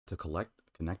to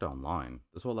connect online.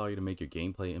 This will allow you to make your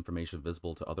gameplay information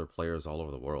visible to other players all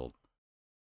over the world.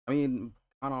 I mean,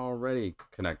 I'm already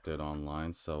connected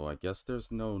online, so I guess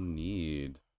there's no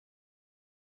need.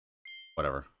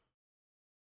 Whatever.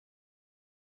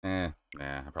 Nah,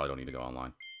 I probably don't need to go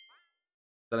online.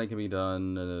 Then it can be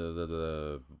done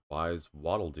the wise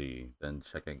waddle dee, then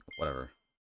checking whatever.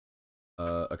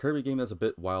 A Kirby game that's a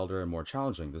bit wilder and more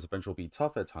challenging. This adventure will be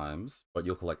tough at times, but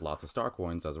you'll collect lots of star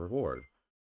coins as a reward.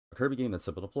 A Kirby game that's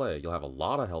simple to play. You'll have a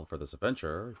lot of health for this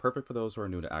adventure, perfect for those who are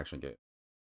new to action games.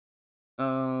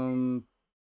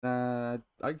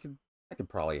 I could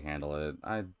probably handle it.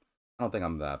 I don't think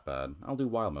I'm that bad. I'll do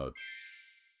wild mode.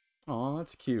 Aw,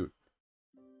 that's cute.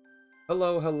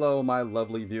 Hello, my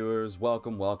lovely viewers.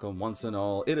 Welcome once and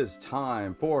all. It is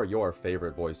time for your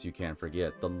favorite voice you can't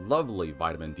forget, the lovely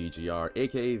Vitamin DGR,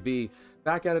 aka V,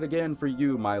 back at it again for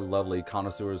you, my lovely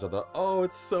connoisseurs of the... Oh,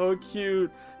 it's so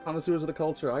cute! Connoisseurs of the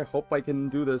culture. I hope I can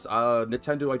do this.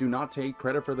 Nintendo, I do not take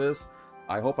credit for this.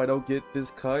 I hope I don't get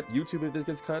this cut. YouTube, if this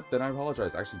gets cut, then I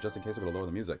apologize. Actually, just in case I'm going to lower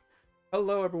the music.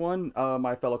 Hello, everyone,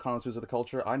 my fellow connoisseurs of the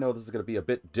culture. I know this is going to be a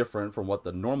bit different from what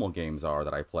the normal games are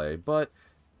that I play, but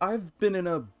I've been in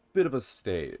a bit of a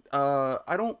state.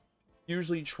 I don't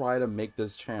usually try to make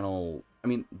this channel... I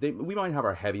mean, we might have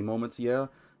our heavy moments, yeah,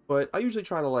 but I usually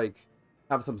try to, like,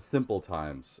 have some simple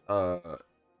times.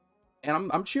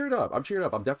 And I'm cheered up. I'm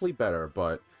definitely better,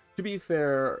 but to be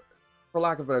fair, for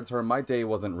lack of a better term, my day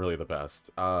wasn't really the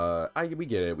best. We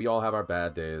get it. We all have our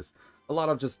bad days. A lot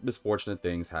of just misfortunate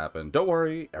things happen. Don't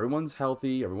worry, everyone's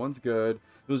healthy, everyone's good.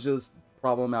 It was just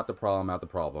problem after problem after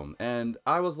problem. And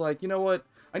I was like, you know what?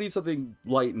 I need something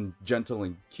light and gentle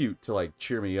and cute to, like,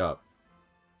 cheer me up.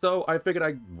 So I figured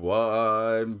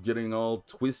I'm getting all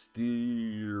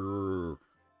twisty.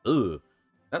 Ugh.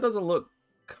 That doesn't look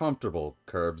comfortable,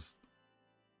 Curbs.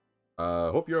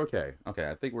 Hope you're okay. Okay,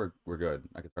 I think we're good.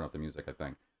 I can turn off the music, I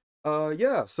think.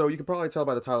 Yeah, so you can probably tell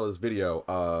by the title of this video,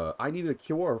 I needed a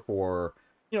cure for,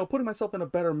 you know, putting myself in a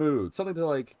better mood. Something to,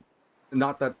 like,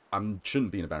 not that I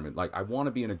shouldn't be in a better mood. Like, I want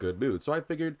to be in a good mood. So I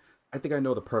figured, I think I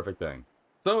know the perfect thing.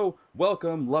 So,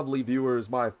 welcome, lovely viewers,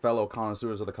 my fellow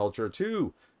connoisseurs of the culture,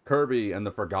 to Kirby and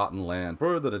the Forgotten Land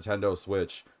for the Nintendo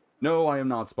Switch. No, I am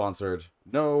not sponsored.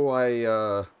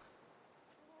 No,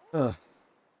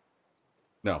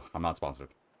 no, I'm not sponsored.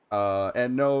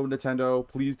 And no, Nintendo,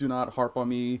 please do not harp on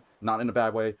me, not in a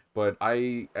bad way, but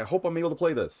I hope I'm able to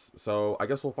play this, so I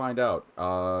guess we'll find out.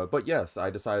 But yes, I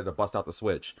decided to bust out the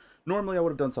Switch. Normally I would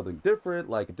have done something different,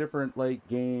 like a different, like,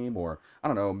 game, or, I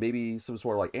don't know, maybe some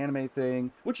sort of, like, anime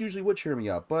thing, which usually would cheer me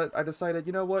up, but I decided,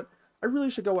 you know what, I really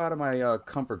should go out of my,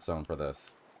 comfort zone for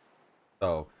this.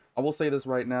 So, I will say this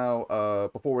right now,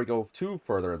 before we go too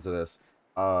further into this,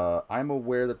 I'm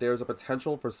aware that there's a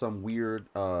potential for some weird,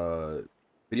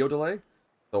 video delay,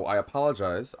 so I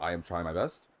apologize. I am trying my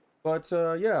best, but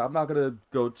yeah, I'm not gonna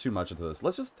go too much into this.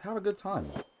 Let's just have a good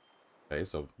time. Okay,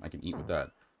 so I can eat with that.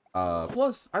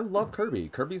 Plus, I love Kirby.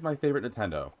 Kirby's my favorite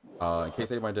Nintendo, in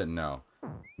case anybody didn't know.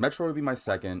 Metro would be my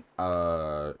second,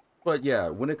 but yeah,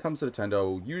 when it comes to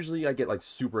Nintendo, usually I get, like,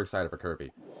 super excited for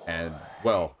Kirby, and,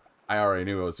 well, I already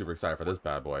knew I was super excited for this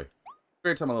bad boy.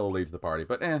 Great time, a little late to the party,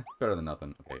 but better than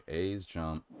nothing. Okay, A's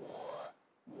jump.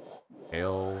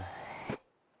 Hail.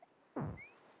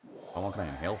 How long can I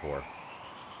inhale for?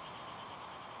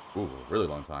 Ooh, really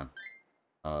long time.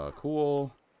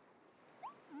 Cool.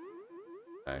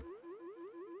 Okay.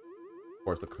 Of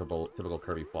course, the typical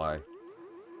Kirby fly.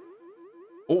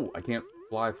 Oh, I can't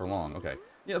fly for long. Okay.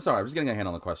 Yeah, I'm sorry. I'm just getting a hand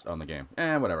on the game.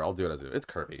 Whatever. I'll do it as it. It's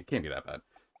Kirby. It can't be that bad.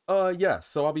 Yes.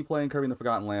 So I'll be playing Kirby in the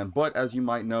Forgotten Land, but as you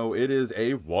might know, it is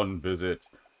a one visit.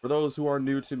 For those who are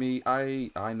new to me, I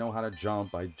know how to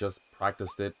jump. I just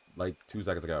practiced it like 2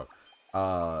 seconds ago.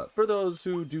 For those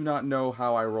who do not know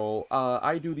how I roll,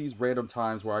 I do these random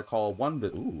times where I call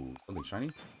ooh, something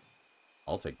shiny?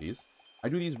 I'll take these. I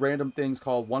do these random things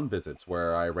called one visits,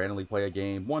 where I randomly play a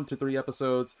game, 1 to 3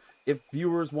 episodes. If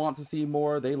viewers want to see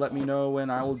more, they let me know,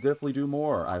 and I will definitely do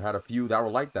more. I've had a few that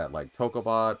were like that, like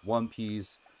Tokobot, One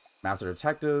Piece, Master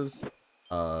Detectives.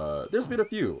 There's been a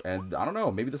few, and I don't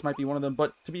know, maybe this might be one of them,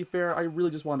 but to be fair, I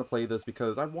really just wanted to play this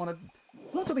because I want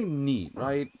something neat,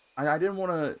 right? I didn't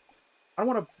want to... I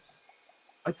don't want to,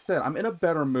 like I said, I'm in a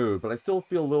better mood, but I still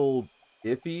feel a little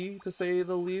iffy, to say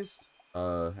the least.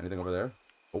 Anything over there?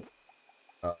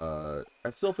 Oh. I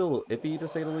still feel a little iffy, to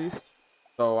say the least.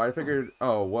 So I figured,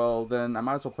 oh, well, then I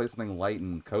might as well play something light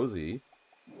and cozy.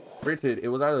 Granted, it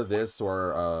was either this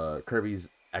or, Kirby's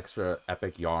Extra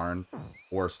Epic Yarn,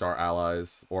 or Star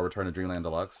Allies, or Return to Dreamland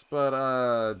Deluxe, but,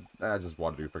 I just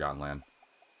wanted to do Forgotten Land.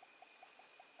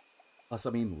 Plus, I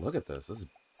mean, look at this. This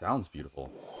sounds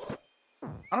beautiful.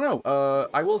 I don't know.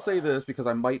 I will say this because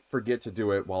I might forget to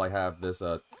do it while I have this.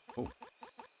 Oh,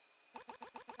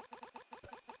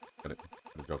 gonna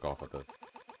joke off with this.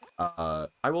 I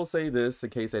will say this in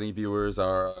case any viewers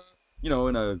are, you know,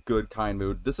 in a good, kind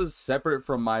mood. This is separate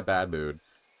from my bad mood,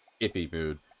 iffy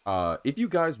mood. If you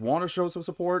guys want to show some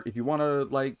support, if you want to,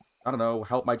 like, I don't know,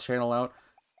 help my channel out,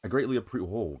 I greatly appreciate.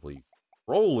 Holy,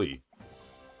 roly!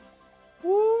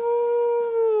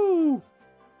 Woo!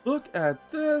 Look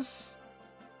at this!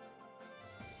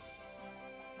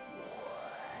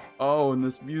 Oh, and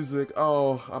this music.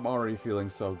 Oh, I'm already feeling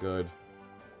so good.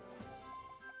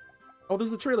 Oh, this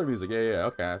is the trailer music. Yeah,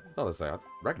 okay. I thought I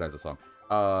recognize the song.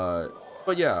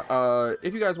 But yeah,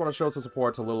 if you guys want to show some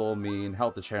support to little old me and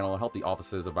help the channel, help the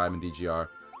offices of Vitamin DGR,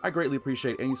 I greatly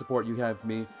appreciate any support you have for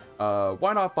me.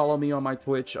 Why not follow me on my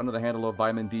Twitch under the handle of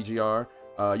Vitamin DGR?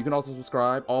 You can also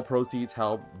subscribe. All proceeds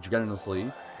help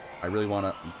generously. I really want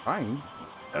to... I'm trying.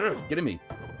 Get in me.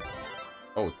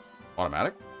 Oh, it's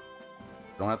automatic?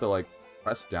 Don't have to, like,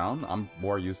 press down? I'm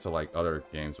more used to, like, other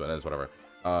games, but it's whatever.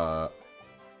 I'm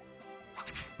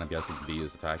guessing B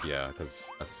is attack, yeah, because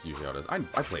that's usually how it is. I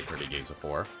played Kirby games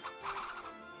before.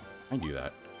 I knew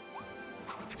that.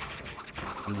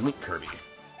 I'm Link Kirby.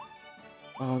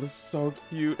 Oh, this is so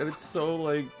cute, and it's so,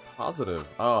 like, positive.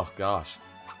 Oh, gosh.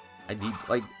 I need,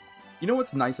 like... You know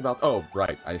what's nice about... Oh,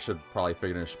 right. I should probably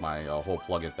finish my whole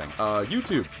plugin thing.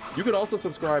 YouTube. You could also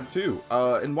subscribe, too.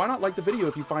 And why not like the video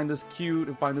if you find this cute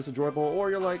and find this enjoyable, or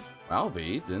you're like, wow,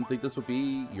 V, didn't think this would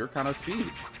be your kind of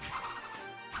speed.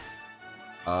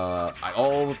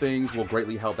 All the things will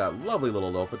greatly help that lovely little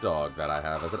loaf of dog that I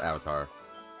have as an avatar.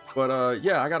 But,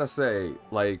 yeah, I gotta say,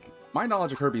 like, my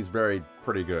knowledge of Kirby is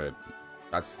pretty good.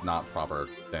 That's not proper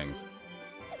things.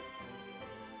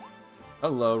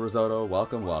 Hello, Risotto.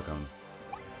 Welcome, welcome.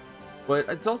 But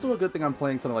it's also a good thing I'm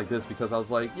playing something like this because I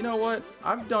was like, you know what?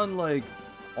 I've done, like,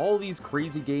 all these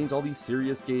crazy games, all these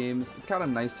serious games. It's kind of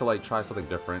nice to, like, try something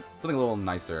different. Something a little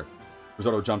nicer.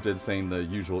 Risotto jumped in saying the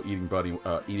usual eating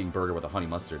burger with a honey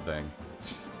mustard thing. It's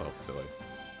just so silly.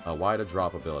 Why to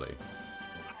drop ability?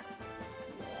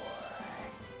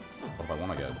 What if I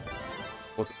want to get?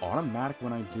 Well, it's automatic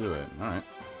when I do it. Alright.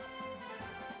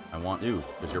 I want you,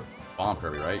 because you're Bomb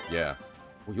Kirby, right? Yeah.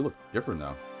 Well, you look different,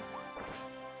 though.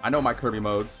 I know my Kirby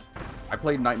modes. I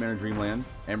played Nightmare in Dreamland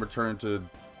and returned to...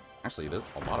 Actually, there's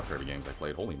a lot of Kirby games I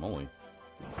played. Holy moly.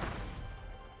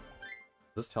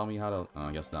 Does this tell me how to... Oh,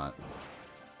 I guess not.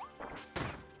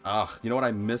 Ugh, you know what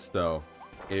I missed, though?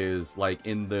 Is, like,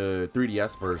 in the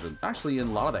 3DS version... Actually, in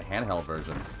a lot of the handheld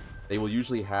versions, they will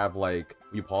usually have, like...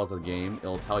 You pause the game,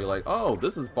 it'll tell you, like, oh,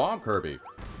 this is Bomb Kirby.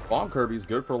 Bomb Kirby's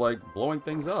good for, like, blowing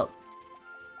things up.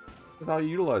 This is how you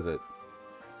utilize it.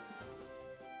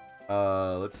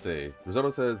 Let's see. Risotto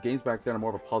says, games back then are more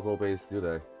of a puzzle-based, do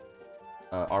they?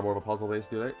 Are more of a puzzle-based,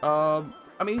 do they?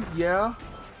 I mean, yeah.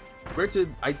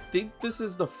 Granted, I think this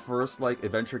is the first, like,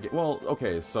 adventure game. Well,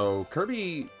 okay, so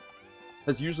Kirby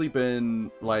has usually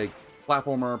been, like,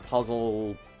 platformer,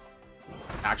 puzzle,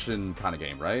 action kind of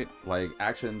game, right? Like,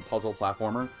 action, puzzle,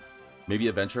 platformer. Maybe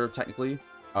adventure, technically.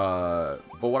 But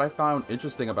what I found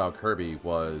interesting about Kirby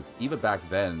was, even back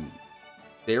then,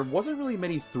 there wasn't really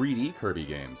many 3D Kirby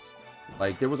games.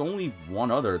 Like, there was only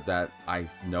one other that I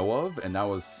know of, and that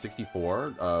was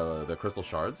 64, the Crystal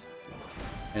Shards.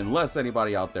 Unless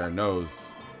anybody out there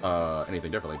knows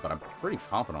anything differently, but I'm pretty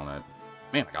confident on it.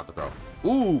 Man, I got the throw.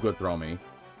 Ooh, good throw me.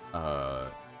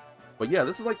 But yeah,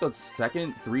 this is like the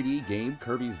second 3D game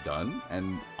Kirby's done,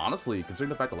 and honestly, considering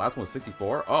the fact the last one was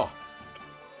 64, oh,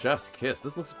 chef's kiss.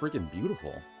 This looks freaking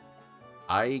beautiful.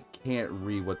 I can't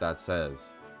read what that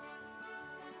says.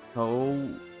 So,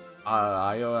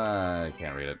 I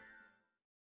can't read it.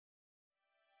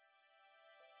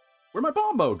 Where'd my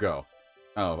bomb mode go?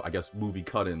 Oh, I guess movie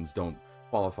cut-ins don't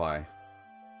qualify.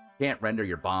 Can't render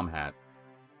your bomb hat.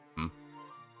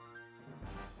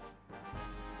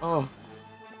 Oh,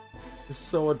 it's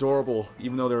so adorable,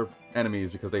 even though they're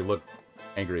enemies because they look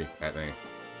angry at me. Am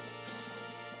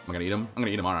I gonna eat them? I'm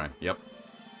gonna eat them, aren't I? Yep.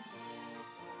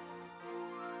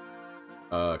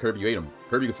 Kirby, you ate him.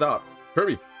 Kirby, you can stop.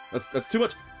 Kirby! That's too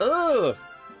much. Ugh!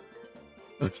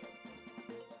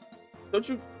 Don't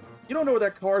you don't know where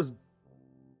that car's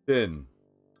been.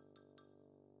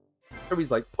 Kirby's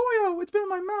like, Poyo, it's been in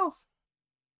my mouth.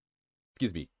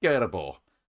 Excuse me, gettable.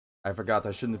 I forgot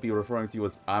I shouldn't be referring to you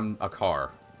as I'm a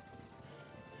car.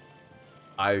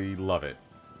 I love it.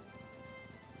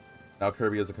 Now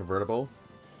Kirby is a convertible.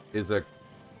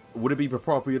 Would it be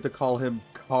appropriate to call him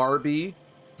Carby?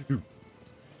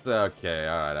 Okay,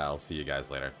 alright, I'll see you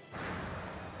guys later.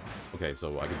 Okay,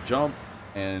 so I can jump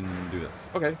and do this.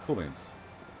 Okay, cool beans.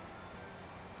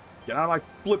 Get out of my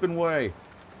flipping way.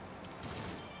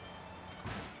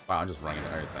 Wow, I'm just running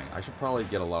into everything. I should probably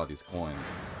get a lot of these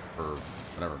coins for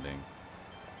whatever names.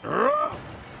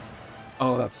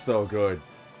 Oh, that's so good.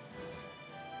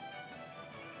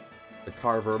 The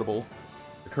Carvertible.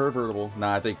 The Curvertible.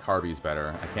 Nah, I think Kirby's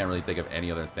better. I can't really think of any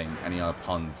other thing, any other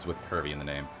puns with Kirby in the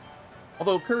name.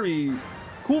 Although Kirby,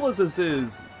 cool as this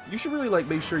is, you should really, like,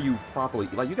 make sure you properly,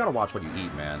 like, you gotta watch what you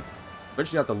eat, man.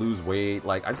 Eventually you have to lose weight.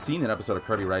 Like, I've seen an episode of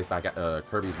Kirby's Right Back at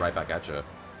You. And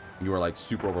you were, like,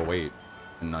 super overweight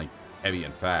and, like, heavy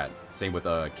and fat. Same with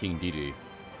King Dedede.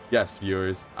 Yes,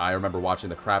 viewers, I remember watching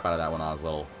the crap out of that when I was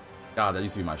little. God, that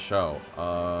used to be my show.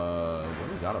 What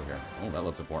do we got over here? Oh, that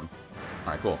looks important.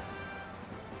 Alright, cool.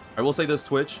 I will say this,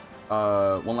 Twitch.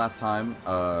 One last time.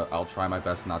 I'll try my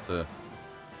best not to...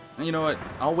 And you know what?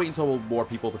 I'll wait until more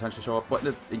people potentially show up.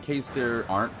 But in case there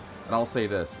aren't, and I'll say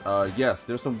this. Yes,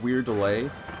 there's some weird delay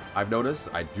I've noticed.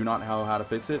 I do not know how to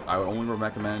fix it. I would only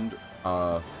recommend...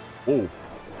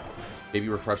 maybe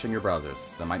refreshing your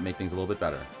browsers. That might make things a little bit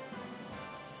better.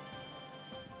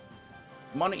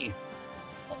 Money!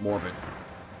 More of it.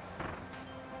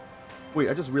 Wait,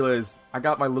 I just realized I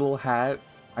got my little hat.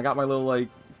 I got my little, like,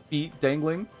 feet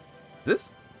dangling. Is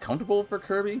this comfortable for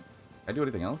Kirby? Can I do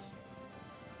anything else?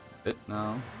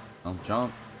 No. No,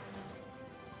 jump.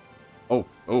 What'd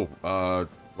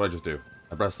I just do?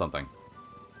 I pressed something.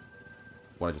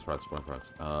 What I just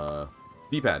pressed?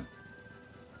 D-pad.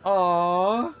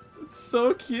 Aww, it's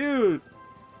so cute.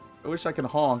 I wish I could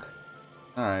honk.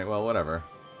 Alright, well, whatever.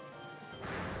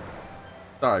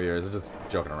 Sorry, viewers, I'm just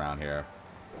joking around here.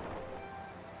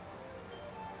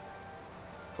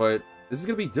 But this is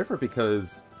going to be different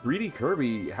because 3D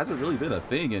Kirby hasn't really been a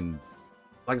thing in,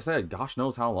 like I said, gosh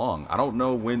knows how long. I don't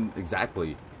know when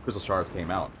exactly Crystal Stars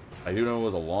came out. I do know it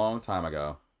was a long time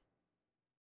ago.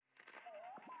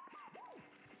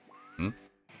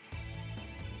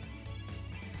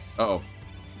 Uh-oh.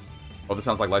 Oh, this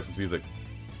sounds like licensed music.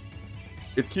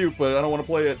 It's cute, but I don't want to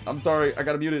play it. I'm sorry, I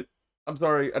gotta mute it. I'm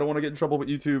sorry, I don't want to get in trouble with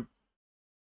YouTube.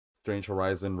 Strange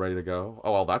Horizon, ready to go.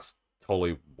 Oh, well, that's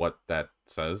totally what that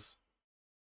says.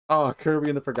 Oh, Kirby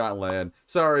in the Forgotten Land.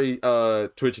 Sorry,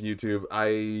 Twitch and YouTube.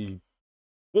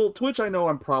 Well, Twitch, I know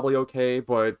I'm probably okay,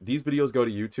 but these videos go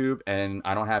to YouTube, and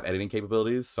I don't have editing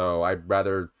capabilities, so I'd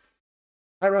rather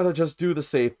just do the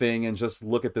safe thing and just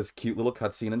look at this cute little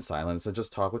cutscene in silence and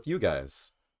just talk with you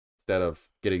guys, instead of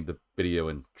getting the video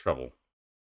in trouble.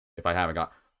 If I haven't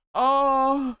got...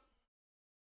 Oh!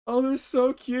 Oh, they're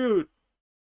so cute!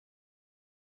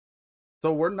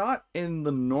 So we're not in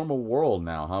the normal world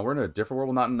now, huh? We're in a different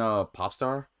world, not in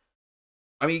Popstar?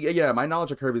 I mean, yeah, my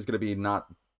knowledge of Kirby is going to be not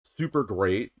super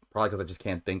great, probably because I just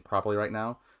can't think properly right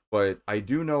now. But I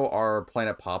do know our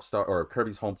planet Popstar, or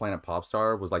Kirby's home planet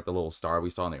Popstar, was like the little star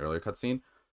we saw in the earlier cutscene.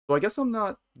 So I guess I'm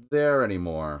not there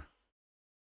anymore.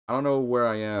 I don't know where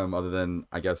I am, other than,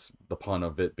 I guess, the pun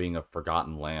of it being a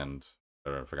forgotten land.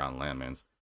 Or Forgotten Land means.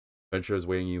 Adventures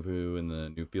waiting you in the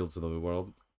new fields of the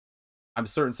world. I'm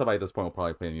certain somebody at this point will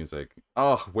probably play the music.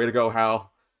 Oh, way to go,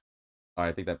 Hal.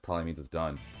 I think that probably means it's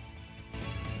done.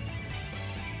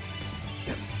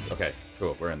 Yes. Okay,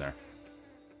 cool. We're in there.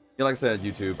 Yeah, like I said,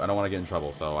 YouTube, I don't want to get in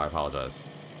trouble, so I apologize.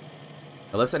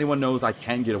 Unless anyone knows I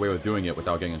can get away with doing it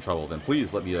without getting in trouble, then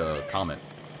please let me comment.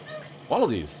 All of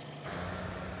these.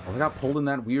 Oh, I got pulled in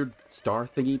that weird star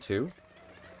thingy, too?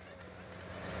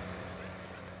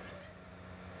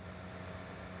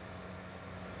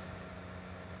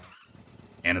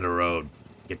 End of the road.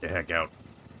 Get the heck out.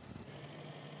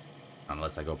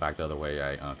 Unless I go back the other way,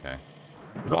 okay.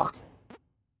 Block!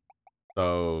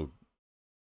 So...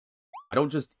 I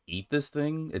don't just eat this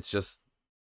thing, it's just...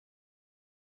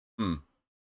 Alright,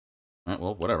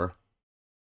 well, whatever.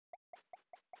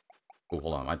 Oh,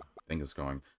 hold on, my thing is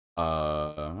going.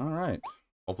 Alright.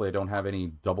 Hopefully I don't have any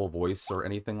double voice or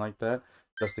anything like that.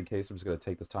 Just in case, I'm just gonna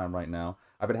take this time right now.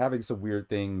 I've been having some weird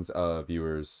things,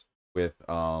 viewers, with,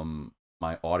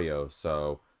 my audio,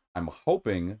 so I'm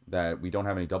hoping that we don't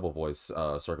have any double voice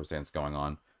circumstance going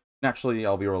on. Naturally,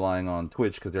 I'll be relying on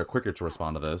Twitch because they're quicker to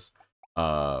respond to this.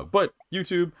 But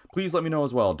YouTube, please let me know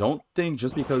as well. Don't think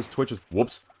just because Twitch is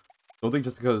don't think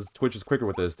just because Twitch is quicker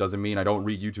with this doesn't mean I don't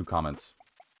read YouTube comments.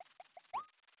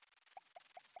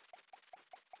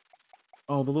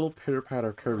 Oh, the little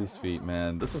pitter-patter Kirby's feet,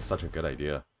 man. This was such a good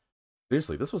idea.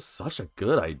 Seriously, this was such a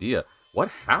good idea. What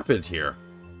happened here?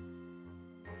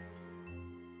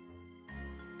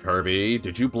 Kirby,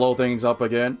 did you blow things up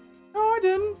again? No, I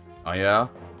didn't. Oh, yeah?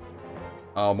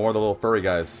 Oh, more of the little furry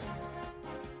guys.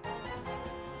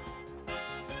 What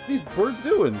are these birds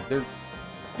doing?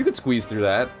 You could squeeze through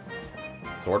that.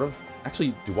 Sort of.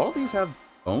 Actually, do all of these have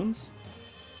bones?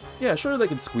 Yeah, sure they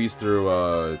can squeeze through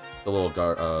the little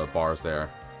bars there.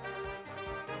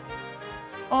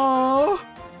 Oh,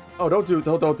 oh, don't do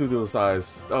those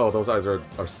eyes. Oh, those eyes are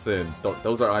sin.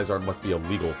 Those eyes must be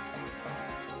illegal.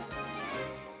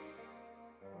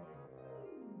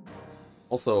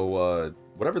 Also,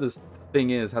 whatever this thing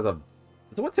is has a.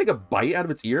 Does someone take a bite out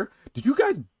of its ear? Did you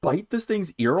guys bite this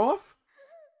thing's ear off?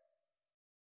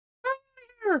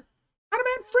 Here,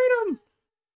 Adamant freedom!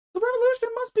 The revolution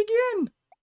must begin!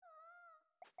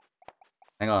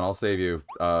 Hang on, I'll save you.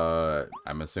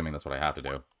 I'm assuming that's what I have to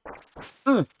do.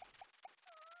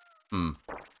 Can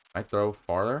I throw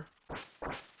farther?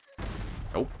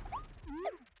 Nope.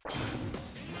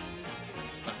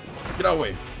 Get out of the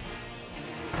way!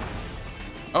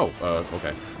 Oh,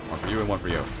 okay. One for you and one for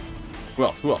you. Who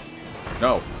else? Who else?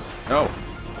 No. No.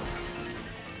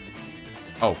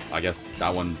 Oh, I guess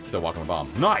that one's still walking the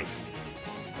bomb. Nice!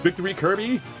 Victory,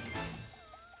 Kirby!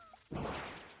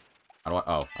 How do I...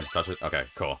 Oh, I just touched it? Okay,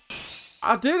 cool.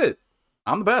 I did it!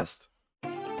 I'm the best.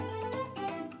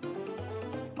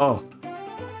 Oh.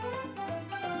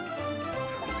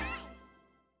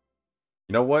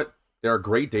 You know what? There are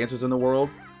great dancers in the world.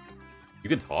 You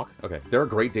can talk? Okay. There are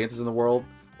great dancers in the world.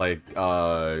 Like,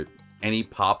 any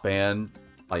pop band,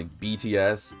 like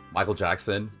BTS, Michael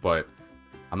Jackson, but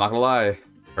I'm not gonna lie,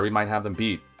 Kirby might have them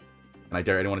beat. And I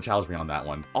dare anyone to challenge me on that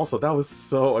one. Also, that was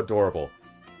so adorable.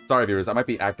 Sorry, viewers, I might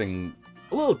be acting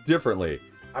a little differently.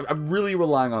 I'm really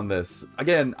relying on this.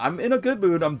 Again, I'm in a good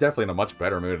mood. I'm definitely in a much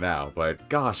better mood now, but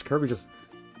gosh, Kirby just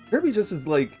is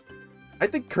like... I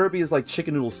think Kirby is like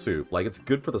chicken noodle soup. Like, it's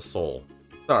good for the soul.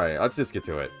 Sorry, let's just get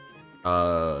to it.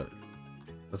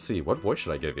 Let's see, what voice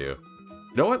should I give you?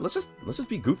 You know what? Let's just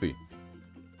be goofy.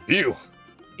 Phew!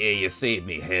 Yeah, you saved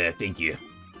me. Thank you.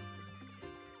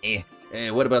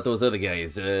 What about those other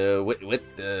guys? What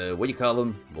do you call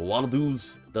them? The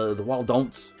Waddle-Doos? The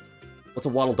Waddle-Don'ts? What's a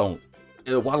Waddle-Don't?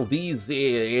 Waddle-Dees?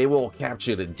 They were all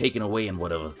captured and taken away and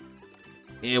whatever.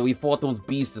 Yeah, we fought those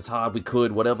beasts as hard we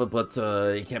could, whatever, but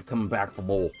they kept coming back for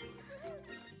more.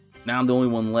 Now I'm the only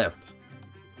one left.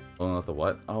 Only left the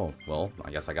what? Oh, well,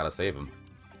 I guess I gotta save him.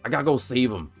 I gotta go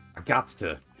save him. I gots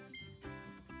to.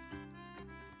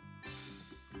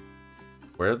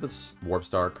 Where did this warp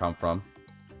star come from?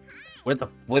 What the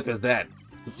flip is that?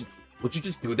 Would you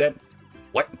just do that?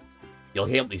 What? You'll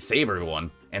help me save everyone,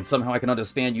 and somehow I can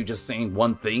understand you just saying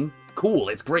one thing? Cool,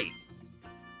 it's great.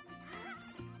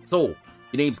 So,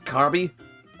 your name's Kirby?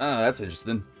 Ah, that's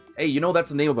interesting. Hey, you know that's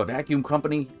the name of a vacuum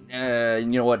company? You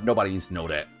know what? Nobody needs to know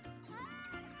that.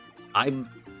 I'm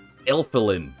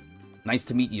Elfilin. Nice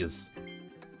to meet yous.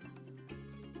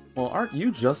 Well, aren't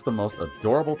you just the most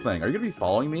adorable thing? Are you gonna be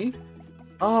following me?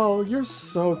 Oh, you're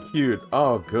so cute.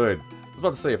 Oh, good. I was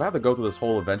about to say, if I have to go through this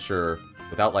whole adventure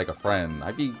without, like, a friend,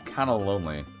 I'd be kind of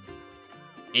lonely.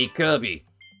 Hey, Kirby.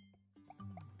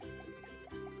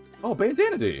 Oh,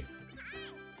 Bandana D.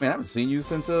 Man, I haven't seen you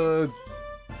since,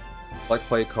 like,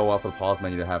 play co-op with pause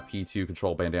menu to have P2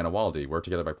 control Bandana Waddle Dee. Work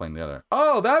together by playing together.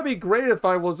 Oh, that'd be great if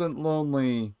I wasn't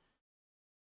lonely.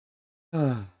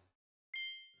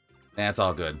 That's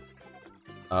all good.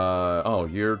 Oh,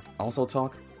 you're also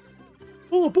talk?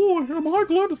 Oh boy, am I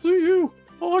glad to see you.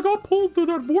 Oh, I got pulled through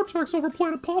that vortex over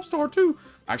Planet Popstar too.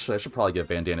 Actually, I should probably give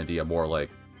Bandana D a more like...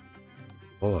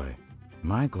 Boy,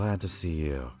 am I glad to see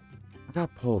you. I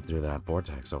got pulled through that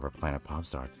vortex over Planet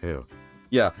Popstar too.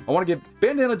 Yeah, I want to give...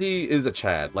 Bandana D is a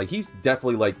Chad. Like, he's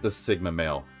definitely like the Sigma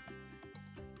male.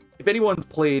 If anyone's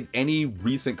played any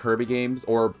recent Kirby games,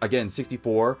 or again,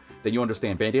 64, then you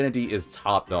understand Bandana D is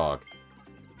top dog.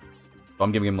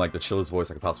 I'm giving him like the chillest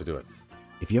voice I could possibly do it.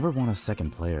 If you ever want a second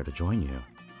player to join you,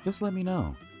 just let me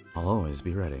know. I'll always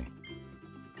be ready.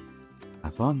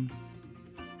 Have fun.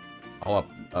 Oh,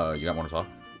 you got more to talk?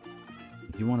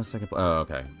 If you want a second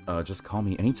okay. Just call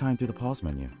me anytime through the pause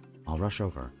menu. I'll rush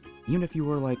over. Even if you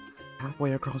were like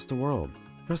halfway across the world.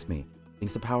 Trust me,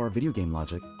 thanks to the power of video game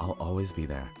logic, I'll always be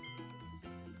there.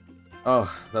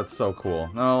 Oh, that's so cool.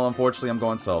 No, unfortunately I'm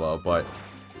going solo, but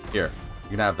here, you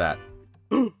can have that.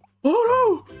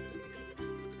 Oh no!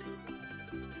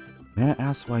 May I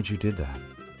ask why'd you did that?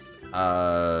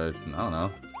 I don't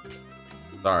know.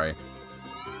 Sorry.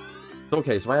 It's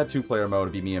okay, so I had two-player mode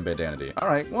to be me and Bandana D.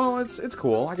 Alright, well, it's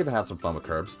cool. I get to have some fun with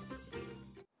Curbs.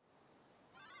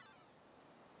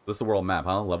 This is the world map,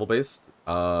 huh? Level-based?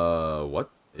 What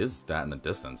is that in the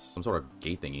distance? Some sort of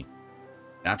gate thingy.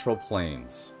 Natural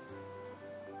plains.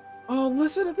 Oh,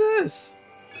 listen to this!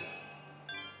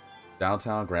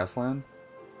 Downtown grassland?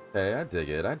 Okay, I dig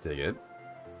it, I dig it.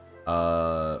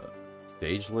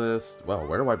 Stage list? Well,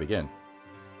 where do I begin?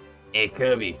 Hey,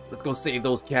 Kirby, let's go save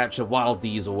those captured Waddle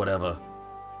Dees or whatever.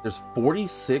 There's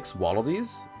 46 Waddle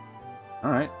Dees?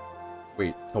 Alright.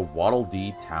 Wait, to Waddle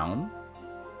Dee Town?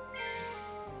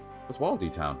 What's Waddle Dee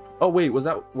Town? Oh, wait, was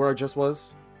that where I just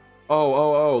was?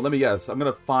 Oh, let me guess. I'm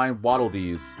gonna find Waddle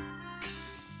Dees.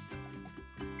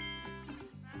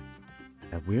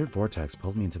 That weird vortex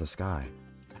pulled me into the sky.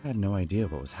 I had no idea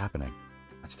what was happening.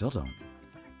 I still don't.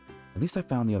 At least I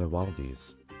found the other Waddle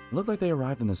Dees. It looked like they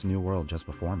arrived in this new world just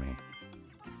before me.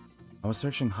 I was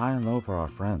searching high and low for our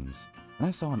friends, and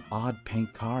I saw an odd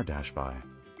pink car dash by.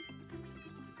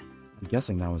 I'm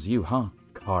guessing that was you, huh,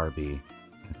 Kirby?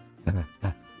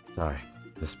 Sorry,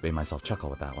 just made myself chuckle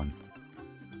with that one.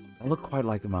 That looked quite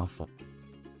like a mouthful.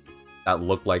 That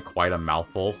looked like quite a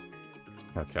mouthful?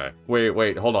 Okay.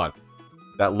 Wait, hold on.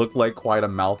 That looked like quite a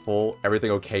mouthful.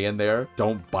 Everything okay in there?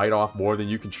 Don't bite off more than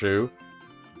you can chew?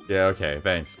 Yeah, okay,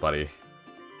 thanks, buddy.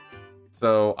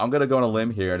 So, I'm gonna go on a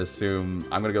limb here and assume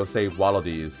I'm gonna go save Waddle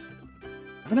Dees.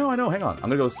 I know, hang on. I'm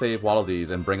gonna go save Waddle Dees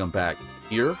and bring them back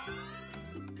here.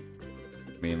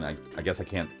 I mean, I guess I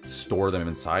can't store them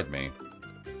inside me.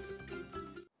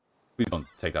 Please don't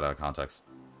take that out of context.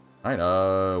 Alright,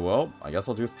 well, I guess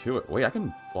I'll just do it. Wait, I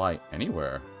can fly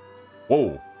anywhere.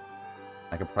 Whoa!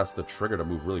 I can press the trigger to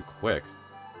move really quick.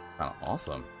 Kinda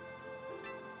awesome.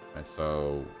 Okay,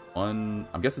 so, I'm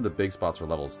guessing the big spots are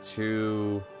levels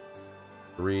 2,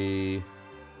 3,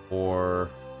 4.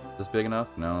 This big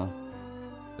enough? No.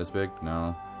 This big?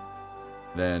 No.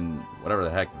 Then, whatever the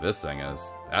heck this thing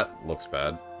is, that looks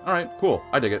bad. Alright, cool.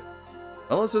 I dig it.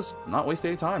 Well, let's just not waste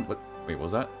any time. But wait, what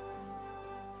was that?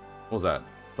 What was that?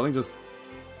 Something just...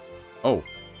 Oh.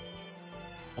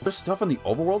 There's stuff in the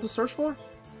overworld to search for?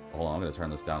 Hold on, I'm gonna turn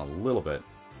this down a little bit.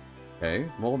 Okay,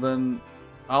 well then...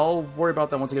 I'll worry about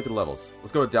that once I get through the levels.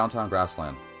 Let's go to Downtown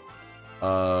Grassland.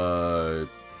 I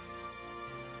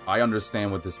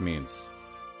understand what this means.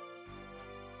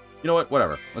 You know what?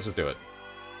 Whatever. Let's just do it.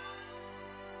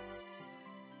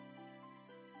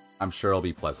 I'm sure it'll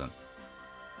be pleasant.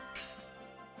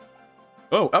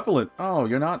 Oh, Evelyn! Oh,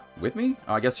 you're not with me?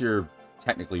 I guess you're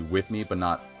technically with me, but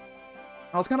not...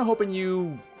 I was kind of hoping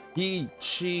you... He,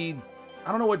 she...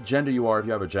 I don't know what gender you are if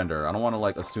you have a gender. I don't want to,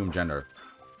 like, assume gender.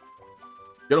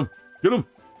 Get him! Get him!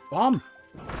 Bomb!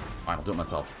 Fine, I'll do it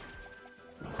myself.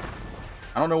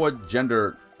 I don't know what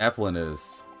gender Evelyn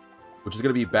is. Which is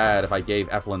going to be bad if I gave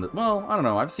Evelyn... Well, I don't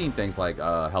know. I've seen things like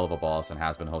Hell of a Boss and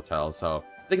Has Been Hotel, so...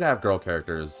 They can have girl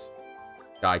characters,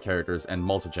 guy characters, and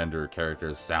multi-gender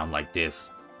characters sound like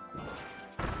this.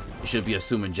 You should be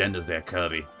assuming genders there,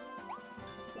 Kirby.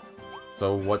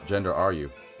 So what gender are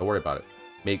you? Don't worry about it.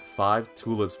 Make 5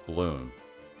 tulips bloom.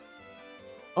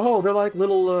 Oh, they're like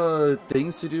little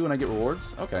things to do when I get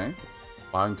rewards? Okay.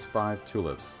 Find 5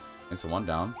 tulips. Okay, so 1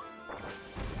 down.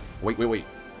 Wait.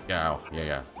 Yeah.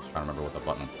 Just trying to remember what the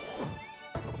button.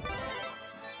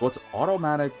 Well, it's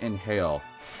automatic inhale.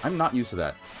 I'm not used to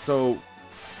that. So,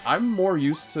 I'm more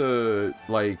used to,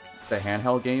 like, the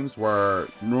handheld games where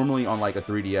normally on, like, a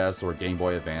 3DS or Game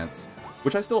Boy Advance,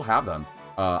 which I still have them,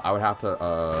 I would have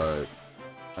to,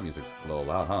 that music's a little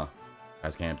loud, huh? You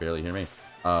guys can't barely hear me.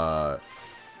 I'd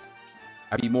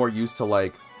be more used to,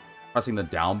 like, pressing the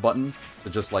down button to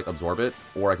just, like, absorb it,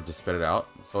 or I could just spit it out.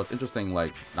 So it's interesting,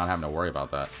 like, not having to worry about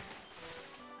that.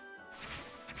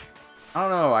 I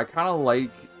don't know, I kind of like...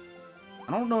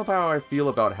 I don't know how I feel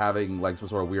about having, like, some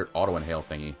sort of weird auto-inhale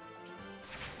thingy.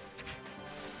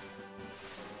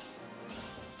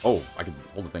 Oh, I can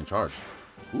hold the thing charged.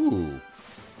 Ooh.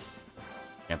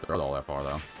 Can't throw it all that far,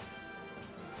 though.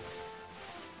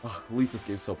 Oh, at least this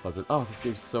game's so pleasant. Oh, this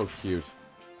game's so cute.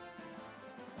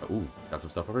 Ooh, got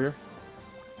some stuff over here?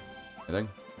 Anything?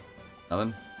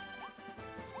 Nothing?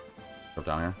 Drop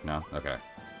down here? No? Okay.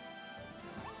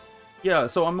 Yeah,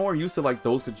 so I'm more used to, like,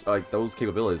 those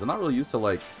capabilities. I'm not really used to,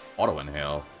 like,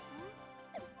 auto-inhale.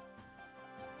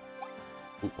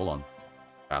 Ooh, hold on.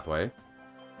 Pathway.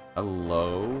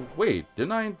 Hello? Wait,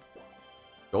 didn't I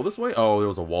go this way? Oh, there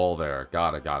was a wall there.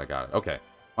 Got it. Okay.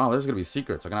 Wow, there's gonna be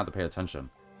secrets. I'm gonna have to pay attention.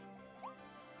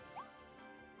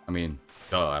 I mean,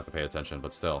 duh, I have to pay attention,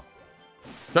 but still.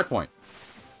 Checkpoint.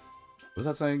 What was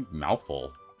that saying?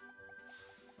 Mouthful.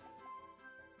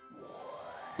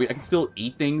 Wait, I can still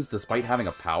eat things despite having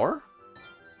a power?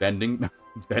 Bending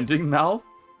mouth?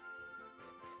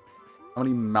 How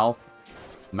many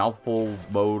mouthful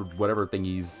mode, whatever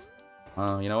thingies?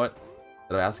 You know what?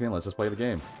 Instead of asking, let's just play the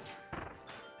game.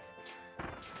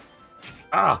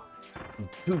 Ah!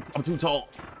 I'm too tall.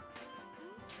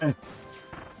 But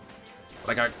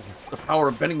I got the power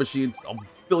of vending machines. I'll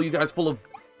fill you guys full of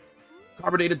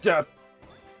carbonated death.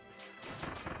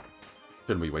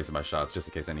 Shouldn't be wasting my shots just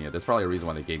in case any of this. Probably a reason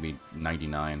why they gave me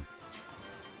 99.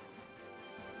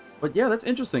 But yeah, that's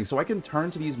interesting. So I can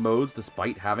turn to these modes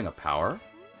despite having a power.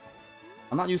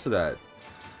 I'm not used to that.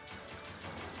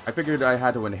 I figured I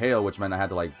had to inhale, which meant I had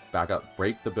to, like, back up.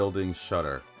 Break the building's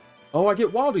shutter. Oh, I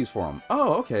get Waddles for them.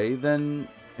 Oh, okay. Then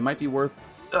it might be worth...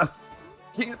 I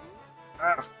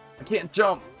can't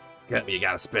jump. You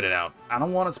gotta spit it out. I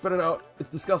don't want to spit it out. It's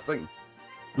disgusting.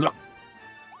 Wish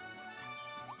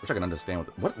I can understand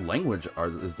what language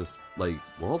is this, like,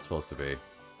 world supposed to be?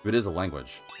 If it is a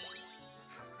language.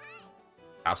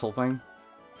 Capsule thing?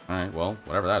 Alright, well,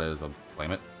 whatever that is, I'll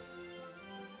claim it.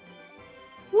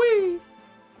 Whee!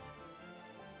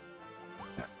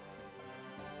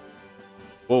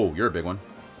 Whoa, you're a big one.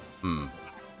 Oh,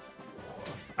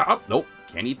 nope.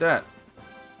 Can't eat that.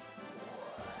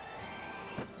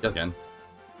 Yes, again.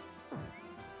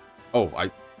 Oh, how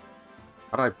did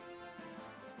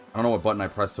I don't know what button I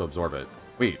pressed to absorb it.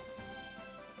 Wait.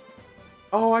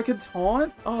 Oh, I can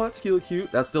taunt? Oh, that's really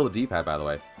cute. That's still the D-pad, by the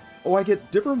way. Oh, I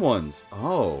get different ones.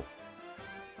 Oh.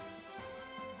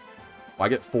 I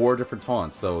get 4 different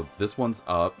taunts. So this one's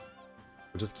up,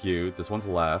 which is cute. This one's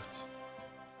left.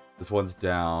 This one's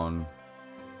down.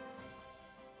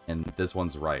 And this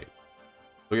one's right.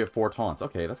 So we get 4 taunts.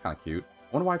 Okay, that's kind of cute. I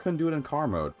wonder why I couldn't do it in car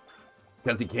mode.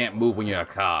 Because you can't move when you're a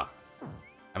car.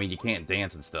 I mean, you can't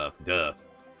dance and stuff. Duh.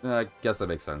 I guess that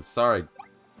makes sense. Sorry,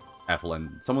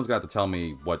 Efflin. Someone's got to tell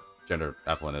me what gender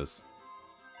Efflin is.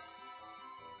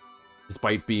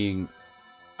 Despite being...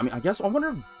 I mean, I wonder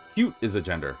if cute is a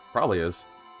gender. Probably is.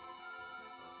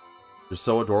 You're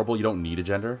so adorable, you don't need a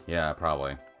gender? Yeah,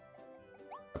 probably.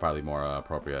 Probably more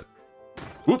appropriate.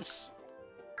 Whoops!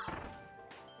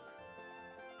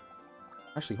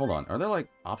 Actually, hold on. Are there, like,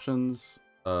 options?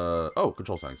 Oh,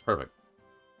 control settings. Perfect.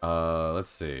 Let's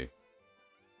see.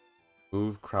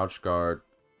 Move, crouch guard.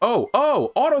 Oh,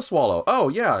 auto swallow. Oh,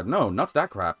 yeah, no, nuts that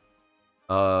crap.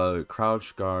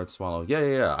 Crouch guard, swallow.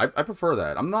 Yeah. I prefer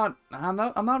that. I'm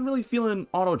not really feeling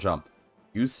auto jump.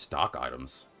 Use stock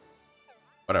items.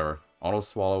 Whatever. Auto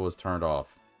swallow was turned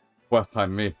off. Well, I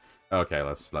mean, okay,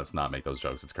 let's not make those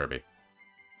jokes. It's Kirby.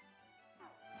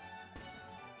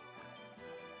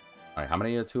 Alright, how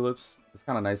many tulips? It's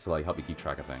kind of nice to, like, help me keep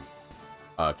track of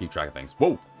things.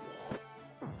 Whoa!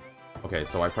 Okay,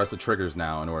 so I press the triggers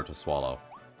now in order to swallow.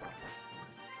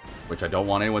 Which I don't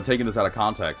want anyone taking this out of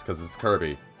context, because it's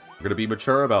Kirby. We're gonna be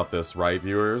mature about this, right,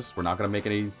 viewers? We're not gonna make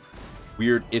any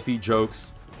weird, iffy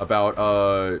jokes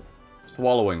about,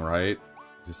 swallowing, right?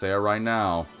 Just say it right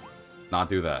now. Not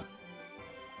do that.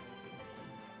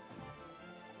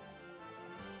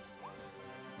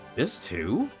 This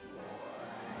too?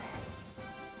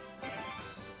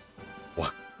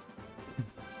 What?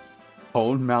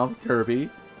 Cone mouth Kirby?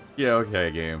 Yeah,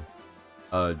 okay, game.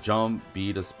 Jump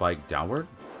B to spike downward?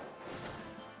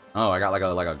 Oh, I got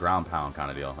like a ground pound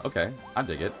kind of deal. Okay, I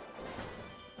dig it.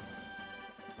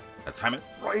 Gotta time it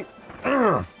right.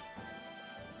 Urgh.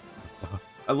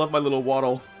 I love my little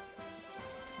waddle.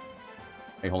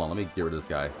 Hey, hold on, let me get rid of this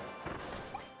guy.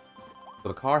 So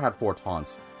the car had 4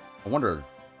 taunts. I wonder...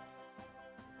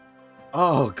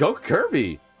 Oh, go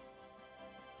Kirby!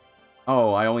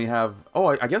 Oh, I only have...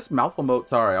 Oh, I guess mouthful mode...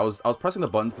 Sorry, I was pressing the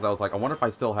buttons because I was like, I wonder if I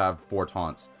still have 4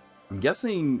 taunts. I'm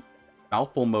guessing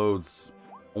mouthful modes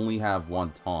only have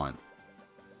 1 taunt.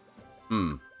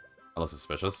 That looks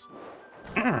suspicious.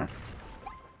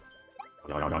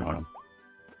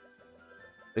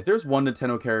 If there's one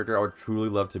Nintendo character I would truly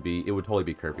love to be, it would totally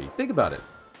be Kirby. Think about it.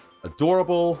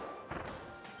 Adorable.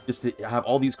 Just to have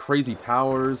all these crazy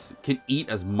powers. Can eat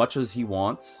as much as he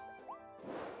wants.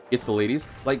 It's the ladies.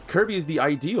 Like, Kirby is the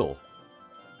ideal.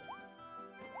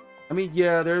 I mean,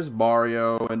 yeah, there's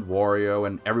Mario and Wario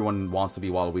and everyone wants to be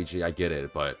Waluigi. I get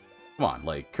it, but come on,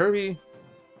 like, Kirby...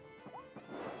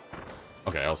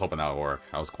 Okay, I was hoping that would work.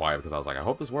 I was quiet because I was like, I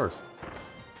hope this works.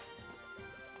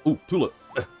 Ooh, Tulip.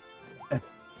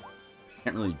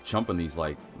 Can't really jump in these,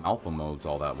 like, mouthful modes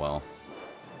all that well.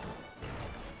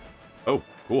 Oh,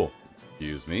 cool.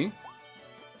 Excuse me.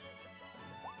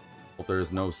 Hope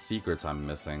there's no secrets I'm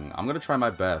missing. I'm gonna try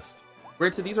my best.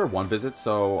 Granted, these are 1 visits,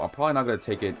 so I'm probably not gonna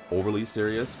take it overly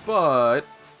serious, but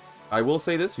I will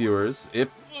say this, viewers, if...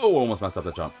 Oh, almost messed up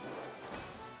the jump.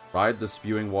 Ride the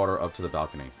spewing water up to the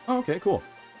balcony. Oh, okay, cool.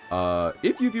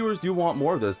 If you viewers do want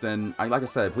more of this, then, like I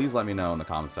said, please let me know in the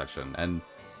comment section. And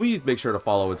please make sure to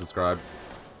follow and subscribe.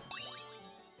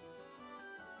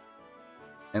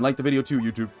 And like the video too,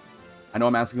 YouTube. I know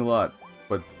I'm asking a lot,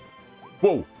 but...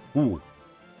 Whoa! Ooh.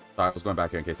 Sorry, I was going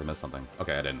back here in case I missed something.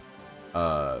 Okay, I didn't.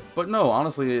 But no,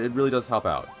 honestly, it really does help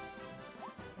out.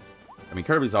 I mean,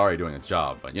 Kirby's already doing its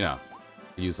job, but, you know,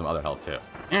 could use some other help too.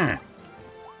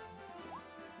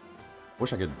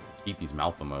 Wish I could keep these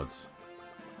mouthful modes.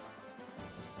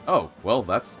 Oh, well,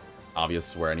 that's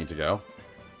obvious where I need to go.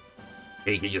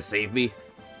 Hey, can you save me?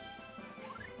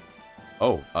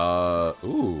 I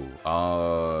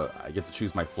get to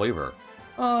choose my flavor.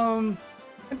 I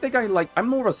think I'm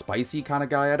more of a spicy kind of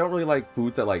guy. I don't really like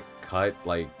food that, like, cut,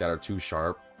 like, that are too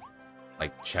sharp.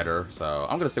 Like cheddar, so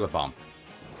I'm gonna stick with bomb.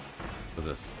 What's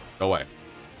this? Go away.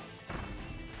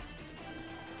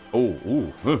 Oh,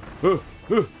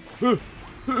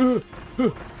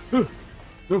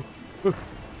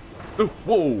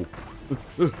 whoa.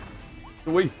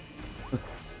 Wait.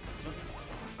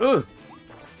 Oh,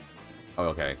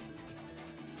 okay.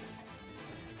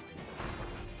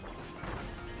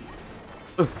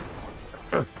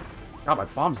 God, my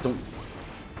bombs don't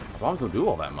do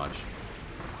all that much.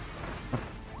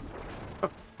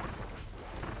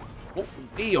 Oh,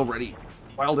 hey, already.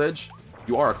 Wild Edge,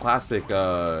 you are a classic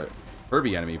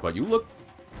Kirby enemy, but you look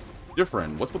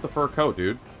different. What's with the fur coat,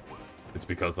 dude? It's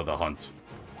because of the hunt.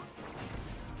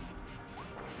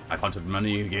 I've hunted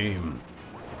many a game.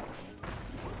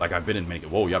 Like I've been in many.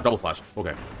 Whoa, you have double slash.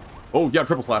 Okay. Oh, you have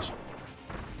triple slash.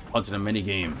 Hunted a mini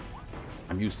game.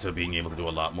 I'm used to being able to do a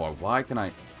lot more. Why can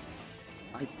I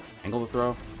angle the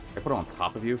throw? Can I put it on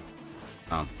top of you?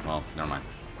 Oh, well, never mind.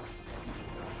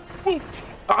 Ooh.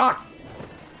 Ah!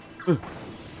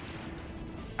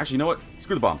 Actually, you know what?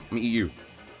 Screw the bomb. Let me eat you.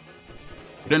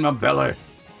 Get in my belly.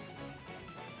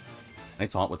 Can I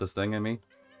taunt with this thing in me?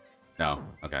 No.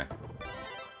 Okay.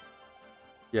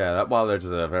 Yeah, that Wild Edge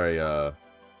is a very,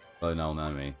 well-known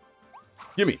enemy.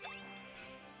 Gimme!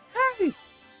 Hey!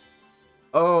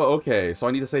 Oh, okay. So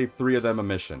I need to save 3 of them a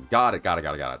mission. Got it.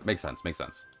 Makes sense.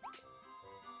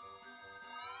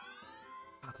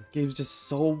 God, this game's just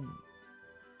so...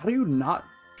 How do you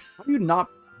not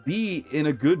be in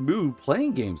a good mood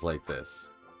playing games like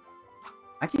this?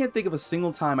 I can't think of a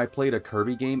single time I played a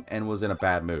Kirby game and was in a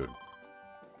bad mood.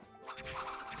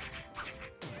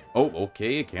 Oh,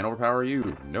 okay, it can't overpower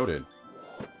you. Noted.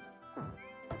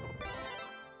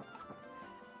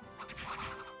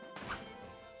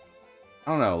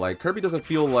 I don't know, like, Kirby doesn't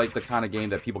feel like the kind of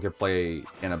game that people can play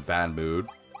in a bad mood.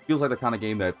 It feels like the kind of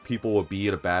game that people will be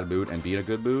in a bad mood and be in a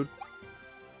good mood.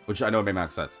 Which I know may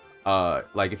make sense.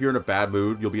 Like, if you're in a bad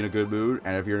mood, you'll be in a good mood,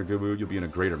 and if you're in a good mood, you'll be in a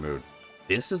greater mood.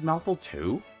 This is Mouthful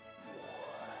 2?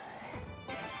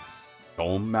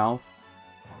 Dome Mouth?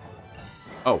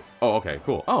 Oh, okay,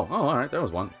 cool. Oh, alright, there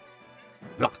was one.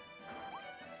 Kinda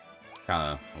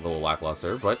a little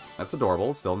lackluster, but that's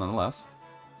adorable, still, nonetheless.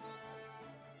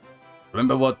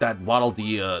 Remember what that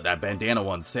that bandana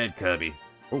once said, Kirby?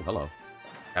 Oh, hello.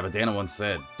 That bandana once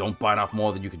said, don't bite off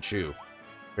more than you can chew.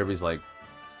 Kirby's like...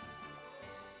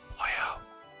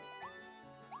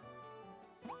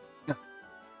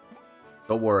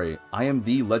 Don't worry, I am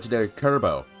the legendary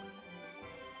Kirby.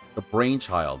 The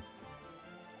brainchild.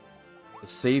 The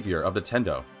savior of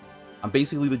Nintendo. I'm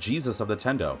basically the Jesus of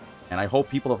Nintendo. And I hope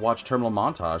people have watched Terminal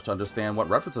Montage to understand what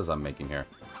references I'm making here.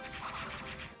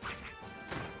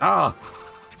 Ah!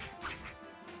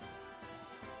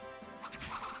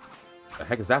 The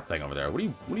heck is that thing over there? What are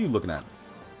you looking at?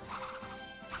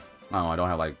 Oh, I don't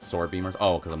have like sword beamers.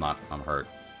 Oh, because I'm hurt.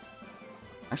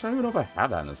 Actually, I don't even know if I have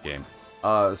that in this game.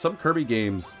 Some Kirby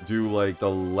games do like the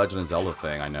Legend of Zelda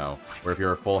thing, I know. Where if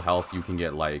you're at full health, you can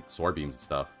get like sword beams and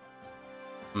stuff.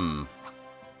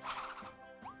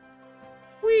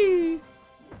 Whee!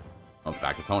 Oh,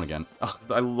 back to cone again. Oh,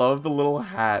 I love the little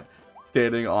hat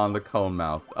standing on the cone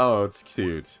mouth. Oh, it's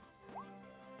cute.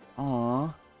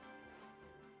 Aww.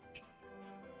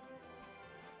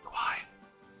 Quiet.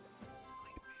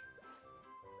 Sleepy.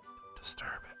 Don't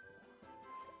disturb it.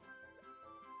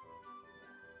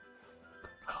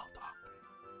 Good little dog.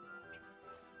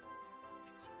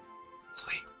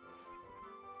 Sleep.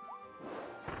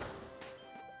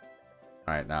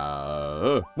 Alright,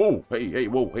 now... whoa! Hey,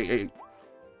 whoa, hey.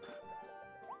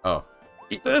 Oh.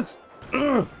 Eat this!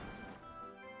 Ugh.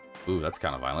 Ooh, that's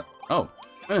kind of violent. Oh.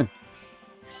 Well,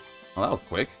 that was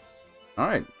quick.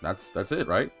 Alright, that's it,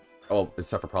 right? Oh,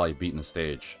 except for probably beating the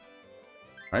stage.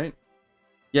 Right?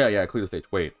 Yeah, clear the stage.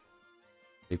 Wait.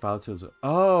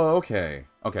 Oh, okay.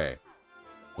 Okay.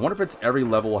 I wonder if it's every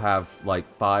level will have,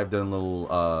 like, 5 different little,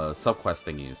 subquest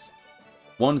thingies.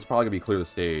 One is probably gonna be clear the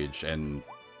stage, and...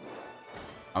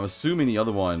 I'm assuming the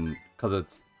other one, because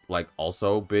it's, like,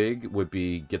 also big, would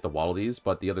be get the Waddle Dees,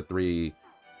 but the other 3...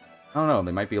 I don't know,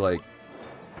 they might be, like,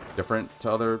 different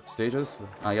to other stages?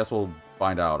 I guess we'll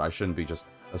find out. I shouldn't be just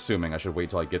assuming. I should wait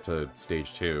till I get to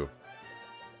stage 2.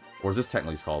 Or is this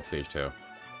technically called stage 2?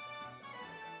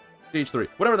 Stage 3.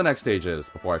 Whatever the next stage is,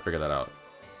 before I figure that out.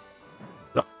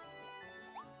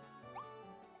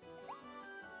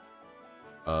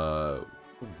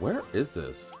 Where is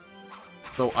this?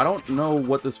 So, I don't know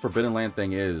what this Forbidden Land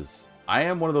thing is. I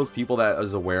am one of those people that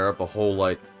is aware of the whole,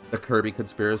 like, the Kirby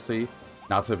conspiracy.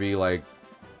 Not to be, like,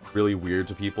 really weird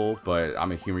to people, but I'm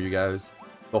gonna humor you guys.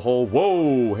 The whole,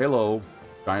 whoa, hello,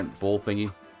 giant bull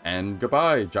thingy. And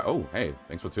goodbye, oh, hey,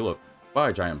 thanks for tulip.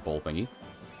 Bye, giant bull thingy.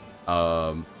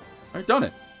 Alright, done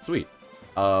it. Sweet.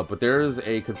 But there's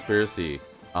a conspiracy,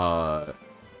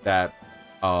 that,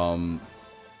 well,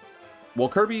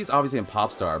 Kirby's obviously in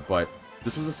Popstar, but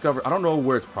this was discovered, I don't know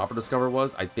where its proper discover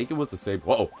was. I think it was the same,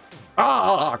 whoa.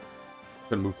 Ah!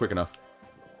 Couldn't move quick enough.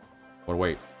 What,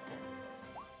 wait.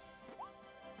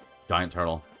 Giant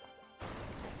turtle.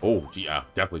 Oh, gee, yeah,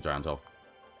 definitely giant turtle.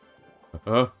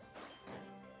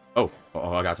 Oh,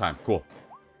 I got time. Cool.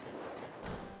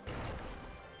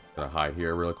 Gotta hide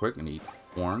here real quick and eat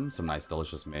corn. Some nice,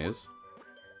 delicious maize.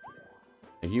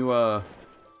 Can you,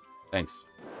 thanks.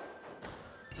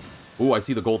 Ooh, I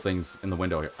see the gold things in the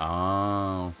window here. Oh.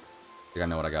 I think I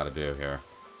know what I gotta do here.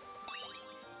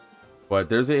 But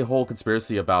there's a whole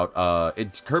conspiracy about,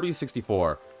 it's Kirby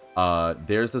 64.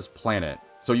 There's this planet.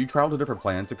 So you travel to different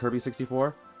planets in Kirby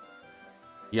 64?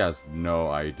 He has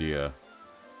no idea.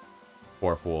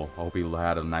 Poor fool. I hope he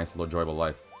had a nice, little enjoyable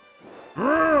life.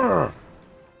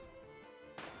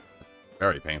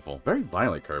 Very painful. Very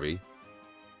violent, Kirby.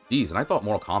 Jeez, and I thought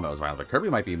Mortal Kombat was violent, but Kirby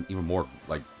might be even more,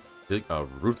 like,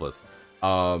 ruthless.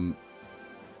 Let me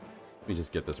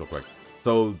just get this real quick.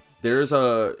 So, there's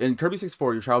a... In Kirby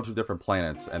 64, you travel to different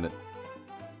planets, and...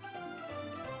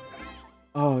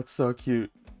 Oh, it's so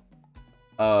cute.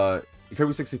 In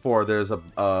Kirby 64, there's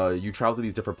a... you travel to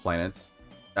these different planets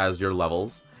as your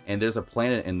levels, and there's a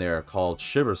planet in there called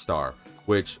Shiver Star,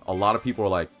 which a lot of people are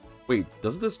like, wait,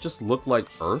 doesn't this just look like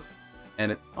Earth?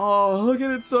 And it... Oh, look at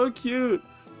it, so cute!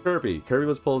 Kirby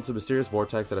was pulled into a mysterious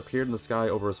vortex that appeared in the sky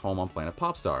over his home on planet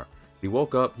Popstar. He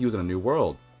woke up, he was in a new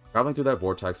world. Traveling through that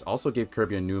vortex also gave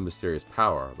Kirby a new mysterious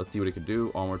power. Let's see what he could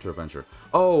do. Onward to adventure.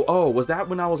 Oh, was that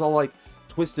when I was all like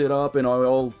twisted up and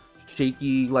all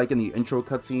shaky, like in the intro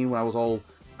cutscene when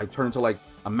I turned into like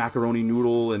a macaroni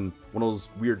noodle and one of those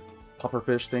weird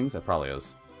pufferfish things? That probably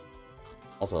is.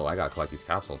 Also, I gotta collect these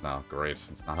capsules now. Great.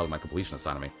 It's not how my completion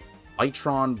assigned to me.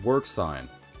 Itron Works Sign.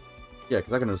 Yeah,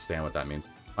 because I can understand what that means.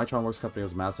 Itron Works Company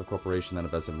was a massive corporation that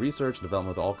invested in research and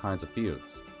development of all kinds of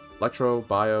fields. Electro,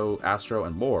 Bio, Astro,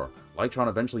 and more. Itron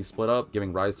eventually split up,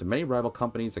 giving rise to many rival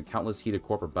companies and countless heated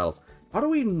corporate battles. How do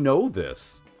we know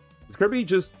this? Is Kirby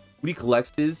just, when he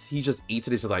collects his, he just eats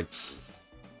it, he's just like...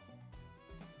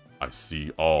 I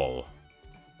see all.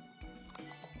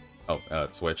 Oh,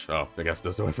 Switch. Oh, I guess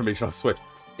there's no information on Switch.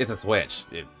 It's a Switch.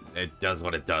 It does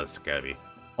what it does, Kirby.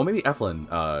 Oh, maybe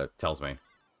Eflin, tells me.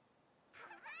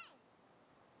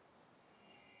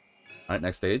 Alright,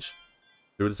 next stage.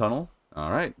 Through the tunnel.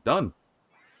 Alright, done.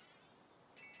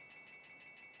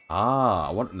 Ah,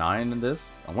 I want 9 in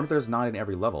this. I wonder if there's 9 in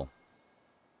every level.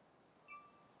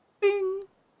 Bing!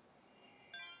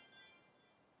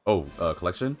 Oh,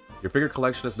 collection? Your figure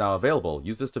collection is now available.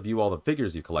 Use this to view all the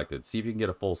figures you collected. See if you can get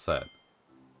a full set.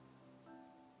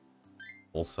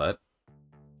 Full set?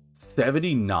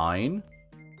 79?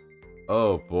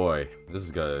 Oh boy. This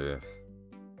is good.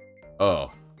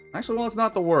 Oh. Actually, well, it's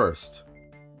not the worst.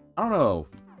 I don't know.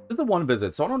 This is a one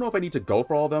visit, so I don't know if I need to go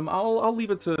for all of them. I'll leave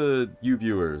it to you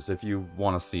viewers if you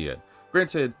want to see it.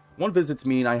 Granted, one visits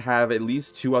mean I have at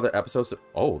least 2 other episodes to...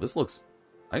 Oh, this looks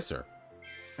nicer.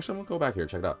 Actually, I'm gonna go back here and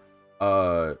check it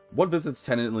out. One visits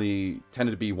tended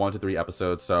to be 1 to 3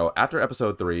 episodes, so after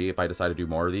episode 3, if I decide to do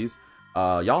more of these,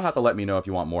 y'all have to let me know if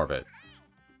you want more of it.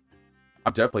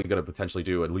 I'm definitely gonna potentially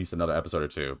do at least another episode or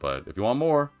 2, but if you want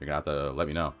more, you're gonna have to let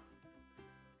me know.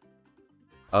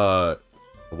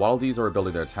 While these are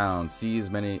rebuilding their town, save as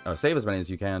many as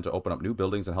you can to open up new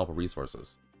buildings and helpful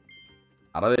resources.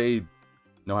 How do they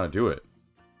know how to do it?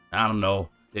 I don't know.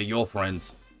 They're your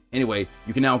friends. Anyway,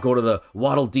 you can now go to the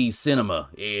Waddle Dee Cinema.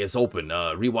 It's open.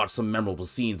 Rewatch some memorable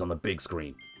scenes on the big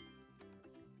screen.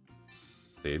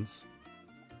 Scenes?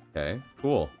 Okay,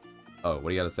 cool. Oh, what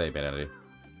do you gotta say, Vanity?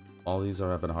 All these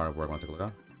have been hard work. Want to take a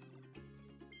look at?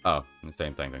 Oh,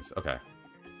 same thing. Thanks. Okay.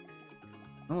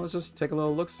 Well, let's just take a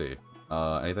little look-see.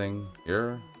 Anything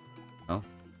here? No?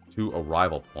 To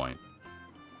arrival point.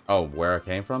 Oh, where I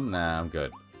came from? Nah, I'm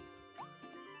good.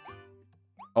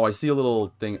 Oh, I see a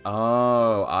little thing.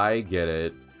 Oh, I get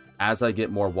it. As I get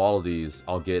more Wallabies,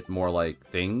 I'll get more, like,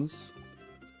 things.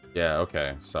 Yeah,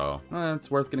 okay. So,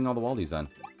 it's worth getting all the Wallabies then.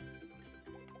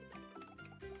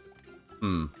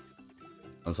 I'm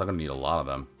still gonna need a lot of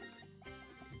them.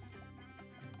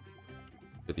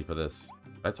 50 for this.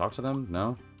 Did I talk to them?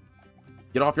 No?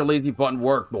 Get off your lazy butt and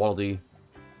work, Baldy.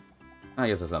 I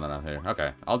guess there's nothing out here.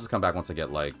 Okay, I'll just come back once I get,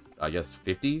 like, I guess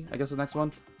 50, I guess the next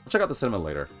one. I'll check out the cinema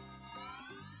later.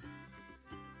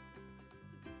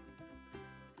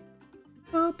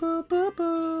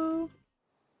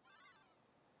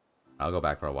 I'll go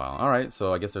back for a while. Alright,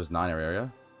 so I guess there's 9 area.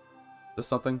 Is this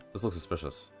something? This looks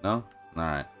suspicious. No?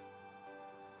 Alright.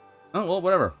 Oh, well,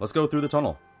 whatever. Let's go through the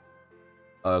tunnel.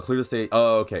 Clear the stage.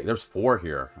 Oh, okay. There's 4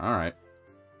 here. Alright.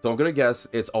 So I'm gonna guess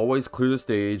it's always clear the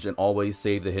stage and always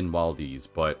save the hidden wild Ds,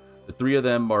 but the 3 of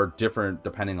them are different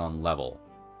depending on level.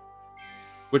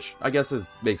 Which I guess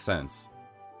makes sense.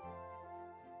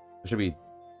 I should be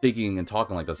thinking and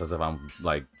talking like this as if I'm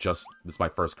like this is my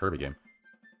first Kirby game.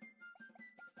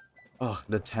 Ugh,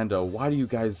 Nintendo, why do you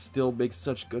guys still make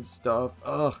such good stuff?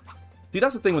 Ugh. See,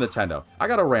 that's the thing with Nintendo. I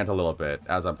gotta rant a little bit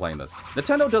as I'm playing this.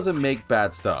 Nintendo doesn't make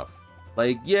bad stuff.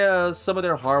 Like, yeah, some of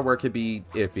their hardware could be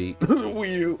iffy.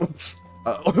 Wii U.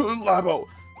 Labo.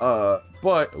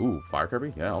 But, ooh, Fire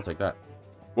Kirby? Yeah, I'll take that.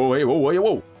 Whoa, wait, whoa,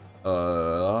 whoa,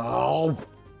 whoa.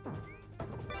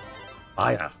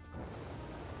 Fire.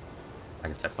 I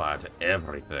can set fire to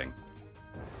everything.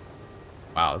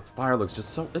 Wow, this fire looks just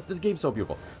so... This game's so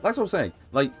beautiful. That's what I'm saying.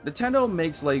 Like, Nintendo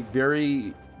makes, like,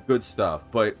 very good stuff.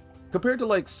 But compared to,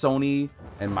 like, Sony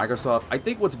and Microsoft, I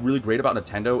think what's really great about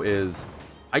Nintendo is...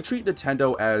 I treat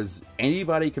Nintendo as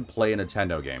anybody can play a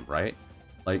Nintendo game, right?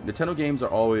 Like, Nintendo games are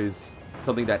always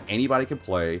something that anybody can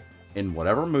play in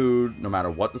whatever mood, no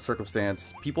matter what the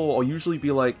circumstance. People will usually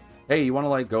be like, hey, you want to,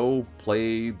 like, go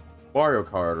play Mario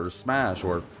Kart or Smash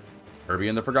or... Kirby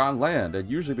in the Forgotten Land, it'd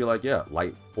usually be like, yeah,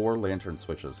 light 4 lantern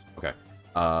switches. Okay.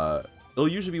 It'll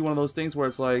usually be one of those things where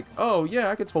it's like, oh yeah,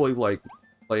 I could totally like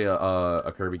play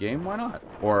a Kirby game, why not?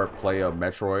 Or play a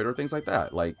Metroid or things like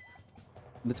that. Like,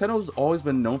 Nintendo's always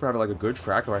been known for having like a good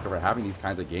track record for having these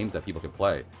kinds of games that people can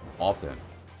play often.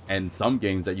 And some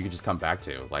games that you can just come back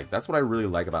to. Like, that's what I really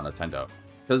like about Nintendo.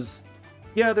 Because,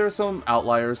 yeah, there are some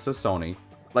outliers to Sony.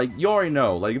 Like, you already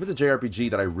know, like, if it's a JRPG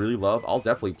that I really love, I'll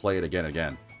definitely play it again and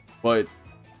again. But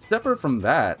separate from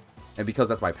that, and because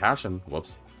that's my passion,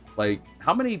 whoops, like,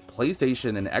 how many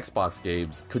PlayStation and Xbox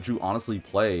games could you honestly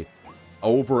play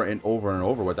over and over and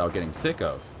over without getting sick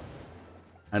of?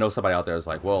 I know somebody out there is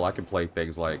like, well, I can play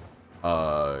things like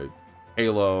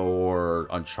Halo or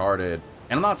Uncharted,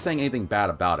 and I'm not saying anything bad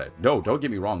about it. No, don't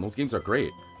get me wrong, those games are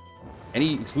great.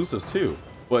 Any exclusives too.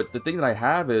 But the thing that I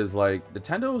have is, like,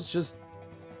 Nintendo's just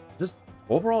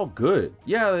overall good.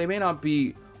 Yeah, they may not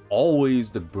be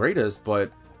always the greatest,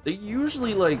 but they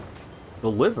usually, like,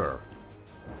 deliver.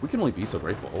 We can only be so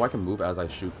grateful. Oh, I can move as I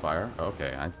shoot fire.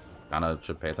 Okay, I kind of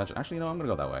should pay attention. Actually, no, I'm gonna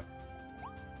go that way.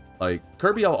 Like,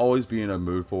 Kirby I'll always be in a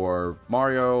mood for.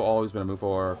 Mario, always been in a mood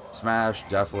for. Smash,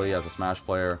 definitely, as a Smash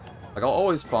player. Like, I'll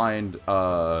always find,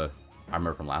 I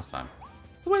remember from last time.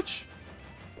 Switch!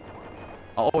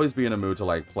 I'll always be in a mood to,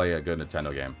 like, play a good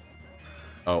Nintendo game.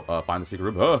 Oh, find the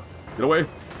secret room. Get away!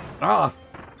 Ah!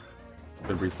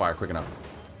 Couldn't breathe fire quick enough.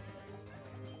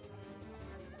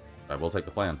 I will take the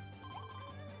plan.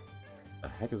 The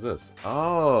heck is this?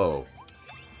 Oh!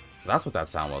 That's what that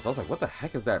sound was. I was like, what the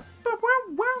heck is that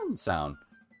sound?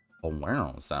 A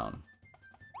wow sound.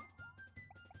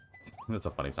 That's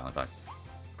a funny sound effect.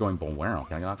 It's going boom wow.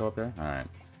 Can I not go up there? Alright.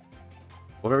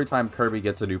 Well, every time Kirby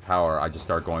gets a new power, I just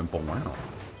start going boom wow.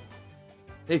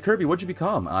 Hey Kirby, what'd you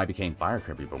become? I became Fire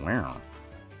Kirby, boom wow.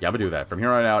 Yeah, I'm gonna do that. From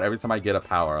here on out, every time I get a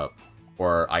power up,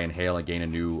 or I inhale and gain a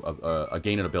new,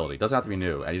 gain an ability. It doesn't have to be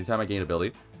new. Anytime I gain an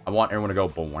ability, I want everyone to go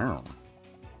boom wow.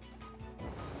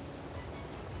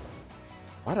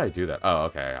 Why did I do that? Oh,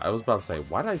 okay. I was about to say,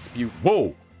 why did I spew?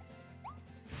 Whoa!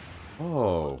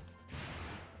 Oh.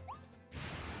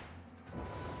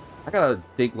 I gotta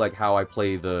think, like, how I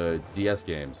play the DS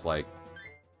games. Like,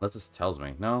 unless this tells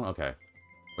me. No? Okay.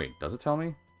 Wait, does it tell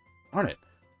me? Darn it.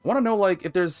 I want to know, like,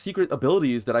 if there's secret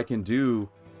abilities that I can do.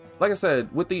 Like I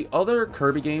said, with the other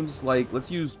Kirby games, like, let's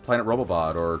use Planet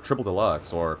Robobot or Triple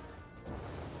Deluxe or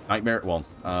Nightmare,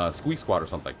 well, Squeak Squad or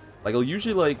something. Like, it'll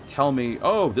usually, like, tell me,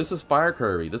 oh, this is Fire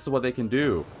Kirby, this is what they can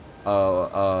do.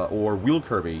 Or Wheel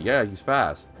Kirby, yeah, he's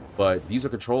fast. But these are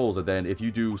controls, and then if you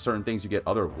do certain things, you get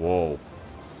other, whoa.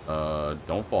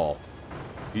 Don't fall.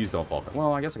 Please don't fall.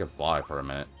 Well, I guess I can fly for a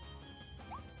minute.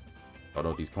 I don't know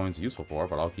what these coins are useful for,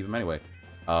 but I'll keep them anyway.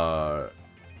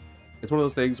 It's one of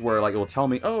those things where, like, it will tell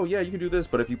me, oh, yeah, you can do this,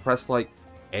 but if you press, like,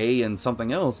 A and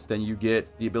something else, then you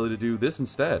get the ability to do this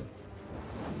instead.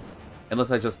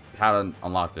 Unless I just haven't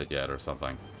unlocked it yet or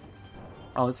something.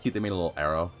 Oh, let's keep, they made a little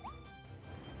arrow.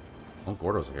 Oh,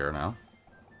 Gordo's here now.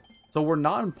 So we're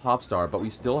not in Popstar, but we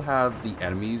still have the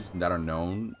enemies that are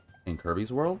known in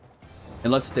Kirby's world.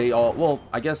 Unless they all, well,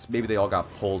 I guess maybe they all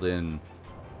got pulled in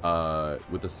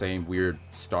with the same weird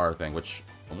star thing, which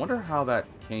I wonder how that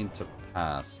came to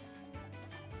pass.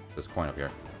 This coin up here.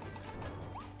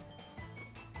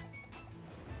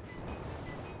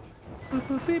 Boop,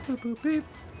 boop, beep, boop, boop, beep.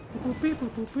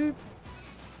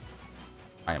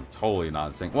 I am totally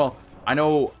not singing. Well, I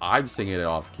know I'm singing it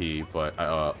off key, but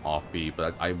off beat.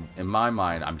 But in my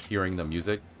mind, I'm hearing the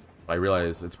music. But I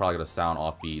realize it's probably gonna sound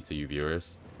offbeat to you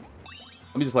viewers.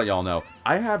 Let me just let y'all know.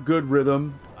 I have good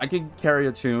rhythm. I can carry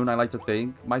a tune, I like to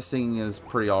think. My singing is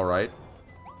pretty alright.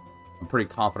 I'm pretty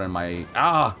confident in my...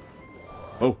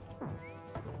 Oh!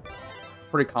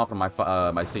 Pretty confident in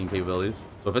my, my singing capabilities.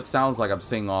 So if it sounds like I'm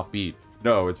singing offbeat,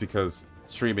 no, it's because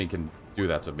streaming can do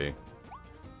that to me.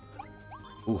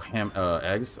 Ooh,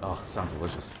 eggs? Oh, sounds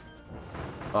delicious.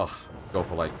 Ugh, go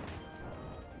for like...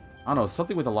 I don't know,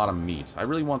 something with a lot of meat. I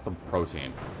really want some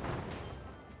protein.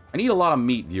 I need a lot of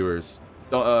meat, viewers.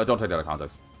 Don't take that out of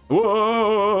context.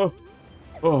 Whoa!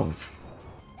 Oh.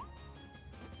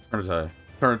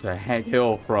 Turn to Hank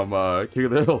Hill from King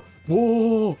of the Hill.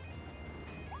 Whoa!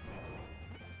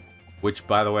 Which,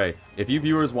 by the way, if you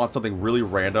viewers want something really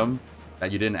random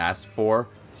that you didn't ask for,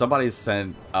 somebody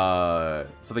sent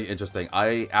something interesting.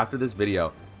 After this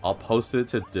video, I'll post it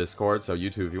to Discord. So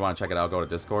YouTube, if you want to check it out, go to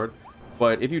Discord.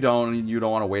 But if you don't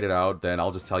want to wait it out, then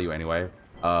I'll just tell you anyway.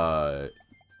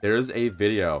 There's a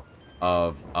video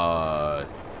of, well,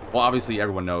 obviously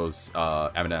everyone knows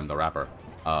Eminem, the rapper.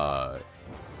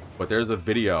 But there's a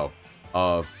video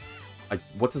of, like,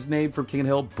 what's his name from King of the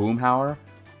Hill? Boomhauer.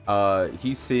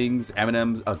 He sings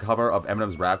a cover of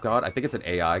Eminem's Rap God. I think it's an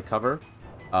AI cover.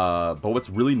 But what's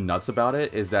really nuts about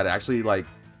it is that it actually, like,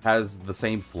 has the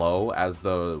same flow as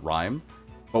the rhyme.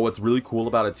 But what's really cool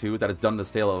about it, too, is that it's done in the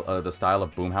style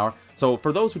of Boomhauer. So,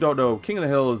 for those who don't know, King of the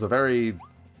Hill is a very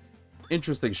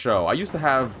interesting show. I used to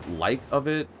have of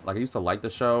it. Like, I used to like the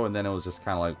show, and then it was just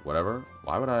kind of like, whatever.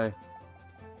 Why would I...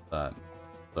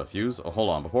 the fuse? Oh, hold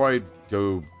on. Before I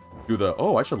go do the...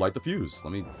 Oh, I should light the fuse.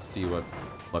 Let me see what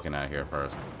I'm looking at here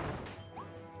first.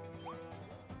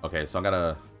 Okay, so I'm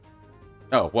gonna...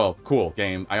 Oh, well, cool,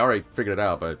 game. I already figured it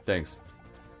out, but thanks.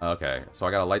 Okay, so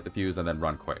I gotta light the fuse and then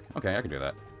run quick. Okay, I can do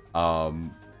that.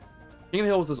 King of the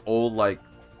Hill was this old, like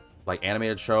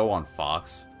animated show on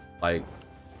Fox. Like,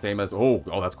 same as... Oh,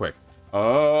 that's quick.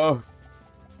 That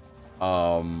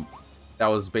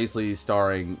was basically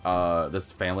starring,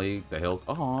 this family, the Hills.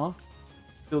 Aww.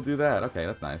 Still do that. Okay,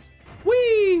 that's nice.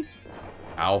 Whee!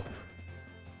 Ow.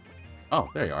 Oh,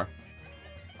 there you are.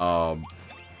 I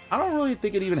don't really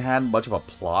think it even had much of a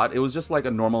plot. It was just like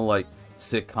a normal, like,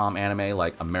 sitcom anime,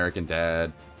 like American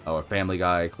Dad, or Family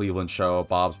Guy, Cleveland Show,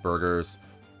 Bob's Burgers,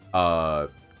 the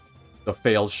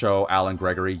failed show, Alan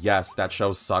Gregory. Yes, that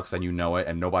show sucks and you know it,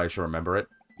 and nobody should remember it.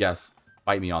 Yes,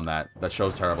 fight me on that. That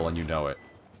show's terrible and you know it.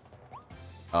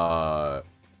 Well,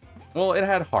 it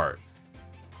had heart.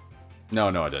 No,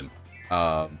 it didn't.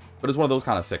 But it's one of those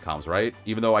kind of sitcoms, right?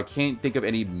 Even though I can't think of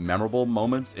any memorable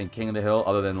moments in King of the Hill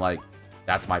other than, like,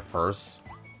 that's my purse.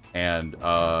 And,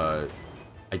 I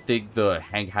think the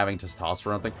Hank having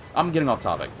testosterone thing. I'm getting off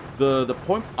topic. The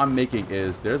point I'm making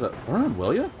is there's a... Burn,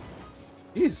 will ya?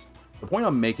 Jeez. The point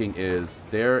I'm making is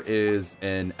there is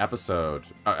an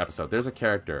there's a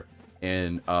character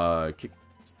in,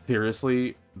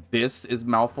 seriously, this is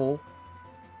mouthful.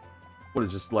 What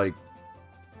is just like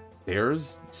stare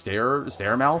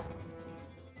mouth?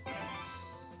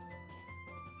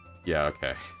 Yeah,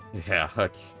 okay. Yeah,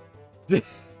 okay.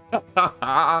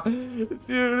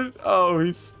 Dude, oh,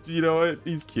 he's, you know what?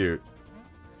 He's cute.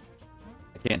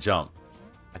 I can't jump.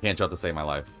 I can't jump to save my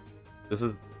life. This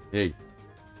is, hey,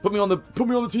 put me on the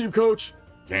team, coach.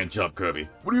 Can't jump, Kirby.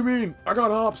 What do you mean? I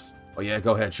got hops. Oh yeah,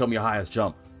 go ahead. Show me your highest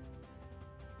jump.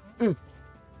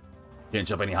 Can't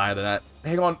jump any higher than that.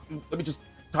 Hang on. Let me just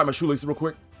tie my shoelaces real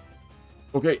quick.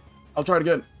 Okay, I'll try it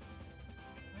again.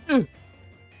 Yeah,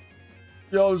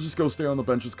 I'll just go stay on the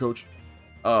benches, coach.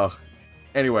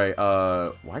 Anyway,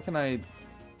 why can I...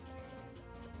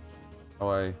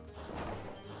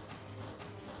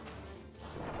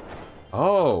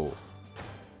 Oh,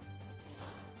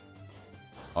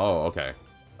 okay.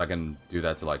 I can do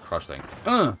that to, like, crush things.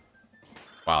 Wow,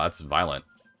 that's violent.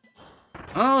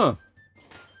 That's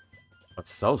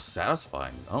so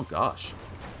satisfying. Oh, gosh.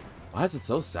 Why is it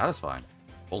so satisfying?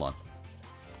 Hold on.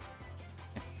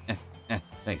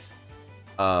 Thanks.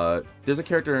 There's a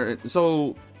character...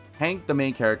 So, Hank, the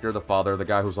main character, the father, the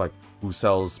guy who's, like, who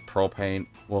sells propane...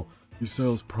 Well, he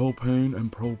sells propane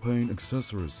and propane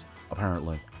accessories,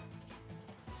 apparently.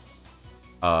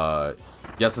 Yeah,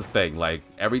 that's the thing. Like,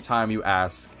 every time you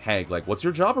ask Hank, like, what's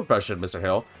your job profession, Mr.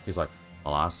 Hill? He's like,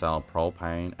 well, I sell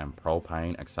propane and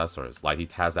propane accessories. Like, he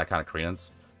has that kind of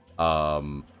credence.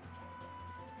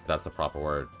 That's the proper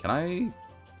word. Can I?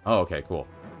 Oh, okay, cool.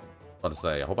 About to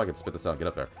say, I hope I can spit this out and get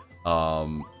up there.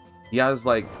 He has,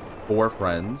 like, 4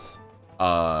 friends.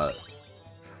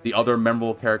 The other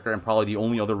memorable character, and probably the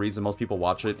only other reason most people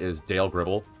watch it, is Dale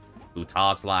Gribble, who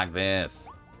talks like this.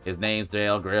 His name's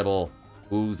Dale Gribble,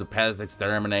 who's a pest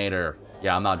exterminator.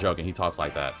 Yeah, I'm not joking. He talks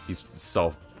like that. He's so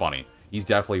funny. He's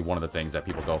definitely one of the things that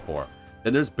people go for.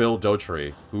 Then there's Bill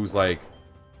Dotree, who's like,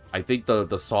 I think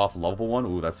the soft, lovable one.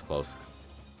 Ooh, that's close.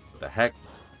 What the heck?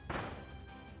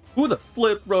 Who the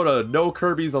flip wrote a no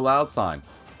Kirby's allowed sign?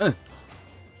 Can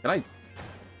I... You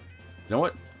know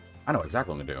what? I know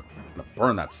exactly what I'm gonna do. I'm gonna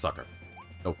burn that sucker.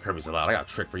 No Kirby's allowed. I got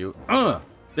a trick for you.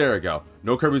 There we go.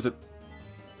 No Kirby's...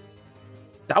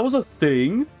 That was a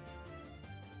thing?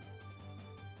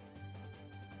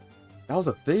 That was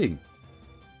a thing.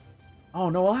 Oh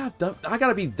no, I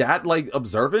gotta be that, like,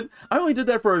 observant? I only did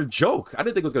that for a joke. I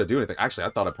didn't think it was gonna do anything. Actually, I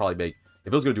thought I'd probably make...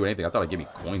 If it was gonna do anything, I thought it'd give me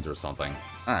coins or something.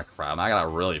 Ah, crap. I gotta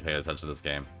really pay attention to this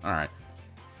game. Alright.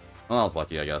 Well, I was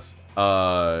lucky, I guess.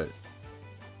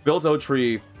 Bill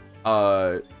Dotree,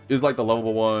 is, like, the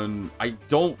lovable one. I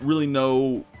don't really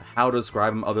know how to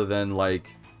describe him other than,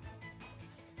 like...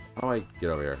 How do I get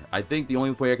over here? I think the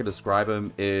only way I can describe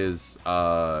him is,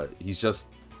 he's just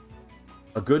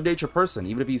a good-natured person,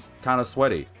 even if he's kind of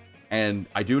sweaty. And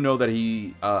I do know that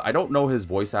he, I don't know his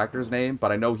voice actor's name,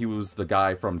 but I know he was the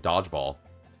guy from Dodgeball,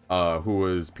 who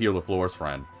was Peter LaFleur's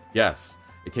friend. Yes,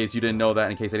 in case you didn't know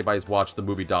that, in case anybody's watched the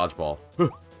movie Dodgeball.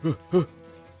 In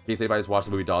case anybody's watched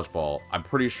the movie Dodgeball, I'm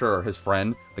pretty sure his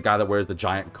friend, the guy that wears the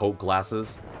giant coat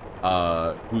glasses,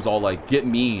 who's all like, get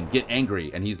mean, get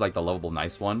angry, and he's like the lovable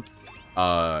nice one,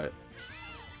 who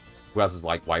has his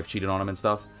like wife cheated on him and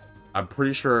stuff. I'm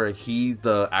pretty sure he's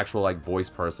the actual like voice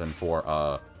person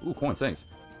for ooh, coins, thanks.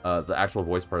 The actual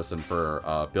voice person for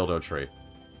Bill Dotree.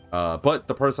 But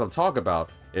the person I'm talking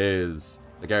about is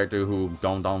the character who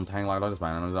don't hang like this,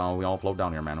 man. We all float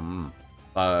down here, man.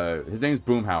 His name's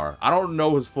Boomhauer. I don't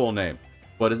know his full name,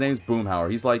 but his name's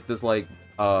Boomhauer. He's like this like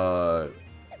I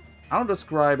don't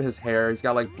describe his hair. He's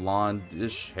got like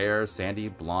blondish hair, sandy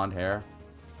blonde hair.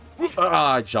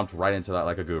 I jumped right into that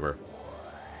like a goober.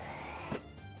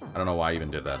 I don't know why I even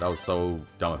did that. That was so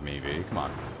dumb of me, V. Come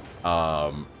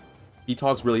on. He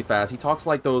talks really fast. He talks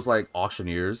like those, like,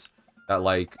 auctioneers that,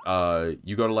 like,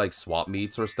 you go to, like, swap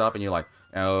meets or stuff, and you're like,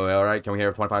 oh, all right, can we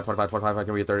hear 25, 25, 25,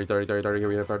 can we hear 30, 30, 30, 30, can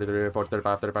we hear 30, 30, 40,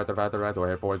 35, 35, 35, 35, do I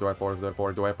hear 40, do I hear 40, do I hear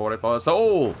 40, do I hear 40, 40,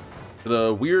 sold!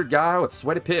 The weird guy with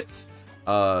sweaty pits.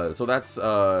 So that's,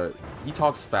 he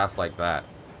talks fast like that.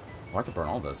 Oh, I can burn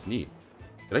all this. Neat.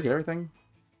 Did I get everything?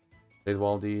 Save the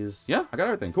Waldies. Yeah, I got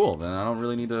everything. Cool. Then I don't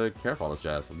really need to care for all this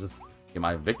jazz. I'll just get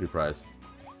my victory prize.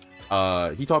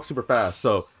 He talks super fast.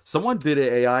 So someone did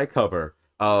an AI cover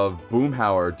of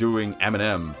Boomhauer doing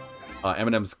Eminem,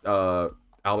 Eminem's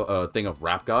thing of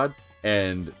Rap God,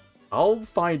 and I'll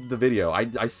find the video.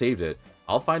 I saved it.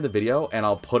 I'll find the video and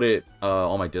I'll put it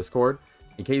on my Discord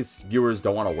in case viewers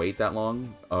don't want to wait that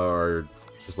long or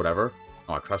just whatever.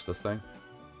 Oh, I crushed this thing.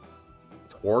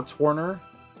 Torturner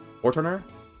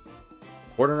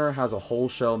has a whole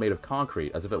shell made of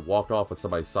concrete, as if it walked off with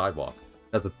somebody's sidewalk.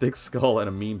 It has a thick skull and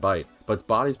a mean bite, but its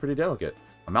body's pretty delicate.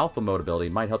 A mouthful mode ability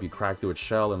might help you crack through its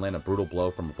shell and land a brutal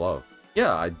blow from above.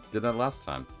 Yeah, I did that last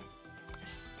time.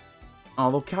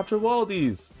 Oh, they'll capture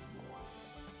Waldies!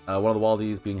 One of the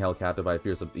Waldies being held captive by a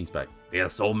fearsome Eastbeck.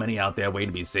 There's so many out there waiting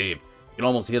to be saved. You can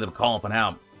almost hear them calling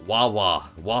out, Wawa,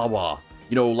 Wawa.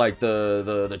 You know, like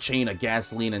the chain of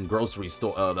gasoline and grocery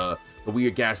store, the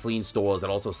weird gasoline stores that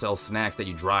also sell snacks that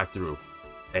you drive through.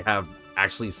 They have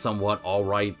actually somewhat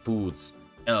alright foods.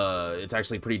 It's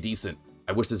actually pretty decent.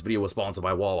 I wish this video was sponsored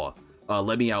by Wawa.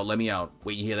 Let me out, let me out.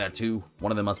 Wait, you hear that too?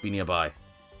 One of them must be nearby.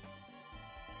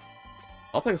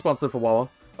 I'll take a sponsor for Wawa.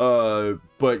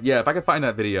 But yeah, if I can find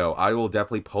that video, I will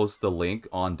definitely post the link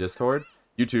on Discord.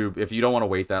 YouTube, if you don't want to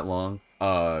wait that long,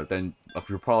 then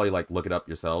you'll probably like look it up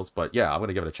yourselves. But yeah, I'm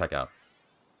gonna give it a check out.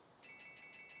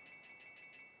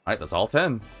 Alright, that's all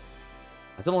 10.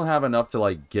 I still don't have enough to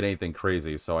like get anything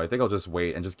crazy, so I think I'll just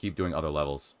wait and just keep doing other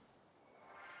levels.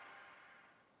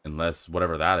 Unless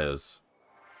whatever that is.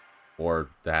 Or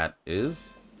that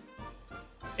is?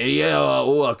 Hey,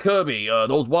 yeah, Kirby,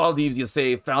 those wild thieves you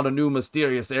say found a new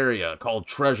mysterious area called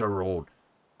Treasure Road.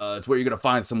 It's where you're gonna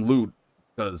find some loot,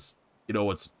 because, you know,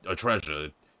 it's a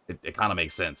treasure. It kind of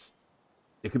makes sense.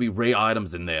 There could be rare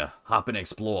items in there. Hop and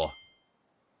explore.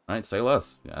 Alright, say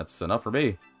less. Yeah, that's enough for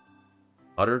me.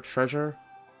 Utter treasure?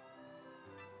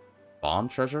 Bomb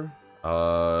treasure?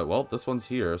 Well, this one's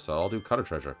here, so I'll do cutter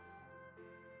treasure.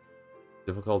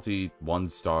 Difficulty 1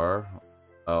 star.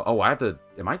 Oh, I have to...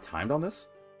 Am I timed on this?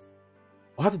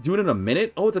 Oh, I have to do it in a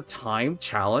minute? Oh, it's a time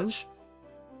challenge?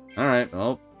 Alright,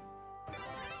 well.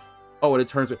 Oh, and it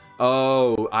turns...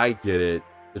 Oh, I get it.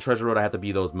 The treasure road, I have to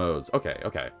be those modes. Okay,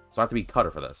 okay. So I have to be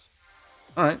cutter for this.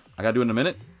 Alright, I gotta do it in a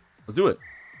minute. Let's do it.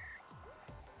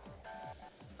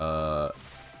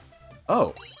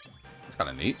 Oh. That's kind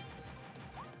of neat.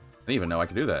 I didn't even know I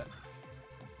could do that.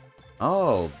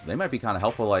 Oh, they might be kind of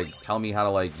helpful, like, tell me how to,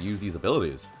 like, use these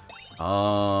abilities.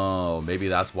 Oh, maybe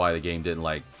that's why the game didn't,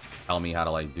 like, tell me how to,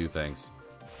 like, do things.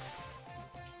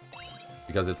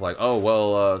 Because it's like, oh,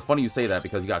 well, it's funny you say that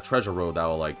because you got Treasure Road that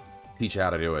will, like, teach you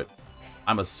how to do it.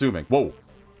 I'm assuming. Whoa.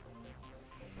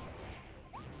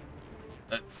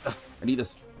 I need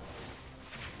this.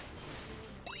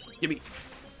 Gimme.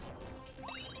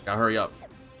 Gotta hurry up.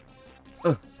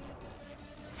 Give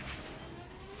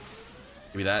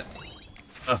me that.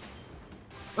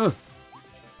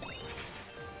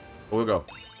 We'll go.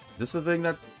 Is this the thing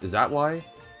that... Is that why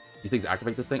these things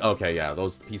activate this thing? Okay, yeah.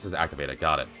 Those pieces activate it.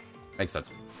 Got it. Makes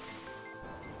sense.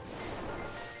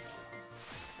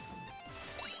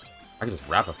 I can just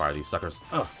rapid fire these suckers.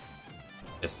 Ugh.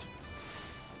 Missed.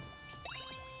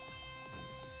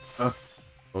 Go,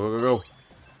 go, go, go.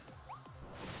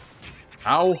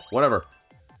 Ow. Whatever.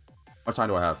 How much time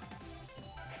do I have?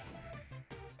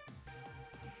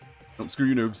 Don't screw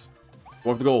you, noobs.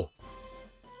 Go for the goal.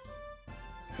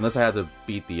 Unless I had to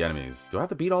beat the enemies. Do I have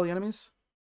to beat all the enemies?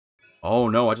 Oh,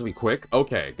 no. I just be quick?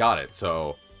 Okay, got it.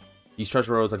 So, these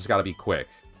treasure roads, I just gotta be quick.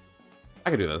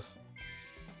 I can do this.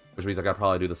 Which means I gotta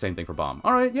probably do the same thing for bomb.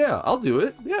 Alright, yeah, I'll do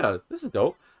it. Yeah, this is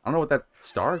dope. I don't know what that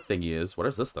star thingy is. What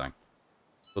is this thing?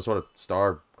 Some sort of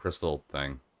star crystal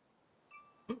thing.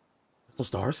 Crystal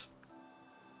stars?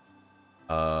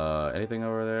 Anything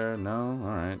over there? No?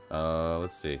 Alright.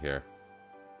 Let's see here.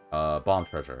 Bomb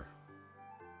treasure.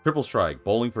 Triple strike.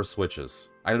 Bowling for switches.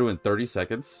 I gotta do it in 30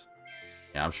 seconds.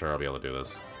 Yeah, I'm sure I'll be able to do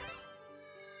this.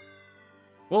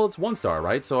 Well, it's 1 star,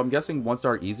 right? So I'm guessing 1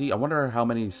 star easy. I wonder how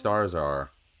many stars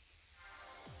are.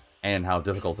 And how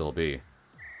difficult it'll be.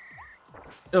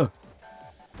 Go,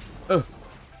 go,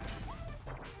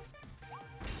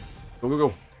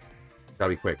 go. Gotta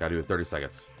be quick. Gotta do it in 30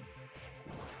 seconds.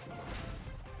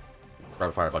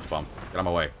 Rapid fire a bunch of bombs. Get out of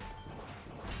my way.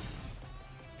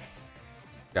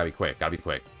 Gotta be quick. Gotta be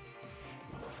quick.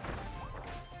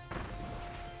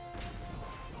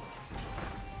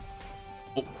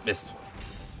 Oh, missed.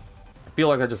 I feel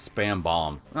like I just spam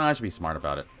bomb. No, I should be smart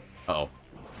about it. Uh-oh.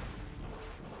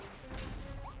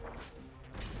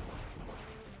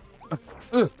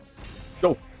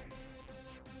 Go.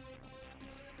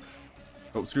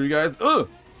 Oh, screw you guys. I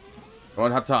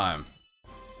don't have time.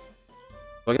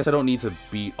 So I guess I don't need to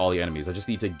beat all the enemies. I just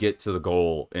need to get to the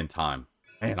goal in time.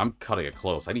 Man, I'm cutting it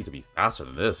close. I need to be faster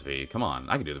than this, V. Come on,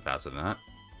 I can do it faster than that.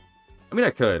 I mean, I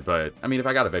could, but... I mean, if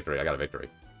I got a victory, I got a victory.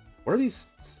 What are these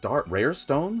rare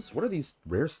stones? What are these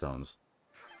rare stones?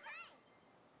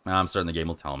 I'm certain the game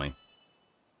will tell me.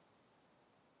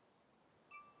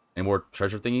 Any more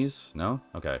treasure thingies? No?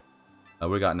 Okay. What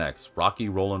do we got next? Rocky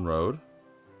Rollin' Road.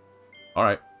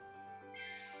 Alright.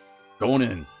 Going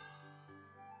in.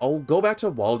 I'll go back to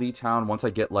Wallaby Town once I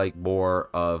get, like, more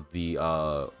of the,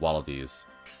 Wallabies.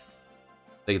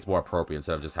 I think it's more appropriate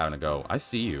instead of just having to go. I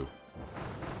see you.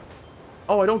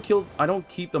 Oh, I don't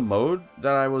keep the mode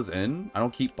that I was in. I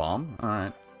don't keep bomb.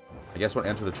 Alright. I guess when I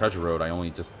enter the treasure road, I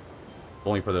only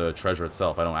for the treasure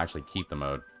itself. I don't actually keep the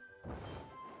mode.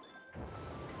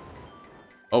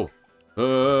 Oh.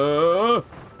 Uh-oh.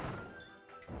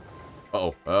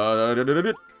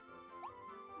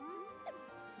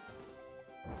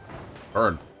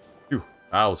 Burn. Phew.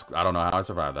 I don't know how I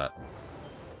survived that.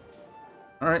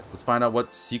 Alright, let's find out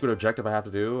what secret objective I have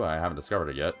to do. I haven't discovered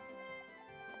it yet.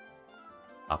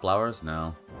 Hot flowers?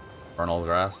 No. Burn all the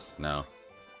grass? No.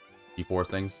 Deforest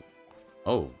things?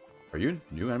 Oh. Are you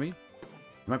a new enemy?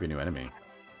 You might be a new enemy.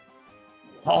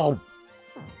 Oh!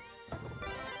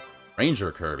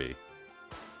 Ranger Kirby.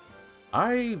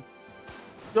 I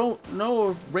don't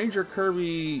know if Ranger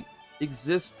Kirby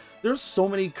exists. There's so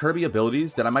many Kirby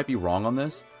abilities that I might be wrong on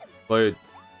this, but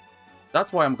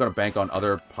that's why I'm going to bank on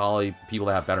other people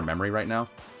that have better memory right now.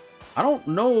 I don't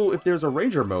know if there's a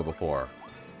Ranger mode before.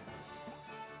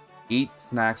 Eat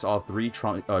snacks off 3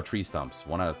 tree stumps.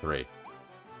 1 out of 3.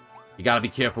 You gotta be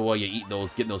careful where you eat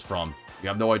those, getting those from. You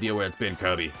have no idea where it's been,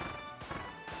 Kirby.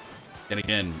 Then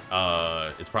again,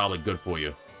 it's probably good for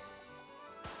you.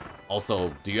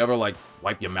 Also, do you ever, like,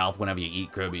 wipe your mouth whenever you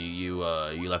eat, Kirby? You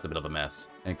left a bit of a mess.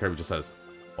 And Kirby just says,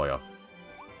 oh, yeah.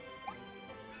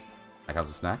 That counts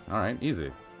as a snack? Alright,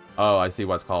 easy. Oh, I see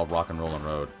what's called Rock and Rollin'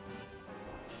 Road.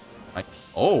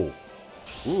 Oh!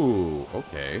 Ooh,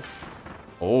 okay.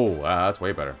 Oh, that's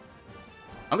way better.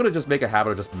 I'm gonna just make a habit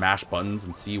of just mash buttons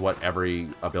and see what every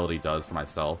ability does for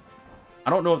myself. I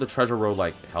don't know if the treasure road,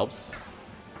 like, helps.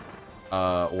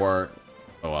 Or...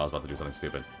 Oh, I was about to do something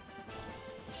stupid.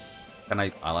 And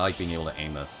I like being able to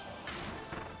aim this.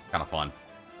 Kind of fun.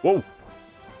 Whoa!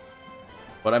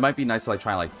 But it might be nice to like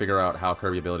try and like figure out how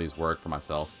Kirby abilities work for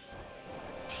myself.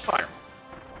 Fire!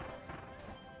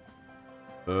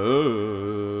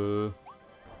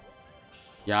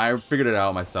 Yeah, I figured it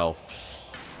out myself.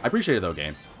 I appreciate it though,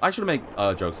 game. I should make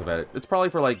jokes of it. It's probably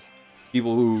for like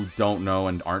people who don't know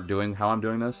and aren't doing how I'm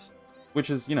doing this. Which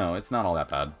is, you know, it's not all that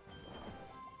bad.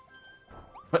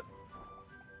 But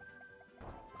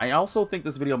I also think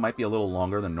this video might be a little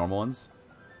longer than normal ones.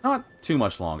 Not too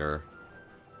much longer.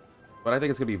 But I think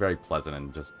it's going to be very pleasant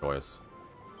and just joyous.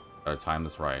 Gotta time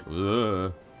this right.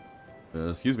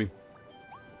 Excuse me.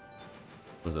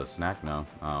 Was it a snack? No.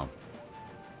 Oh.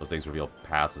 Those things reveal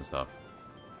paths and stuff.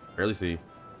 Barely see.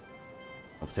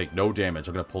 I'll take no damage.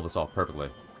 I'm going to pull this off perfectly.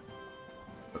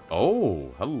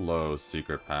 Oh, hello,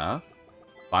 secret path.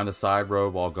 Find the side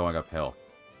road while going uphill.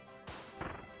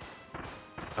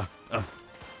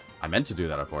 I meant to do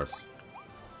that, of course.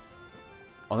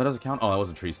 Oh, that doesn't count? Oh, that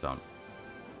wasn't tree stump.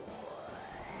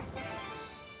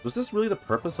 Was this really the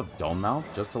purpose of Dome Mouth?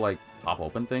 Just to, like, pop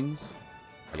open things?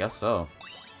 I guess so.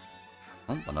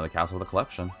 Oh, another castle with a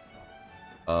collection.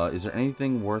 Is there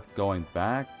anything worth going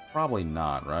back? Probably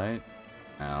not, right?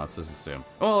 Now, let's just assume.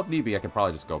 Well, if need be, I can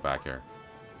probably just go back here.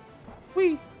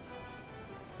 Whee! I'm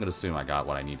gonna assume I got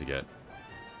what I need to get.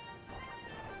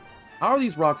 How are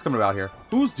these rocks coming about here?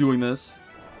 Who's doing this?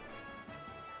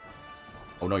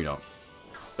 Oh, no, you don't.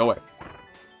 Go away.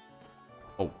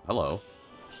 Oh, hello.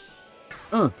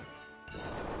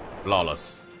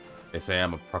 Flawless. They say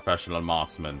I'm a professional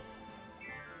marksman.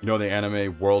 You know the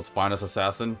anime World's Finest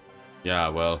Assassin? Yeah,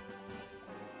 well,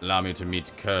 allow me to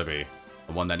meet Kirby.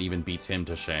 The one that even beats him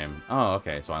to shame. Oh,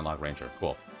 okay, so I unlock Ranger.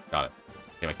 Cool. Got it.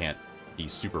 Okay, I can't be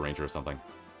Super Ranger or something.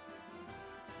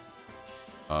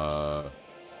 Oh,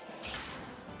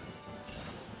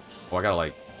 I gotta,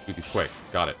 like, shoot these quick.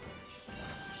 Got it.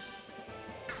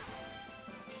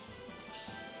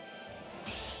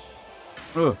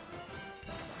 Ugh.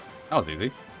 That was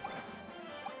easy.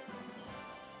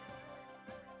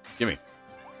 Gimme.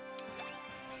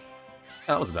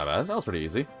 That wasn't that bad. That was pretty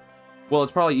easy. Well,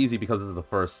 it's probably easy because of the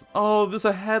first... Oh, there's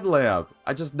a headlamp!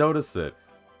 I just noticed it.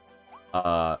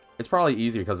 It's probably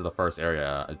easy because of the first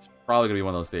area. It's probably gonna be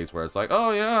one of those days where it's like,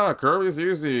 oh yeah, Kirby's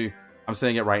easy. I'm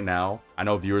saying it right now. I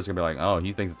know viewers are gonna be like, oh,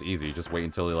 he thinks it's easy. Just wait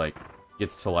until he, like,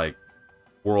 gets to, like,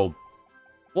 world...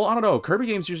 Well, I don't know. Kirby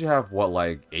games usually have, what,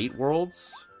 like, 8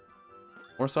 worlds?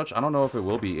 Or such? I don't know if it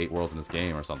will be 8 worlds in this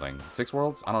game or something. 6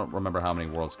 worlds? I don't remember how many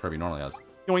worlds Kirby normally has.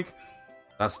 Yoink!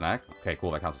 That's a snack? Okay,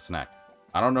 cool. That counts as a snack.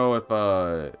 I don't know if,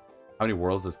 how many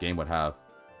worlds this game would have.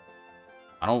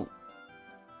 I don't...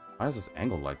 Why is this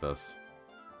angled like this?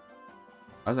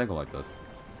 Why is it angled like this?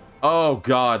 Oh,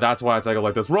 God, that's why it's angled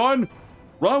like this. Run!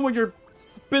 Run with your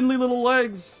spindly little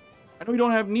legs! I know you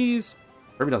don't have knees.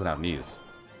 Kirby doesn't have knees.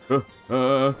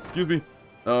 Excuse me.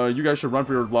 You guys should run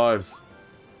for your lives.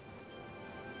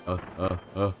 What'd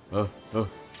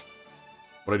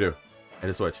I do? I hit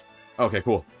a switch. Okay,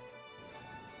 cool.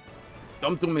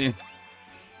 Come to me.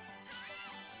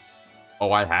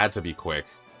 Oh, I had to be quick.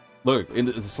 Look, in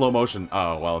the slow motion.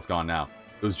 Oh, well, it's gone now.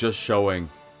 It was just showing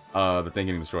the thing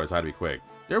getting destroyed, so I had to be quick.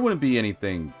 There wouldn't be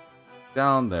anything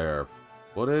down there,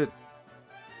 would it?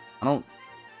 I don't...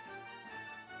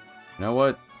 You know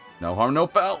what? No harm, no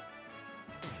foul.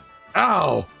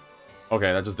 Ow!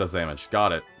 Okay, that just does damage.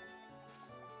 Got it.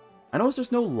 I notice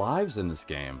there's no lives in this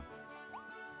game.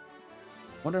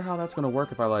 Wonder how that's gonna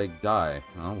work if I, like, die.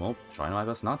 Oh, well, trying my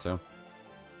best not to.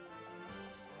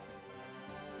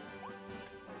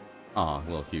 Aw,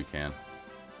 little Hugh can.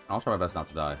 I'll try my best not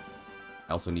to die.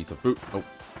 I also need some food.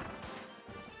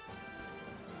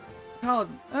 Oh.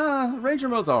 Ranger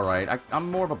mode's alright. I'm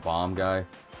more of a bomb guy.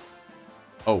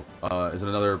 Oh, is it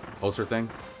another closer thing?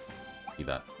 Need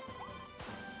that.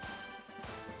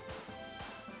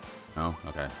 No?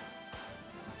 Okay.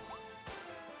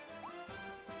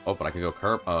 Oh, but I can go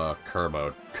car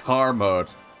mode.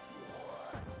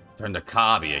 Turn to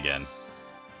Kirby again.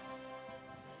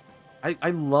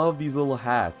 I love these little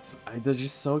hats. They're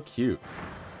just so cute.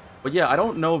 But yeah, I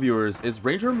don't know, viewers. Is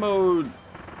Ranger mode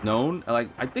known? Like,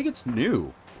 I think it's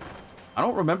new. I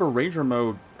don't remember Ranger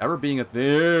mode ever being a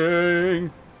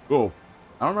thing. Oh,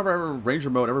 I don't remember Ranger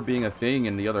mode ever being a thing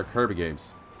in the other Kirby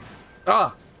games.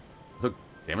 Ah! I took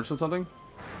damage from something?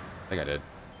 I think I did.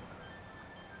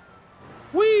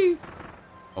 Whee!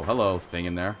 Oh, hello, thing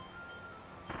in there.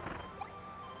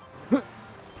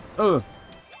 Got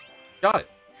it.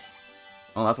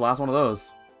 Oh, that's the last one of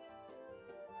those.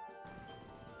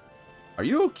 Are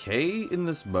you okay in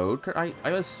this mode? I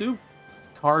assume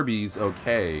Kirby's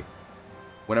okay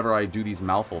whenever I do these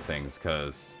mouthful things,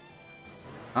 because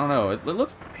I don't know. It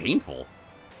looks painful.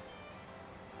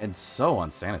 And so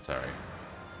unsanitary.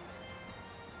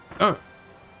 Ugh.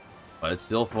 But it's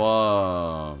still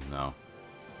fun. No.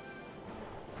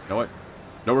 You know what?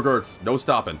 No regrets. No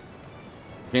stopping.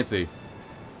 Can't see.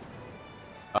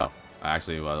 Oh.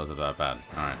 Actually, well, wasn't that bad.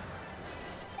 Alright.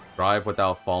 Drive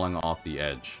without falling off the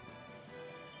edge.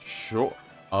 Sure.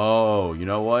 Oh, you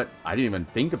know what? I didn't even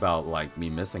think about, like, me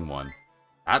missing one.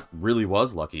 That really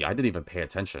was lucky. I didn't even pay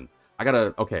attention. I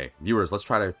gotta... Okay, viewers, let's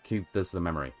try to keep this in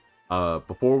memory.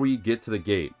 Before we get to the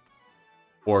gate,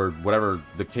 or whatever,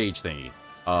 the cage thingy,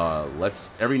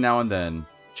 let's, every now and then,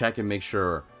 check and make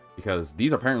sure, because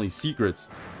these are apparently secrets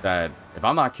that, if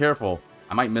I'm not careful,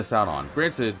 I might miss out on.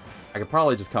 Granted, I could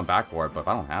probably just come back for it, but if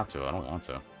I don't have to, I don't want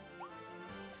to.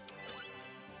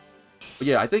 But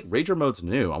yeah, I think Ranger mode's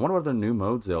new. I wonder what other new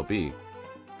modes there'll be.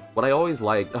 What I always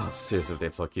like... Oh, seriously,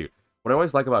 that's so cute. What I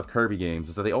always like about Kirby games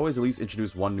is that they always at least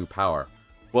introduce one new power.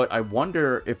 But I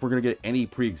wonder if we're going to get any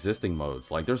pre-existing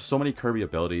modes. Like, there's so many Kirby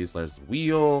abilities. There's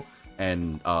Wheel,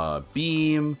 and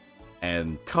Beam,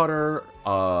 and Cutter.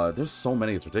 There's so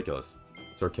many, it's ridiculous.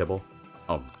 Sir Kibble.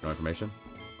 Oh, no information?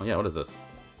 Oh yeah, what is this?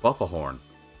 Buffahorn.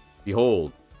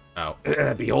 Behold. Oh,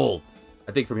 behold.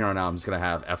 I think from here on out, I'm just going to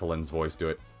have Effelin's voice do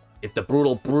it. It's the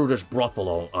brutal, brutish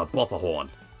Buffahorn.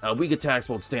 Weak attacks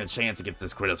won't stand a chance against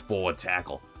this critter's forward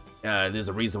tackle. There's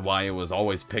a reason why it was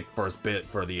always picked first bit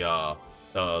for the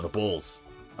bulls.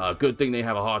 Good thing they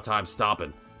have a hard time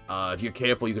stopping. If you're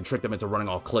careful, you can trick them into running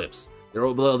off cliffs.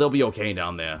 They'll be okay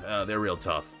down there. They're real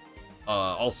tough.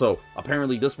 Also,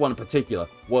 apparently this one in particular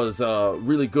was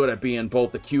really good at being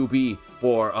both the QB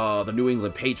for the New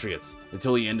England Patriots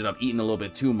until he ended up eating a little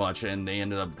bit too much and they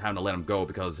ended up having to let him go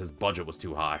because his budget was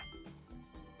too high.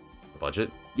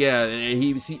 Budget? Yeah,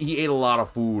 he ate a lot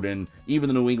of food, and even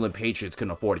the New England Patriots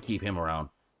couldn't afford to keep him around.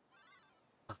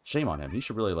 Shame on him. He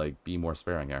should really, like, be more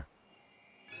sparing here.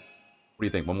 What do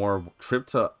you think? One more trip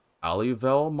to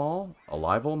Olivelle Mall?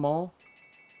 Olivelle Mall?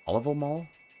 Olivelle Mall?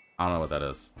 I don't know what that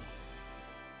is.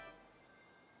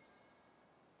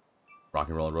 Rock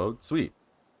and Roll Road? Sweet.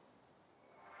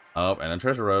 Oh, and a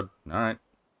treasure road. Alright.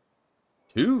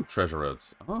 2 treasure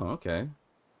roads. Oh, okay.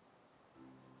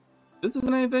 This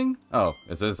isn't anything? Oh,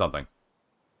 this is something.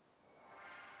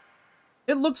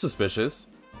 It looks suspicious.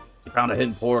 You found a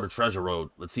hidden portal to Treasure Road.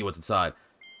 Let's see what's inside.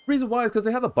 Reason why is because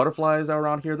they have the butterflies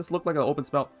around here. This looked like an open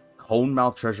spout cone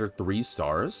mouth treasure 3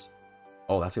 stars.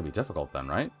 Oh, that's gonna be difficult then,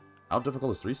 right? How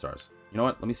difficult is 3 stars? You know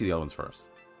what? Let me see the other ones first.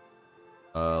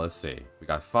 Let's see. We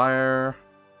got fire.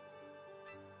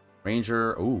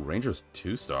 Ranger. Ooh, Ranger's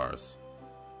 2 stars.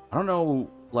 I don't know,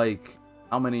 like,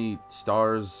 how many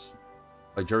stars...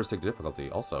 Like, jurisdiction difficulty.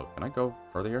 Also, can I go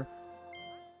further here?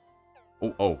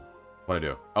 Oh, what'd I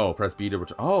do? Oh, press B to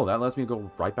return. Oh, that lets me go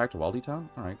right back to Waldy Town?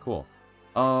 Alright, cool.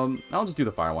 I'll just do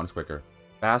the fire one, it's quicker.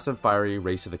 Fast and fiery,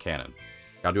 race to the cannon.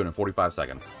 Gotta do it in 45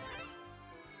 seconds.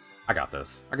 I got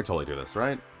this. I can totally do this,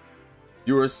 right?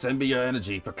 You are Symbia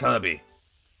energy for Kirby.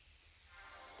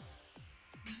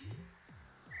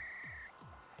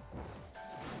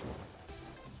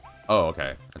 Oh,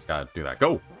 okay. I just gotta do that.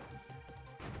 Go!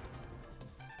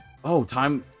 Oh,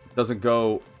 time doesn't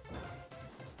go...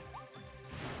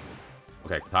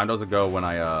 Okay, time doesn't go when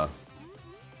I,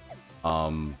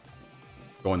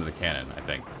 go into the cannon, I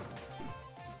think.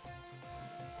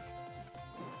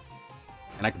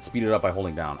 And I can speed it up by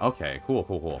holding down. Okay, cool,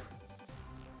 cool, cool.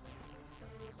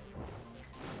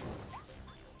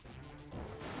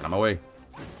 Get out of my way.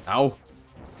 Ow! Get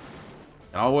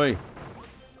out of my way.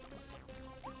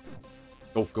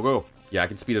 Go, go, go. Yeah, I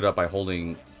can speed it up by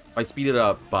holding... I speed it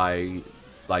up by,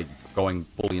 like, going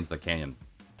fully into the canyon.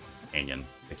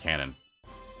 The cannon.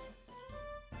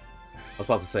 I was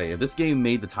about to say, if this game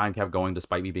made the time kept going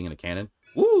despite me being in a cannon,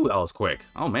 woo, that was quick.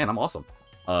 Oh man, I'm awesome.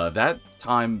 That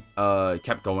time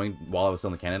kept going while I was still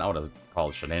in the cannon, I would have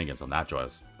called shenanigans on that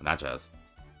jazz.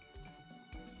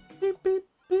 Beep, beep,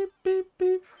 beep, beep,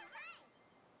 beep.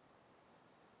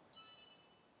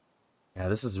 Yeah,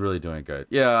 this is really doing good.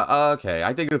 Yeah, okay.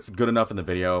 I think it's good enough in the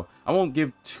video. I won't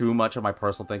give too much of my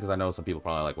personal thing, because I know some people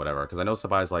probably like whatever. Because I know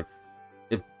somebody's like,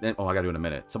 oh, I gotta do it in a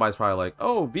minute. Somebody's probably like,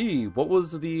 oh, V, what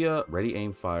was the, ready,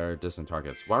 aim, fire, distant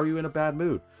targets? Why were you in a bad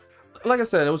mood? Like I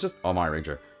said, it was just, oh my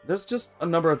Ranger. There's just a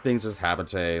number of things just happened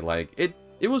today. Like,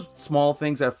 it was small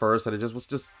things at first, and it just was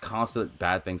just constant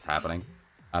bad things happening.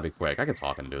 I'll be quick. I can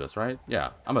talk and do this, right? Yeah,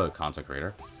 I'm a content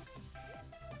creator.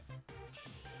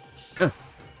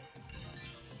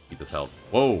 Keep this health.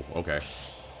 Whoa, okay.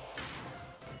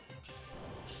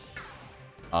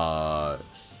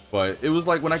 But it was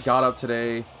like when I got up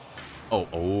today.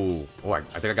 Oh, I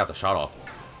think I got the shot off.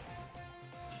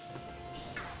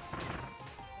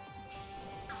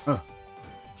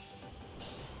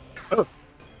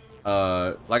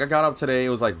 Like I got up today, it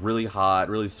was like really hot,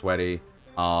 really sweaty.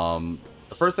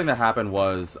 The first thing that happened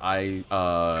was I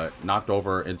knocked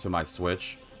over into my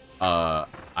Switch. I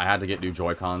had to get new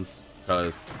Joy-Cons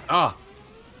because I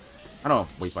don't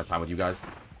waste my time with you guys.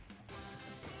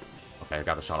 Okay, I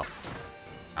got the shot off.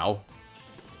 Ow.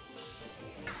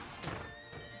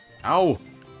 Ow!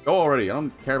 Go already. I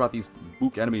don't care about these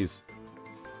book enemies.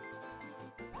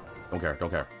 Don't care. Don't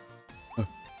care.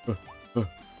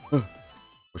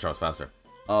 Wish I was faster.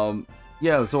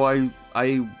 Yeah, so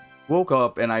I woke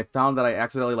up and I found that I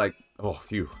accidentally, like, oh,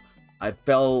 phew. I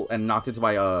fell and knocked into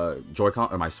my Joy-Con,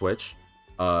 or my Switch,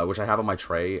 which I have on my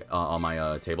tray on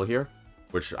my table here,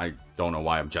 which I don't know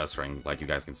why I'm gesturing, like you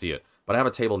guys can see it. But I have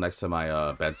a table next to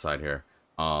my bedside here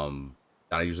that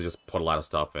I usually just put a lot of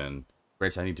stuff in.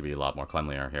 Granted, I need to be a lot more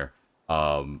cleanlier here.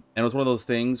 And it was one of those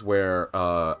things where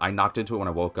I knocked into it when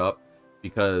I woke up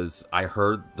because I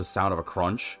heard the sound of a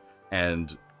crunch,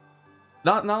 and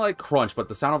not like crunch, but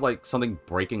the sound of like something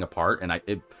breaking apart, and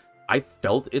I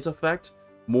felt its effect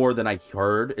more than I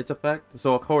heard its effect.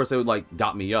 So of course it like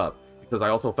got me up because I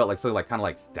also felt like something like kind of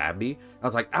like stabbed me. And I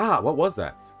was like, what was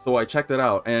that? So I checked it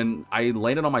out and I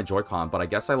landed on my Joy-Con, but I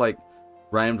guess I like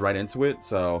rammed right into it,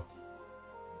 so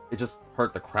it just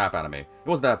hurt the crap out of me. It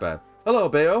wasn't that bad. Hello,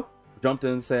 Bayo. Jumped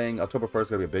in saying October 1st is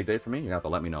gonna be a big day for me. You're gonna have to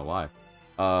let me know why.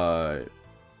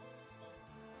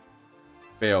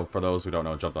 Bayo, for those who don't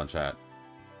know, jumped on chat.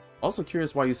 Also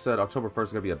curious why you said October 1st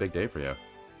is gonna be a big day for you.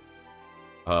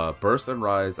 Burst and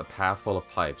Rise, a path full of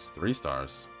pipes, 3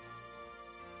 stars.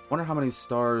 Wonder how many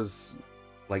stars,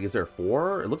 like, is there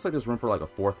 4? It looks like there's room for like a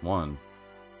 4th one.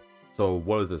 So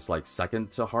what is this, like second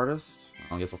to hardest?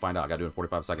 I guess we'll find out. I gotta do it in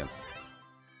 45 seconds.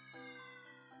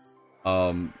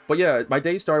 But yeah, my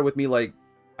day started with me like,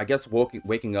 I guess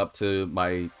waking up to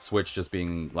my Switch just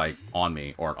being like on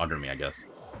me or under me, I guess.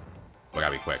 Oh, I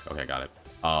gotta be quick. Okay, got it.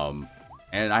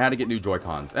 And I had to get new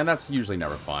Joy-Cons, and that's usually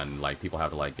never fun. Like, people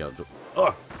have to, like, go...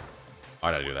 Ugh! I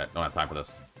gotta do that. Don't have time for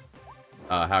this.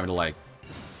 Having to, like...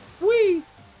 Whee!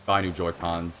 Buy new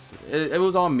Joy-Cons. It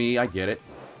was on me, I get it.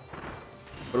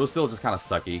 But it was still just kind of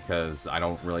sucky, because I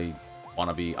don't really want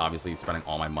to be, obviously, spending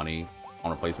all my money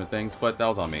on replacement things, but that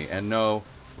was on me. And no,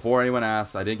 before anyone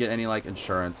asked, I didn't get any, like,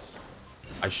 insurance.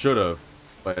 I should have,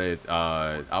 but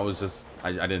I was just...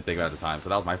 I didn't think of it at the time, so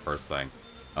that was my first thing.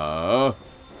 Oh!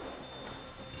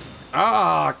 Get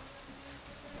out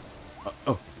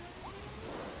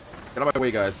of my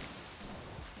way, guys.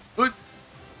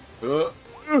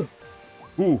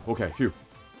 Ooh, okay, phew.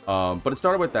 But it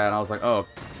started with that, and I was like, oh,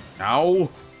 ow.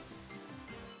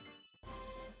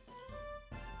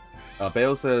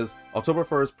 Bayo says, October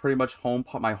 1st, pretty much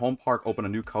my home park opened a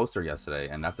new coaster yesterday,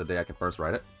 and that's the day I can first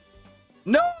ride it.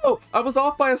 No! I was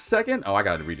off by a second. Oh, I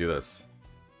gotta redo this.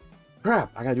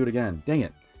 Crap, I gotta do it again. Dang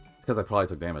it. It's because I probably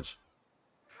took damage.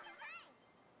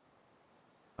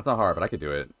 That's not hard, but I could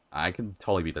do it. I can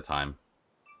totally beat the time.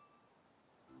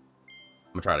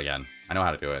 I'm gonna try it again. I know how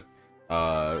to do it.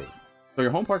 So your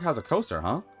home park has a coaster,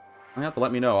 huh? You have to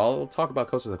let me know. I'll talk about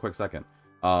coasters in a quick second.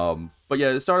 But yeah,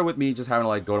 it started with me just having to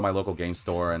like go to my local game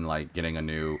store and like getting a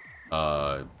new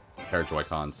pair of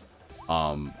Joy-Cons.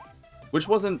 Which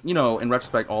wasn't, you know, in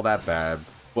retrospect all that bad.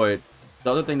 But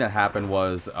the other thing that happened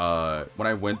was when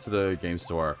I went to the game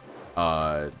store,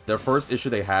 their first issue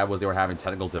they had was they were having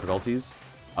technical difficulties.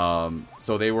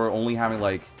 So they were only having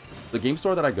like, the game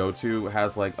store that I go to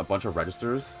has like a bunch of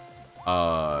registers,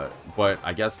 but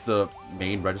I guess the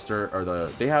main register, or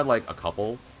they had like a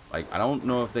couple, like, I don't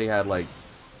know if they had like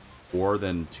more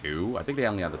than 2. I think they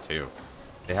only had the 2.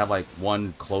 They have like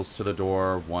one close to the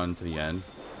door, one to the end.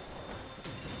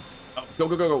 Oh, go,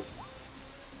 go, go, go.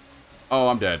 Oh,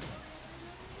 I'm dead.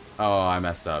 Oh, I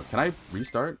messed up. Can I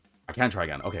restart? I can try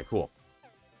again. Okay, cool.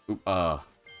 Oop, I'll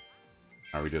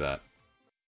redo that.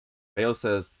 Bayo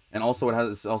says, and also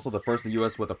it's also the first in the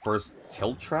US with the first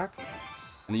tilt track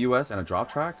in the US and a drop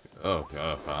track. Oh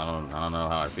god, I don't know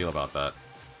how I feel about that.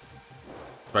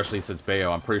 Especially since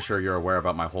Bayo, I'm pretty sure you're aware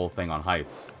about my whole thing on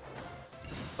heights.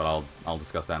 But I'll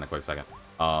discuss that in a quick second.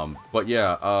 But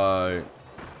yeah,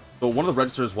 so one of the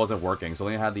registers wasn't working, so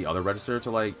they had the other register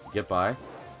to like get by.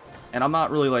 And I'm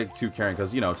not really like too caring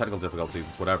because, you know, technical difficulties,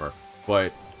 it's whatever.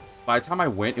 But by the time I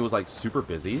went, it was like super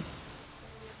busy.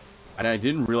 And I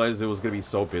didn't realize it was going to be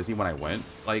so busy when I went.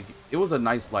 Like, it was a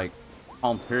nice, like,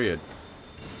 calm period.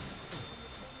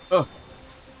 Ugh.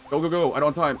 Go, go, go. I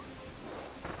don't have time.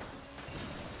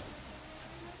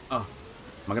 Am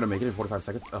I going to make it in 45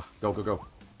 seconds? Ugh. Go, go, go.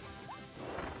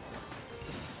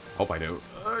 Hope I do.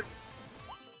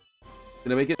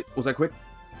 Did I make it? Was that quick?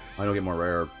 I don't get more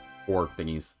rare 4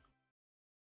 thingies.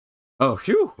 Oh,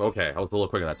 phew. Okay. I was a little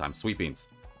quicker that time. Sweet beans.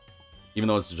 Even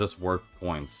though it's just worth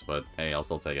points, but hey, I'll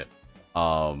still take it.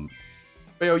 But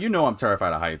yo, you know I'm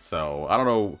terrified of heights, so I don't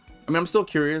know. I mean, I'm still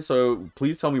curious, so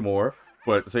please tell me more.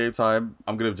 But at the same time,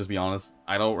 I'm gonna just be honest.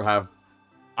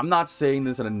 I'm not saying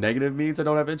this in a negative means I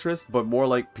don't have interest, but more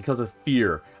like because of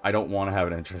fear, I don't want to have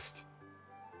an interest.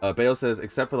 Bayo says,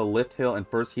 except for the lift hill and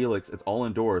first helix, it's all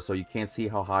indoors, so you can't see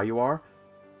how high you are.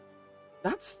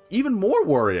 That's even more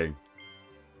worrying.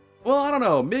 Well, I don't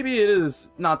know. Maybe it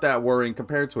is not that worrying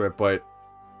compared to it, but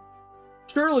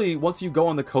surely once you go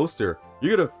on the coaster,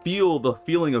 you're gonna feel the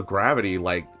feeling of gravity,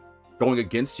 like, going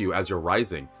against you as you're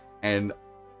rising. And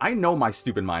I know my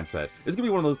stupid mindset. It's gonna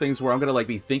be one of those things where I'm gonna, like,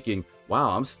 be thinking,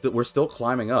 wow, we're still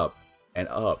climbing up, and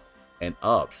up, and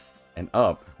up, and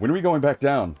up. When are we going back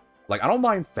down? Like, I don't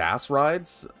mind fast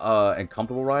rides, and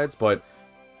comfortable rides, but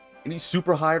any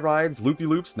super high rides,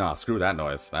 loop-de-loops? Nah, screw that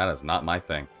noise. That is not my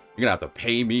thing. You're gonna have to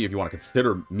pay me if you want to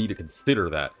consider me to consider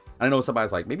that. I know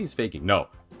somebody's like, maybe he's faking. No,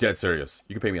 dead serious.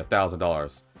 You can pay me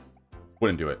 $1,000.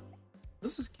 Wouldn't do it.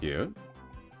 This is cute.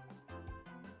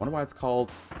 Wonder why it's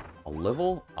called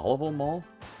Olival Mall?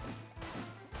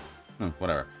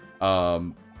 Whatever.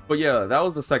 But yeah, that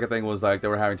was the second thing, was like they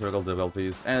were having technical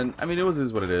difficulties, and I mean, it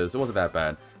is what it is. It wasn't that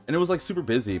bad, and it was like super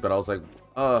busy. But I was like,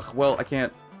 well, I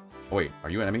can't. Oh, wait, are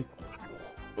you enemy?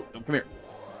 Oh, come here.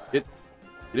 Get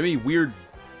me, weird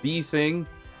bee thing.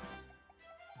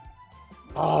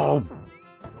 Oh,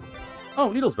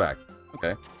 Needle's back.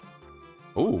 Okay.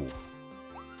 Ooh.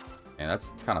 And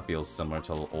that's kind of feels similar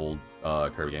to old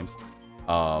Kirby games.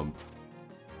 Oh,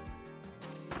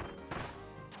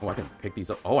 I can pick these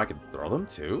up. Oh, I can throw them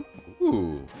too?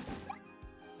 Ooh.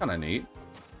 Kind of neat.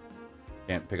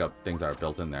 Can't pick up things that are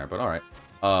built in there, but alright.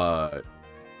 What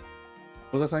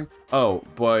was I saying? Oh,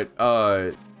 but,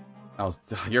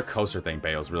 your coaster thing,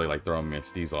 Bayo's really, like, throwing me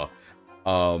steez off.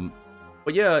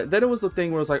 But yeah, then it was the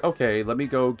thing where it was like, okay, let me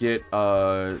go get,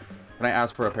 can I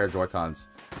ask for a pair of Joy-Cons?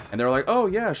 And they were like, oh,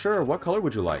 yeah, sure, what color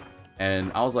would you like?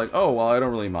 And I was like, oh, well, I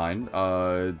don't really mind.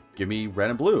 Give me red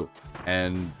and blue.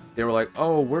 And they were like,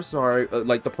 oh, we're sorry.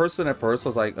 Like, the person at first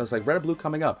was like, red and blue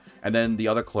coming up. And then the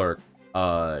other clerk,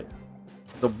 it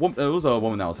was a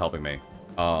woman that was helping me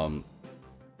when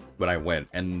I went.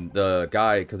 And the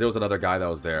guy, because there was another guy that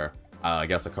was there, I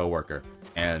guess a coworker.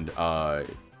 And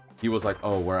he was like,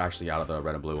 oh, we're actually out of the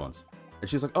red and blue ones. And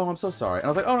she's like, oh, I'm so sorry. And I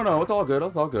was like, oh, no, it's all good.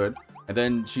 It's all good. And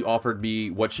then she offered me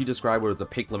what she described were the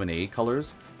pink lemonade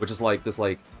colors, which is like this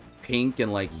like pink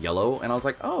and like yellow. And I was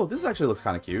like, oh, this actually looks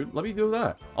kind of cute. Let me do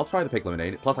that. I'll try the pink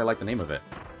lemonade. Plus, I like the name of it.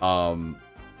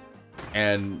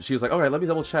 And she was like, all right, let me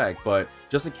double check. But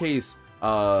just in case,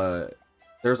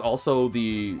 there's also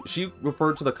she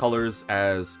referred to the colors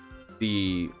as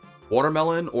the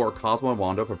watermelon or Cosmo and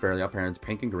Wanda from Fairly Odd Parents,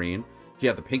 pink and green. She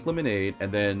had the pink lemonade,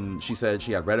 and then she said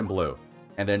she had red and blue.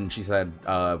 And then she said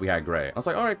we had gray. I was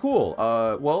like, all right, cool.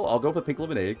 Well, I'll go for the pink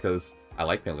lemonade because I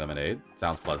like pink lemonade.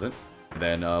 Sounds pleasant. And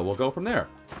then we'll go from there.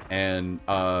 And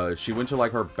she went to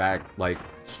like her back like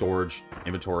storage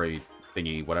inventory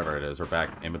thingy, whatever it is, her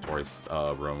back inventory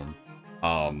room.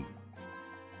 I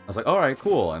was like, all right,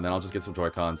 cool. And then I'll just get some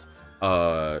Joy-Cons.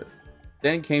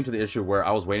 Then came to the issue where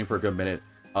I was waiting for a good minute.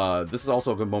 This is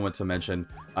also a good moment to mention,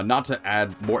 not to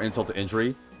add more insult to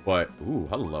injury, but ooh,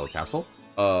 hello, capsule.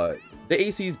 The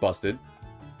AC's busted,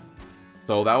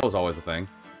 so that was always a thing.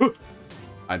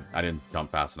 I didn't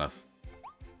jump fast enough.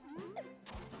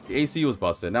 The AC was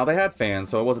busted. Now, they had fans,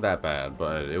 so it wasn't that bad,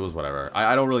 but it was whatever.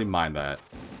 I don't really mind that,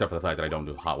 except for the fact that I don't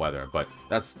do hot weather, but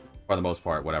that's, for the most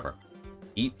part, whatever.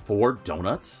 Eat 4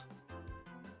 donuts?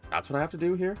 That's what I have to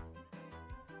do here?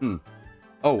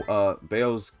 Oh,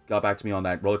 Bayo's got back to me on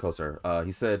that roller coaster.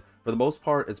 He said, for the most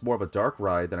part, it's more of a dark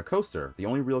ride than a coaster. The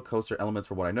only real coaster elements,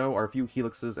 for what I know, are a few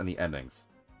helixes and the endings.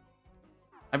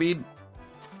 I mean,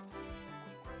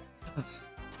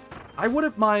 I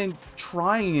wouldn't mind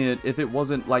trying it if it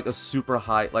wasn't like a super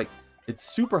high, like, it's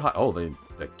super high. Oh, the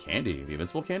candy, the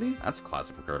invincible candy? That's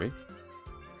classic for Kirby.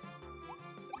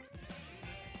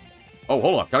 Oh,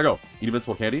 hold on, gotta go. Eat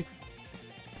invincible candy.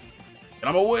 And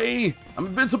I'm away! I'm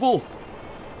invincible!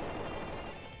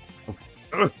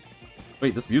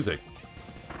 Wait, this music.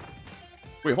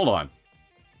 Wait, hold on.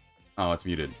 Oh, it's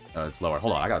muted. It's lower.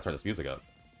 Hold on, I gotta turn this music up.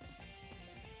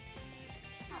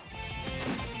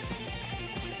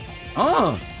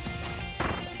 Ah!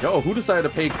 Yo, who decided to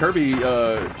pay Kirby,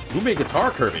 who made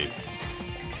Guitar Kirby?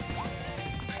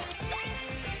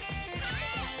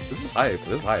 This is hype.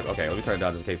 This is hype. Okay, let me turn it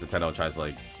down just in case Nintendo tries to,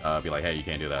 like, be like, hey, you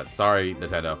can't do that. Sorry,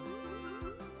 Nintendo.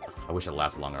 I wish it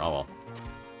lasted longer. Oh, well.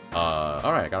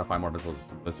 Alright, I gotta find more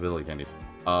visibility candies.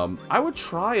 I would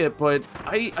try it, but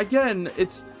again,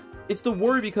 it's the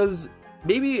worry because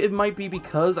maybe it might be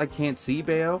because I can't see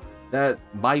Bayo, that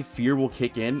my fear will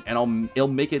kick in, and it'll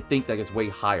make it think that it's way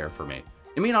higher for me.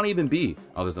 It may not even be.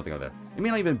 Oh, there's nothing over there. It may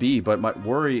not even be, but my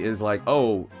worry is like,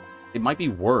 oh, it might be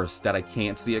worse that I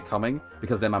can't see it coming,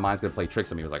 because then my mind's gonna play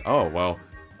tricks on me. It's like, oh, well,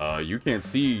 you can't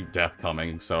see death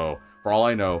coming, so for all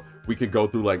I know, we could go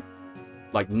through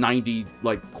like 90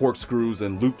 like corkscrews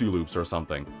and loop-de-loops or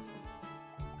something.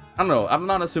 I don't know. I'm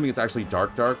not assuming it's actually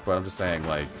dark, but I'm just saying,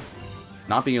 like,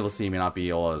 not being able to see may not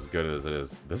be all as good as it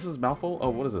is. This is mouthful? Oh,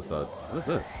 what is this? What is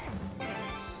this?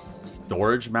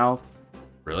 Storage mouth?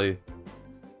 Really?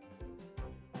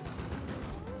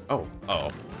 Oh. Uh-oh.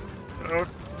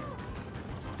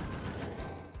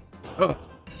 Oh.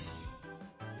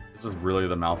 This is really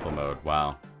the mouthful mode.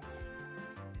 Wow.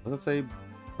 Does it say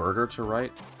burger to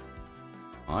right?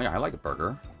 Oh, yeah, I like a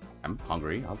burger. I'm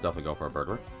hungry. I'll definitely go for a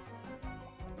burger.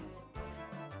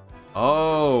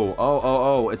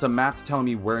 Oh, it's a map telling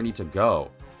me where I need to go.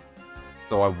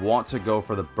 So I want to go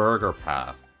for the burger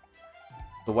path.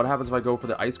 So what happens if I go for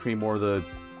the ice cream or the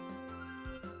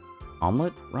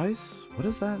omelet rice? What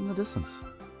is that in the distance?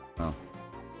 Oh.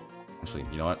 Actually,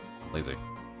 you know what? I'm lazy.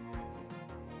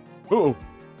 Oh!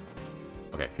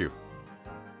 Okay, phew.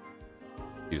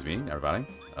 Excuse me, everybody.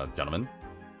 Gentlemen.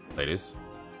 Ladies.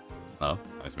 Hello.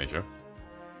 Nice to meet you.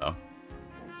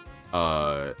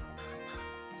 Oh.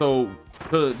 So,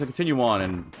 to continue on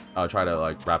and try to,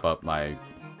 like, wrap up my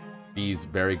these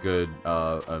very good,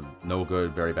 no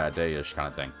good, very bad day-ish kind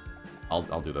of thing.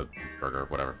 I'll do the burger,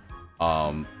 whatever.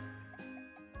 I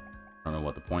don't know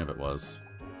what the point of it was.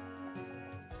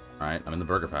 Alright, I'm in the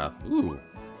burger path. Ooh.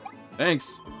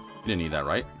 Thanks. You didn't need that,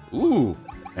 right? Ooh.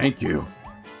 Thank you.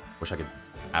 Wish I could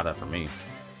have that for me.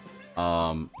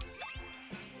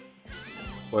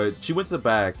 But she went to the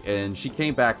back, and she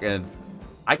came back, and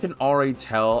I can already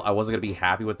tell I wasn't going to be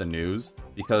happy with the news,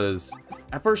 because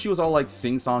at first she was all, like,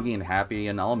 sing-songy and happy,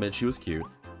 and I'll admit she was cute.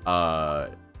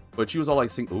 But she was all, like,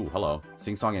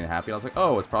 sing-songy and happy, and I was like,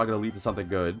 oh, it's probably going to lead to something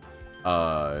good.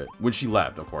 When she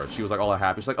left, of course. She was, like, all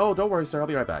happy. She's like, oh, don't worry, sir, I'll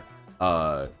be right back.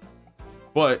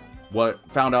 But what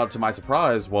found out to my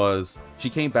surprise was she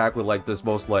came back with, like, this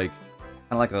most, like,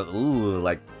 kind of like a, ooh,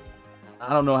 like,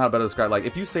 I don't know how to better describe, like,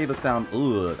 if you say the sound,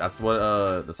 ooh, that's what,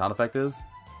 the sound effect is.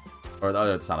 Or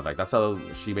the sound effect. That's how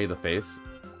she made the face.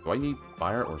 Do I need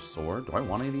fire or sword? Do I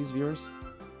want any of these viewers?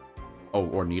 Oh,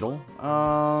 or needle? You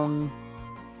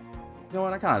know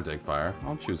what? I kind of dig fire.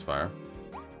 I'll choose fire.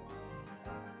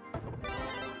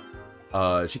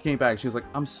 She came back. She was like,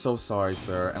 I'm so sorry,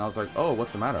 sir. And I was like, oh,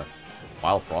 what's the matter?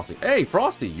 Wild Frosty. Hey,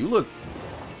 Frosty, you look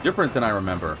different than I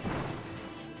remember.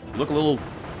 You look a little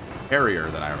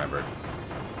hairier than I remembered.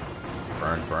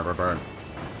 Burn, burn, burn, burn.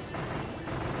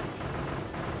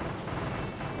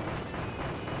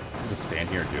 Just stand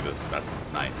here and do this. That's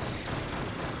nice.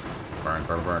 Burn,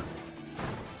 burn, burn.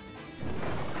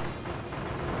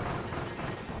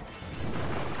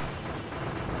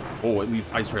 Oh, it leaves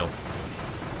ice trails.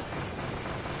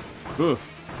 Ugh.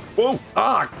 Whoa!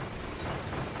 Ah!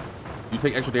 You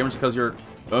take extra damage because you're...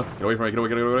 get away from me. Get away,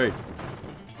 get away,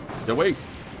 get away.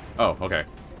 Oh, okay.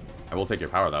 I will take your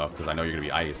power, though, because I know you're going to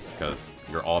be ice, because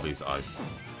you're always ice.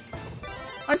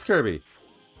 Ice Kirby!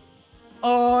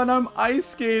 Oh, and I'm ice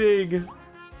skating!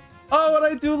 Oh, and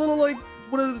I do little, like,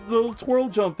 what are the little twirl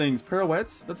jump things?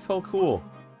 Pirouettes? That's so cool.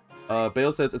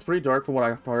 Bale says, it's pretty dark from what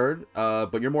I've heard,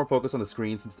 but you're more focused on the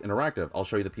screen since it's interactive. I'll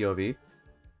show you the POV.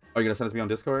 Oh, you're gonna send it to me on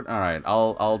Discord? Alright,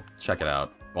 I'll check it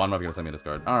out. Well, I don't know if you're gonna send me a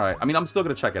Discord. Alright, I mean, I'm still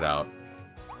gonna check it out.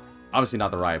 Obviously not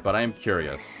the right, but I am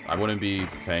curious. I wouldn't be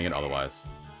saying it otherwise.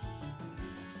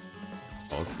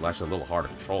 Well, this is actually a little hard to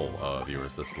control,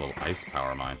 viewers, this little ice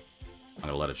power of mine. I'm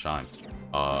gonna let it shine.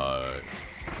 What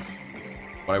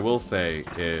I will say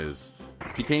is,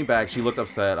 she came back, she looked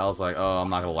upset, I was like, oh, I'm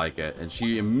not gonna like it. And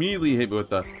she immediately hit me with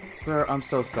the, sir, I'm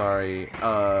so sorry.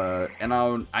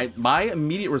 And my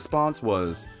immediate response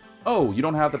was, oh, you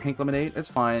don't have the pink lemonade? It's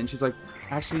fine. And she's like,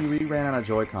 actually, we ran out of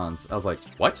Joy-Cons. I was like,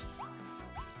 what?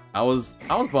 I was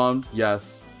bummed,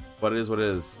 yes, but it is what it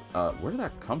is. Where did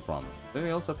that come from?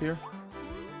 Anything else up here?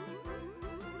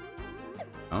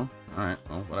 Oh, alright,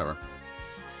 well, whatever.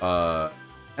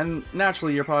 And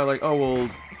naturally, you're probably like, oh, well,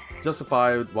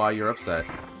 justify why you're upset.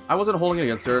 I wasn't holding it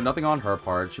against her, nothing on her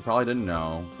part. She probably didn't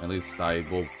know. At least I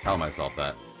will tell myself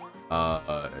that.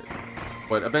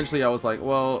 But eventually I was like,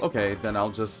 well, okay, then I'll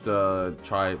just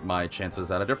try my chances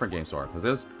at a different game store. Because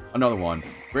there's another one.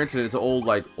 Granted, it's an old,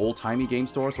 like, old-timey game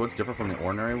store, so it's different from the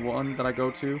ordinary one that I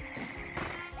go to.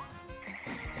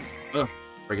 Ugh,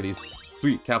 break these.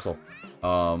 Sweet, capsule.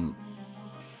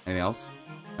 Anything else?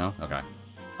 No? Okay.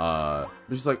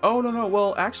 She's like, oh, no,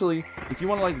 well, actually, if you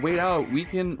want to, like, wait out,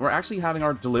 we're actually having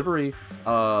our delivery,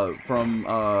 from,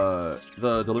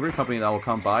 the delivery company that will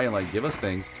come by and, like, give us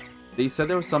things. They said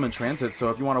there was some in transit, so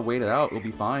if you want to wait it out, it'll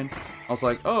be fine. I was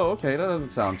like, oh, okay, that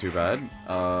doesn't sound too bad.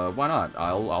 Why not?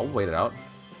 I'll wait it out.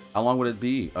 How long would it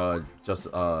be? How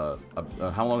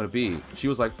long would it be? She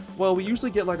was like, well, we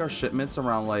usually get, like, our shipments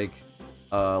around, like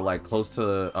close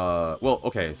to, well,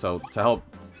 okay, so to help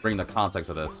bring the context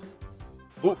of this.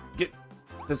 Ooh, get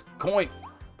this coin.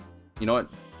 You know what?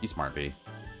 Be smart, B.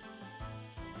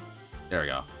 There we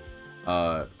go.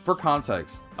 For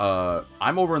context,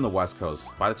 I'm over in the West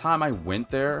Coast. By the time I went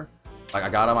there, like, I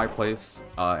got out of my place,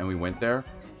 and we went there.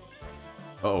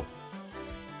 Uh-oh.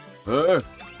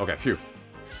 Okay, phew.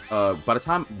 By the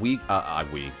time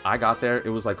I got there, it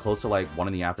was, like, close to, like, 1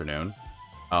 in the afternoon.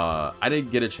 I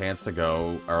didn't get a chance to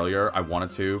go earlier. I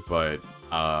wanted to, but,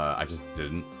 I just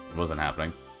didn't. It wasn't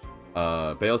happening.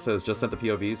 Bale says, just sent the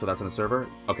POV, so that's in the server?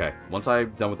 Okay, once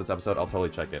I'm done with this episode, I'll totally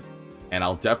check it. And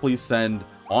I'll definitely send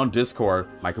on Discord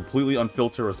my completely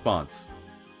unfiltered response.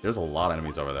 There's a lot of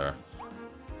enemies over there.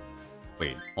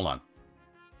 Wait, hold on.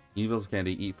 Evil's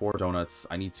candy, eat 4 donuts.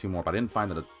 I need 2 more, but I didn't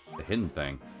find the hidden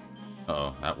thing.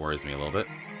 Uh-oh, that worries me a little bit.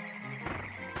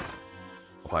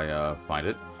 Hope I find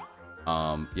it.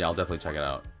 Yeah, I'll definitely check it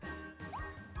out.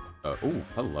 Ooh,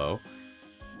 hello.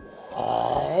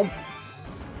 Oh.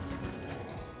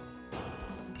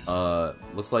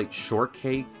 Looks like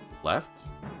shortcake left.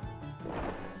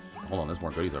 Hold on, there's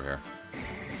more goodies over here.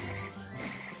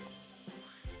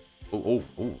 Oh,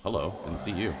 hello. Didn't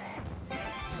see you.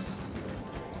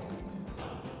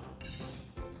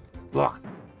 Block.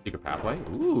 Secret pathway.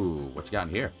 Ooh, what you got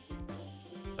in here?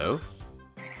 Oh?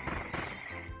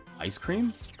 Ice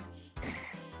cream?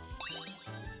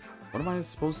 What am I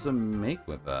supposed to make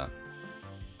with that?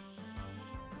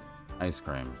 Ice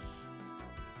cream.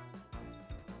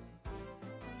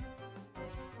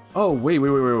 Oh, wait.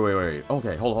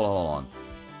 Okay, hold on.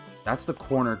 That's the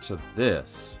corner to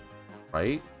this,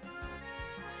 right?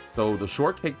 So the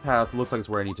shortcake path looks like it's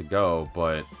where I need to go,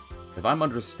 but if I'm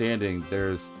understanding,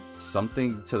 there's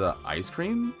something to the ice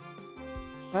cream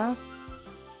path?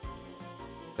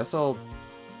 Guess I'll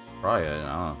try it.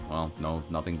 Well, no,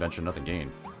 nothing venture, nothing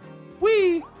gain.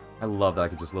 Whee! I love that I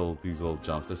can just these little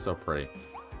jumps. They're so pretty.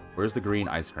 Where's the green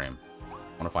ice cream? I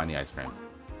want to find the ice cream.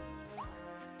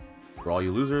 For all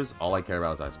you losers, all I care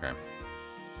about is ice cream.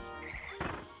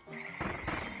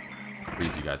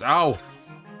 Freeze you guys. Ow!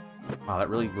 Wow, that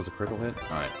really was a critical hit?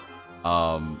 Alright.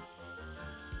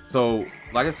 So,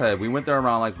 like I said, we went there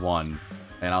around, like, 1.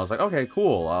 And I was like, okay,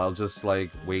 cool. I'll just, like,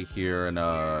 wait here and,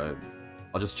 I'll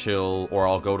just chill. Or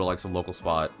I'll go to, like, some local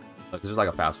spot. Because there's, like,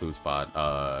 a fast food spot,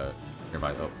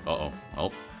 nearby. Oh.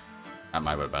 That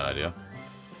might be a bad idea.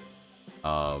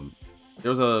 There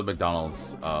was a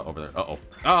McDonald's, over there. Uh-oh.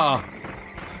 Ah!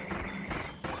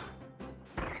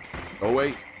 Oh,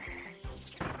 wait.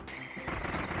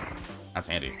 That's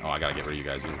handy. Oh, I gotta get rid of you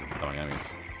guys using throwing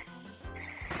enemies.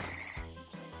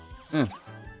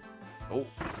 Oh,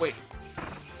 wait.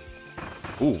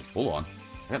 Ooh, hold on.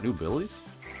 I got new abilities?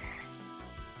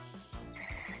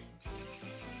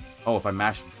 Oh, if I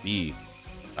mash B,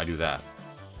 I do that.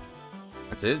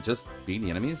 That's it? Just beat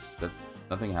the enemies?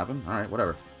 Nothing happened? Alright,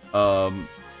 whatever.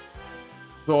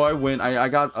 So I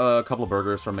got a couple of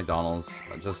burgers from McDonald's.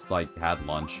 I just, like, had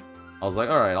lunch. I was like,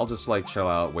 alright, I'll just, like, chill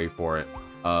out, wait for it.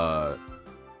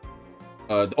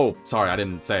 Oh, sorry, I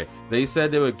didn't say. They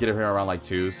said they would get it here around, like,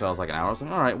 2, so I was like, an hour. I was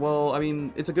like, alright, well, I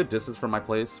mean, it's a good distance from my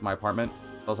place, my apartment.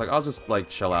 So I was like, I'll just, like,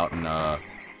 chill out and,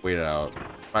 wait it out.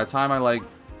 By the time I, like,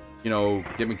 you know,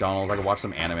 get McDonald's, I can watch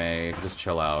some anime, just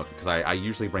chill out. Because I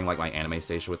usually bring, like, my anime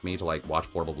station with me to, like, watch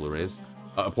portable Blu-rays.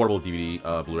 A portable DVD,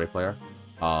 Blu-ray player.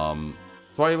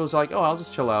 So I was like, oh, I'll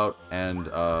just chill out and,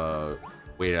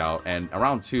 wait it out. And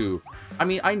around 2, I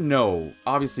mean, I know,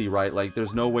 obviously, right, like,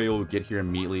 there's no way it'll get here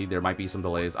immediately. There might be some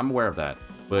delays. I'm aware of that.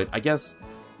 But I guess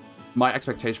my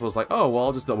expectation was like, oh, well,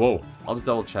 I'll just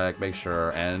double check, make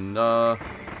sure. And,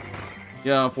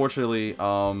 yeah, unfortunately,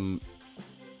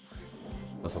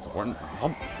 this looks important.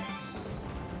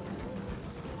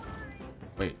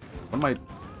 Wait, what am I...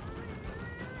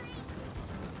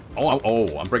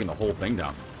 Oh, I'm breaking the whole thing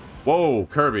down. Whoa,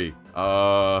 Kirby.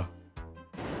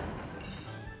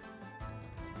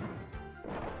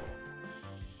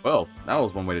 Well, that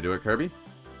was one way to do it, Kirby.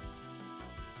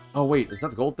 Oh, wait, is that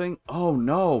the gold thing? Oh,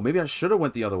 no, maybe I should have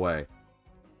went the other way.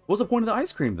 What was the point of the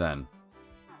ice cream, then?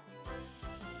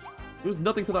 There was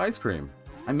nothing to the ice cream.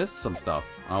 I missed some stuff.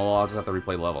 Oh, well, I'll just have to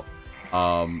replay the level.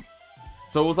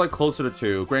 So it was, like, closer to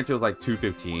 2. Granted, it was, like,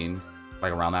 2:15,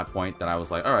 like, around that point. Then I was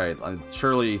like, alright,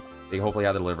 surely They hopefully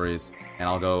have the deliveries, and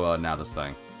I'll go nab this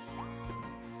thing.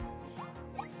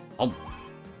 Oh, is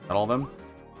that all of them?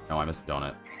 No, I missed a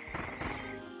donut.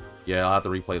 Yeah, I'll have to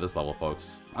replay this level,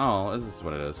 folks. Oh, this is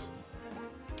what it is.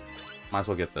 Might as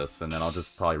well get this, and then I'll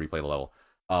just probably replay the level.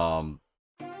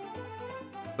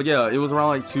 But yeah, it was around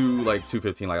like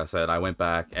 2:15, like I said. I went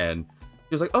back, and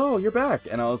he was like, "Oh, you're back,"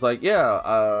 and I was like, "Yeah.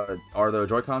 Are the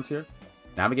Joy-Cons here?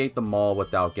 Navigate the mall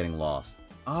without getting lost."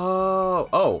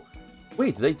 Oh.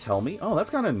 Wait, did they tell me? Oh, that's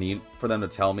kind of neat for them to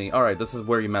tell me. All right, this is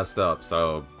where you messed up,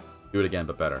 so do it again,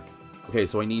 but better. Okay,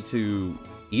 so I need to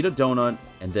eat a donut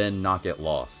and then not get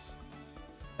lost.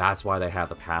 That's why they have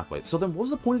the pathway. So then what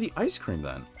was the point of the ice cream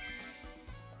then?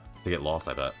 To get lost,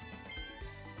 I bet.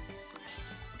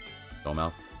 Go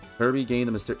mouth. Kirby gained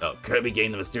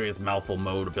the mysterious mouthful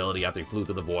mode ability after he flew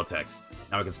through the vortex.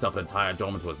 Now he can stuff an entire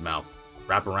dome into his mouth.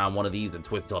 Wrap around one of these and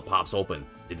twist till it pops open.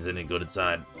 If there's any good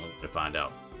inside, we're gonna find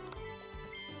out.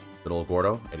 Good old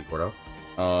Gordo, Eddie Gordo.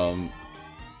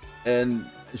 And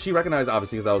she recognized,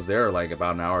 obviously, because I was there like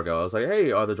about an hour ago. I was like,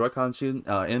 "Hey, are the Joy-Cons in?"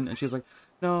 And she was like,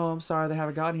 "No, I'm sorry, they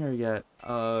haven't gotten here yet.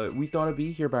 We thought it'd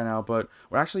be here by now, but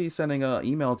we're actually sending an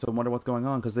email to wonder what's going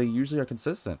on because they usually are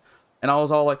consistent." And I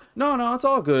was all like, no, it's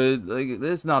all good. Like,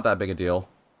 it's not that big a deal.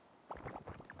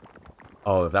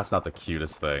 Oh, that's not the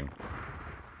cutest thing.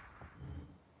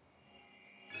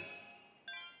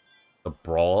 The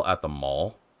brawl at the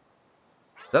mall?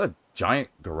 Is that a giant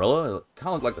gorilla? It kind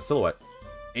of looked like the silhouette.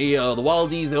 Hey, the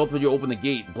Wildies, they open the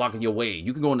gate, blocking your way.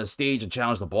 You can go on the stage and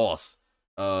challenge the boss.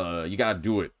 You gotta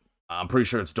do it. I'm pretty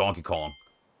sure it's Donkey Kong.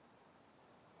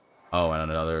 Oh,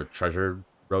 and another treasure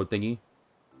road thingy?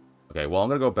 Okay, well, I'm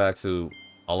gonna go back to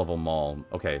Olive Mall.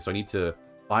 Okay, so I need to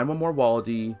find one more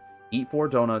Wallaby, eat 4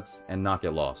 donuts, and not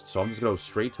get lost. So I'm just gonna go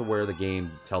straight to where the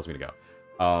game tells me to go.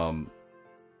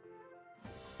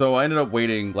 So I ended up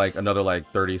waiting like another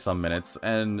like 30-some minutes,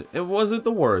 and it wasn't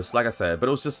the worst, like I said, but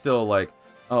it was just still like,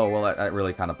 oh, well, that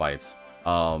really kind of bites.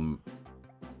 And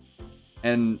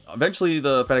eventually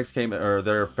the FedEx came, or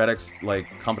their FedEx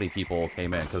like company people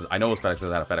came in, because I know it was FedEx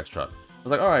that had a FedEx truck. I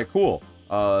was like, all right, cool.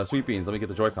 Sweet beans, let me get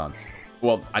the Joy-Cons.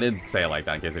 Well, I didn't say it like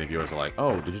that in case any viewers are like,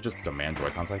 "Oh, did you just demand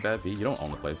Joy-Cons like that, V? You don't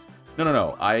own the place."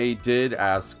 No. I did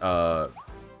ask, well,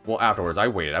 afterwards, I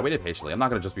waited patiently. I'm not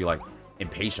gonna just be, like,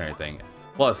 impatient or anything.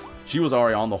 Plus, she was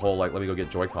already on the whole, like, let me go get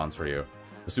Joy-Cons for you.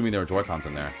 Assuming there were Joy-Cons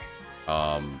in there.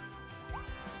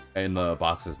 In the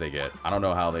boxes they get. I don't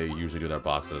know how they usually do their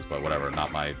boxes, but whatever,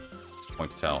 not my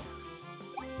point to tell.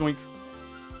 Yoink.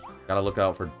 Gotta look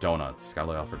out for donuts.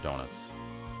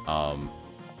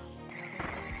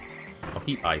 I'll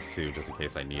keep ice too, just in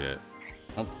case I need it.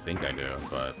 I don't think I do,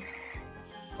 but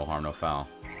no harm, no foul.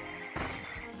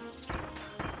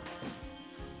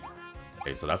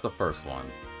 Okay, so that's the first one.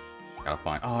 Gotta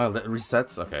find. Oh, it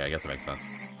resets? Okay, I guess it makes sense.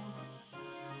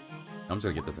 I'm just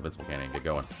gonna get this invincible candy and get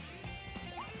going.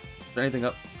 Is there anything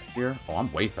up here? Oh,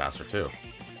 I'm way faster too.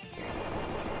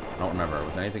 I don't remember.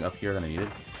 Was there anything up here that I needed?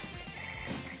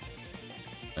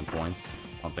 10 points?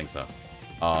 I don't think so.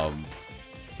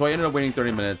 So I ended up waiting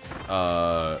 30 minutes,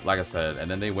 like I said,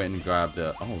 and then they went and grabbed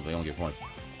the... Oh, they only get points.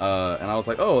 And I was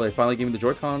like, oh, they finally gave me the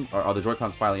Joy-Con? Or are the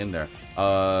Joy-Cons finally in there?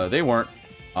 They weren't.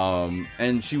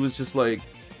 And she was just like...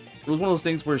 It was one of those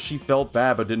things where she felt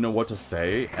bad but didn't know what to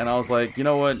say. And I was like, you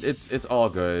know what? It's all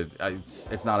good.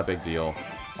 It's not a big deal.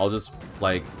 I'll just,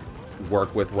 like,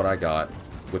 work with what I got,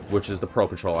 which is the Pro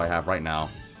Controller I have right now.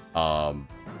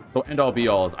 So end all be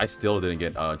all is I still didn't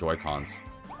get Joy-Cons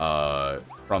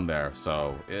from there.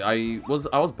 So I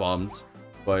was bummed,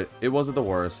 but it wasn't the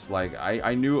worst. Like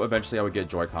I knew eventually I would get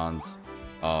Joy-Cons.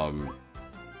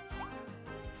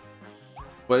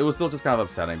 But it was still just kind of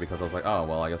upsetting because I was like, oh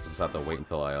well, I guess I'll just have to wait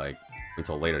until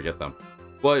later to get them.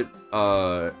 But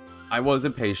I was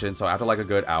impatient, so after like a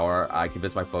good hour, I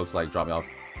convinced my folks to like drop me off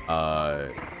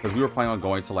because we were planning on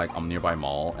going to like a nearby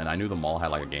mall, and I knew the mall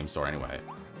had like a game store anyway.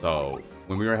 So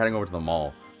when we were heading over to the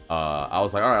mall, I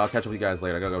was like, all right, I'll catch up with you guys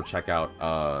later. I gotta go check out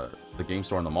the game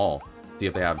store in the mall, see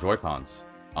if they have Joy-Cons,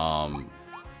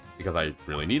 because I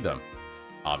really need them,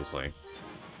 obviously.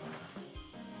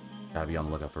 Gotta be on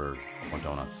the lookout for more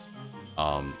donuts.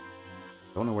 Don't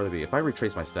know where they be. If I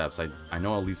retrace my steps, I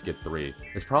know I'll at least get 3.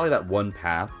 It's probably that one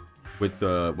path with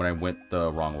when I went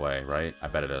the wrong way, right? I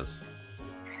bet it is.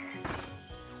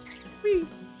 Whee!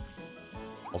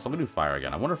 Also, I'm gonna do fire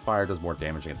again. I wonder if fire does more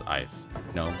damage against ice.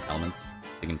 You know, elements,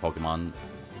 taking Pokemon,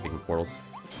 taking portals.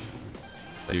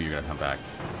 I knew you were gonna come back.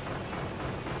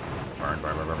 Burn,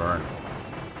 burn, burn, burn, burn.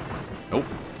 Nope.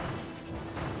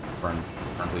 Burn,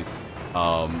 please.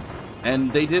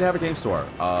 And they did have a game store,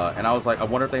 and I was like, I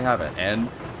wonder if they have it. And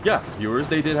Yes, viewers,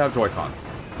 they did have Joy-Cons.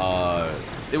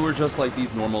 They were just like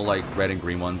these normal, like, red and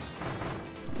green ones.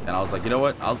 And I was like, you know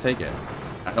what? I'll take it.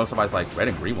 I know somebody's like, red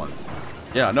and green ones.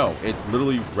 Yeah, no, it's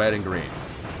literally red and green.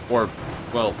 Or,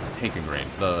 well, pink and green.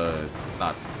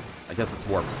 I guess it's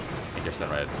more pinkish than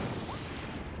red.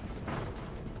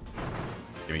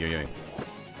 Gimme.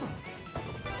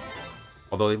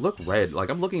 Although they look red. Like,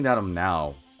 I'm looking at them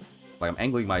now. Like, I'm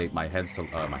angling my heads to,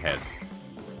 my heads.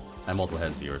 I have multiple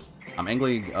heads, viewers. I'm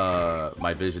angling,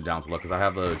 my vision down to look, because I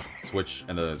have the Switch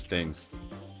and the things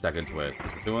stuck into it. The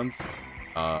Splatoon ones?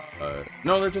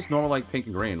 No, they're just normal, like, pink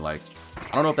and green. Like,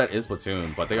 I don't know if that is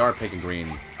Splatoon, but they are pink and green.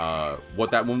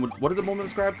 What did the woman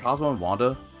describe? Cosmo and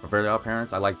Wanda from Fairly Odd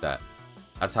Parents? I like that.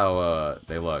 That's how,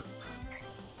 they look.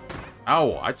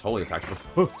 Ow, I totally attacked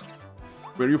you.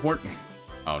 Where are you pointing?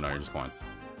 Oh, no, you're just coins.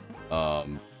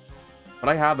 But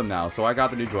I have them now, so I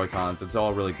got the new Joy-Cons. It's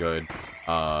all really good.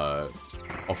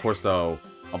 Of course, though,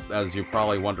 as you're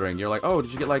probably wondering, you're like, oh,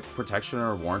 did you get, like, protection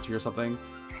or warranty or something?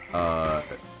 Well,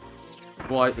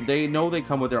 they know they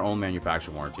come with their own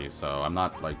manufacturer warranty, so I'm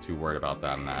not, like, too worried about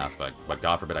that in that aspect. But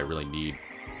God forbid I really need,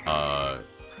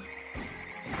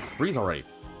 Breeze already.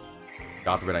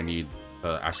 God forbid I need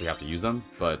to actually have to use them,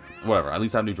 but whatever. At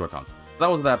least I have new Joy-Cons. That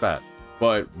wasn't that bad.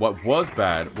 But what was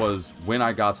bad was when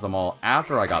I got to the mall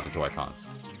after I got the Joy-Cons.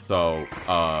 So,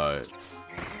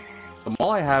 the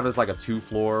mall I have is like a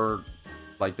 2-floor,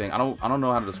 like, thing. I don't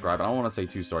know how to describe it. I don't want to say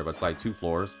 2-story, but it's like 2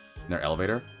 floors in their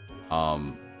elevator.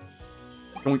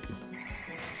 Okay,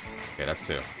 that's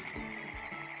 2.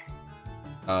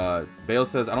 Bale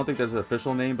says, I don't think there's an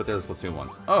official name, but there's Splatoon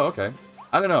ones. Oh, okay.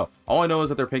 I don't know. All I know is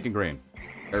that they're pink and green.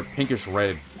 They're pinkish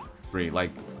red green.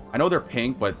 Like, I know they're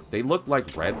pink, but they look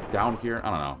like red down here. I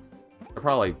don't know. They're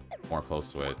probably more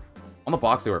close to it. On the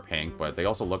box, they were pink, but they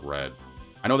also look red.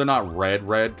 I know they're not red,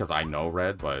 because I know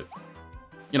red, but,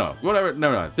 you know, whatever.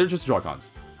 No. They're just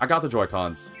Joy-Cons. I got the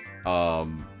Joy-Cons.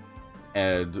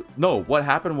 And, no, what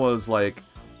happened was, like,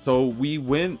 so we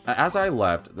went, as I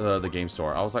left the game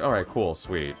store, I was like, alright, cool,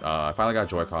 sweet. I finally got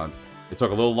Joy-Cons. It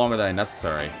took a little longer than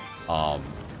necessary.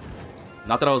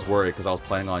 Not that I was worried, because I was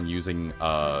planning on using,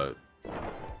 my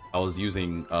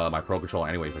Pro Controller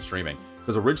anyway for streaming.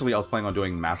 Because originally I was planning on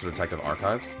doing Master Detective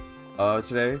Archives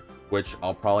today, which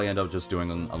I'll probably end up just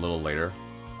doing a little later.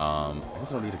 I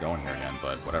guess I don't need to go in here again,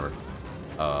 but whatever.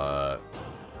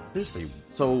 Seriously,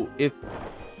 so if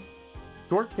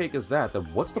shortcake is that, then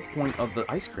what's the point of the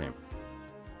ice cream?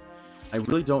 I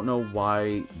really don't know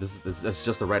why this it's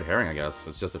just a red herring, I guess.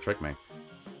 It's just to trick me.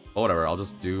 But whatever, I'll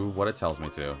just do what it tells me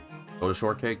to. Go to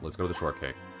shortcake? Let's go to the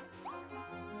shortcake.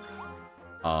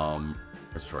 Where's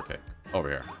the shortcake? Over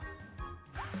here.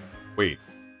 Wait.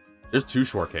 There's 2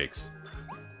 shortcakes.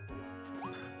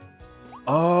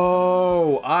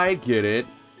 Oh, I get it.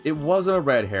 It wasn't a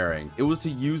red herring. It was to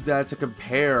use that to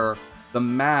compare the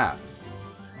map.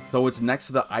 So it's next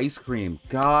to the ice cream.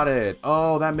 Got it.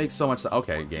 Oh, that makes so much sense.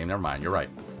 Okay, game, never mind. You're right.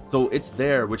 So it's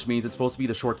there, which means it's supposed to be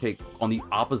the shortcake on the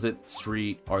opposite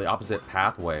street or the opposite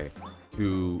pathway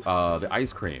to the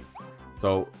ice cream.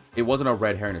 So it wasn't a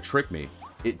red herring to trick me.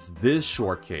 It's this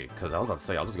shortcake. Because I was about to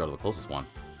say, I'll just go to the closest one.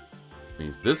 It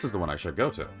means this is the one I should go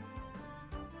to.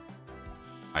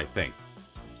 I think.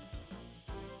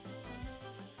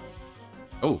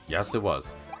 Oh, yes, it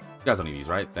was. You guys don't need these,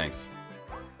 right? Thanks.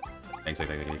 Thank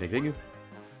you.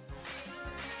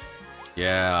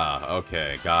 Yeah,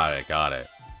 okay, got it. Alright,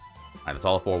 that's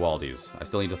all 4 Waldies. I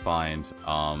still need to find,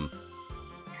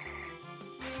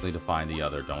 the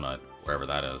other donut, wherever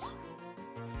that is.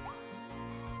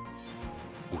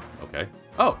 Ooh, okay.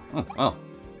 Oh, well.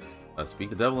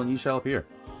 Speak the devil and ye shall appear.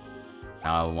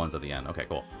 Now the ones at the end. Okay,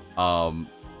 cool.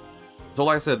 So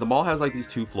like I said, the mall has like these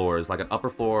 2 floors, like an upper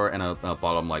floor and a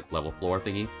bottom like level floor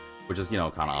thingy, which is, you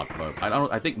know, kind of up.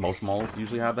 But I think most malls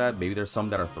usually have that. Maybe there's some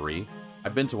that are 3.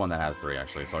 I've been to one that has 3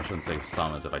 actually, so I shouldn't say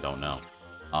some as if I don't know.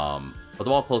 But the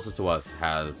mall closest to us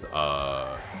has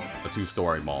a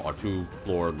 2-story mall or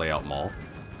 2-floor layout mall.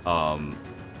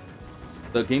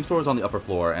 The game store is on the upper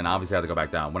floor, and obviously I had to go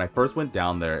back down. When I first went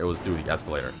down there, it was through the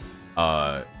escalator.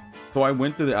 So I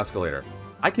went through the escalator.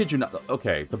 I kid you not.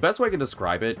 Okay, the best way I can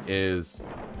describe it is,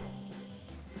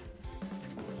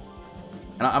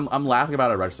 and I'm laughing about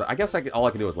it register. I guess all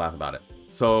I can do is laugh about it.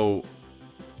 So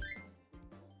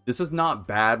this is not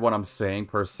bad what I'm saying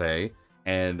per se,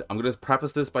 and I'm gonna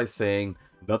preface this by saying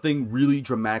nothing really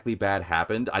dramatically bad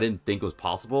happened. I didn't think it was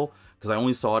possible because I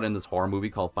only saw it in this horror movie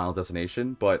called Final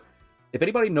Destination. But if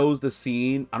anybody knows the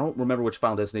scene, I don't remember which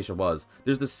Final Destination was.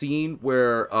 There's the scene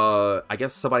where I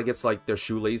guess somebody gets like their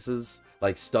shoelaces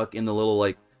like stuck in the little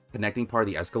like connecting part of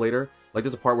the escalator. Like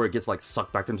there's a part where it gets like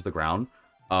sucked back into the ground.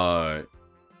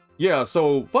 You Yeah,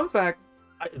 so fun fact,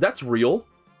 that's real.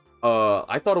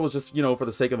 I thought it was just, you know, for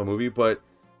the sake of a movie, but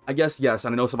I guess yes,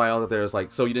 and I know somebody out there is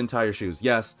like, so you didn't tie your shoes.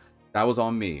 Yes, that was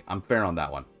on me. I'm fair on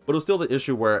that one. But it was still the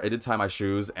issue where I did tie my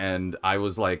shoes and I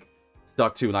was like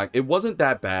stuck to, like, it wasn't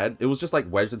that bad. It was just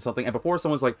like wedged in something. And before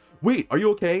someone's like, wait, are you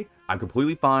okay? I'm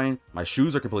completely fine. My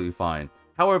shoes are completely fine.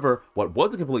 However, what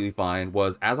wasn't completely fine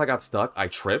was as I got stuck, I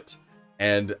tripped.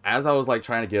 And as I was like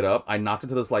trying to get up, I knocked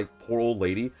into this like poor old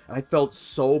lady. And I felt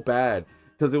so bad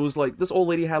because it was like this old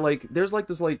lady had like, there's like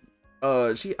this like,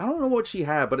 I don't know what she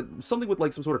had, but something with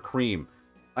like some sort of cream.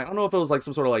 I don't know if it was like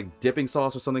some sort of like dipping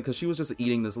sauce or something, because she was just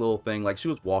eating this little thing. Like she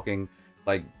was walking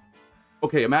like,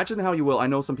 okay, imagine how you will. I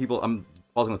know some people, I'm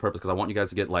pausing on purpose because I want you guys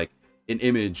to get like an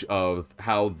image of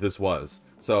how this was.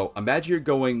 So imagine you're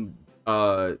going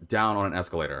down on an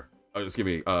escalator. Excuse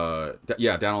me,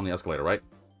 yeah, down on the escalator, right?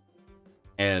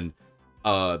 And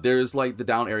there's like the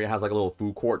down area has like a little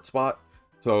food court spot.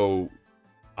 So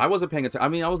I wasn't paying attention. I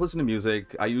mean, I was listening to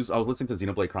music. I was listening to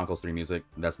Xenoblade Chronicles 3 music.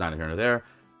 That's neither here nor there.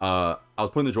 I was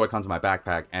putting the Joy-Cons in my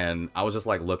backpack, and I was just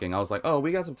like looking. I was like, oh,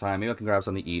 we got some time. Maybe I can grab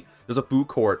something to eat. There's a food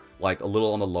court like a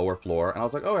little on the lower floor, and I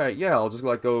was like, all right, yeah, I'll just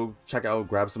like go check out,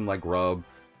 grab some like grub,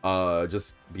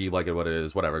 just be like what it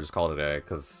is, whatever. Just call it a day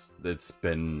because it's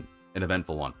been an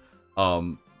eventful one.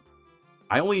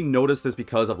 I only noticed this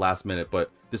because of last minute,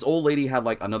 but this old lady had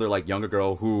like another like younger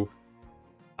girl who,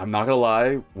 I'm not gonna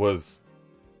lie, was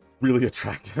really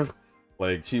attractive.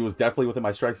 Like she was definitely within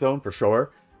my strike zone for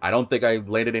sure. I don't think I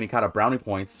landed any kind of brownie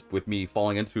points with me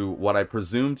falling into what I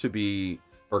presume to be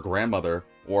her grandmother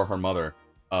or her mother.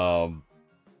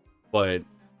 But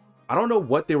I don't know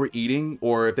what they were eating,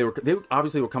 or if they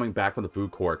obviously were coming back from the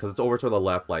food court, because it's over to the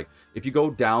left. Like if you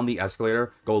go down the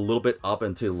escalator, go a little bit up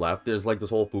and to the left, there's like this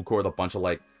whole food court with a bunch of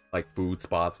like food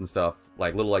spots and stuff,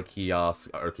 like little like kiosks,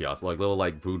 like little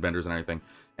like food vendors and everything.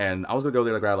 And I was gonna go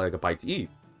there to grab like a bite to eat.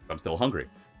 I'm still hungry.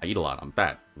 I eat a lot. I'm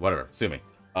fat. Whatever. Sue me.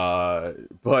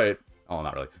 But oh,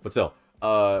 not really. But still,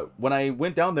 when I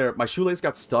went down there, my shoelace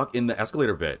got stuck in the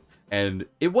escalator bit, and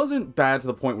it wasn't bad to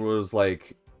the point where it was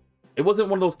like, it wasn't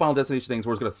one of those Final Destination things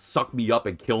where it's gonna suck me up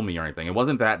and kill me or anything. It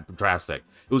wasn't that drastic.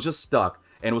 It was just stuck,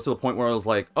 and it was to the point where I was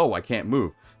like, oh, I can't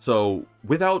move. So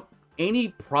without any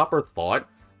proper thought,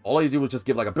 all I did was just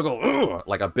give like a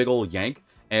big ol' yank,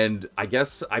 and I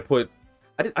guess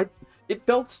it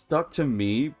felt stuck to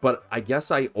me, but I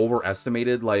guess I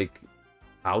overestimated like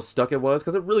how stuck it was,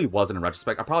 because it really wasn't in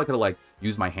retrospect. I probably could have like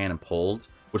used my hand and pulled,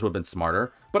 which would have been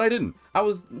smarter, but I didn't. I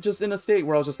was just in a state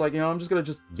where I was just like, you know, I'm just gonna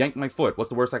just yank my foot. What's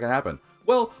the worst that can happen?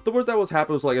 Well, the worst that was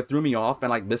happened was like it threw me off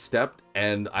and like misstepped,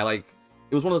 and I like,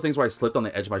 it was one of those things where I slipped on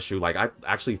the edge of my shoe. Like I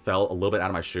actually fell a little bit out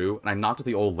of my shoe, and I knocked at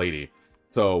the old lady.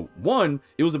 So one,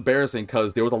 it was embarrassing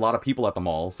because there was a lot of people at the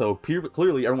mall, so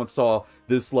clearly everyone saw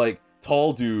this like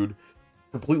tall dude,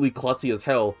 completely klutzy as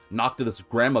hell, knocked this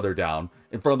grandmother down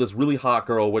in front of this really hot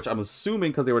girl, which I'm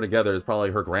assuming because they were together is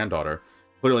probably her granddaughter.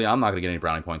 Clearly, I'm not gonna get any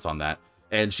brownie points on that.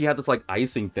 And she had this like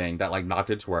icing thing that like knocked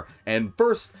into her. And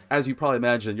first, as you probably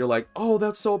imagine, you're like, oh,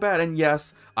 that's so bad. And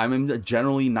yes, I'm a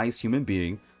generally nice human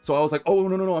being. So I was like, oh,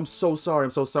 no, I'm so sorry,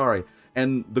 I'm so sorry.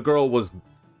 And the girl was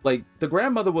like, the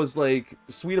grandmother was like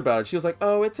sweet about it. She was like,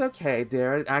 oh, it's okay,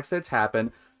 dear, accidents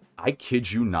happen. I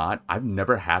kid you not, I've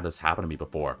never had this happen to me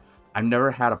before. I've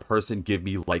never had a person give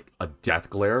me like a death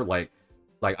glare, like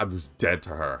I was dead to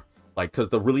her. Like, because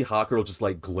the really hot girl just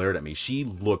like glared at me. She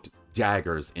looked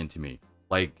daggers into me.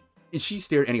 Like, if she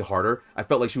stared any harder, I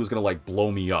felt like she was gonna like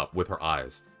blow me up with her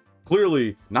eyes.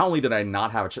 Clearly, not only did I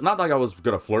not have a not like I was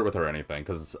gonna flirt with her or anything,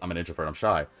 because I'm an introvert, I'm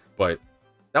shy, but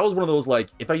that was one of those like,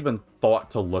 if I even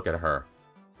thought to look at her,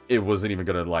 it wasn't even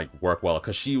gonna like work well,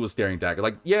 because she was staring dagger.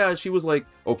 Like, yeah, she was like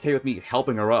okay with me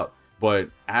helping her up, but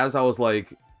as I was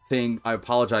like saying I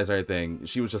apologize or anything,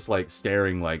 she was just like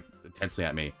staring like intensely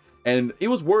at me. And it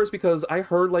was worse because I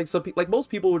heard like some people, like most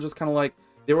people were just kind of like,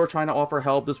 they were trying to offer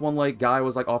help. This one like guy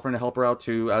was like offering to help her out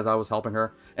too as I was helping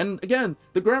her. And again,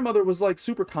 the grandmother was like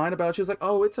super kind about it. She was like,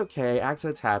 oh, it's okay,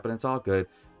 accidents happen, it's all good.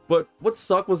 But what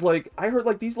sucked was like, I heard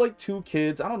like these like two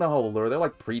kids, I don't know how old they're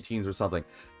like preteens or something.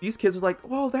 These kids are like,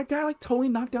 whoa, that guy like totally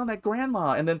knocked down that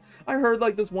grandma. And then I heard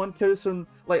like this one person,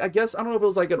 like, I guess, I don't know if it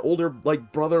was like an older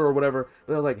like brother or whatever,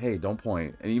 but they're like, hey, don't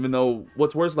point. And even though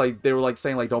what's worse, like they were like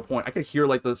saying like, don't point, I could hear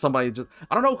like somebody just,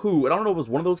 I don't know who, I don't know if it was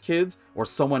one of those kids or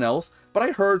someone else, but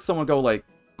I heard someone go like,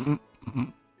 and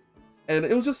And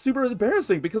it was just super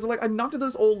embarrassing because like I knocked into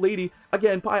this old lady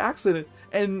again by accident,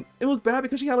 and it was bad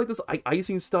because she had like this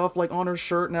icing stuff like on her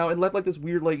shirt now and left like this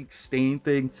weird like stain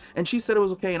thing. And she said it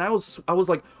was okay, and I was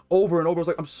like over and over, I was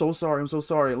like, I'm so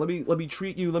sorry. Let me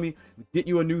treat you. Let me get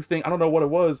you a new thing. I don't know what it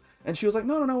was. And she was like,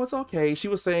 no, it's okay. She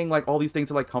was saying like all these things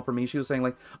to like comfort me. She was saying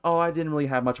like, oh, I didn't really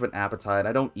have much of an appetite.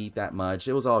 I don't eat that much.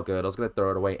 It was all good. I was gonna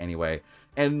throw it away anyway.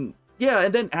 And yeah,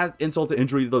 and then add insult to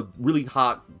injury, the really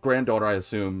hot granddaughter, I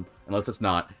assume, unless it's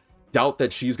not, doubt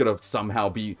that she's gonna somehow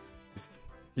be... Can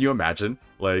you imagine?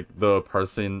 Like, the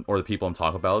person or the people I'm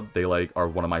talking about, they, like, are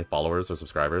one of my followers or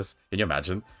subscribers. Can you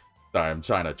imagine? Sorry, I'm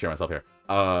trying to cheer myself here.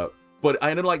 But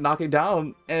I ended up, like, knocking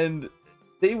down, and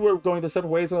they were going their separate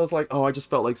ways, and I was like, oh, I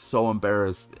just felt, like, so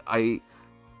embarrassed. I'm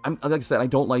like I said, I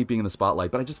don't like being in the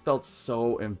spotlight, but I just felt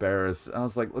so embarrassed. I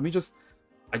was like, I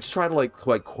just tried to, like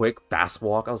quick, fast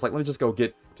walk. I was like, let me just go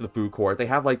get to the food court. They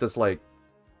have, like, this, like,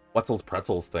 Wetzel's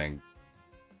Pretzels thing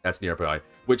that's nearby,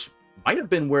 which might have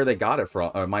been where they got it from,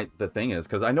 or the thing is,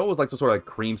 because I know it was, like, some sort of, like,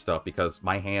 cream stuff, because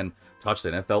my hand touched it,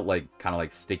 and it felt, like, kind of,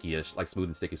 like, sticky-ish, like, smooth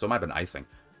and sticky, so it might have been icing.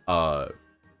 But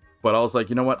I was like,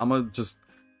 you know what, I'm gonna just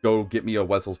go get me a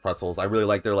Wetzel's Pretzels. I really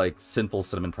like their, like, sinful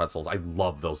cinnamon pretzels. I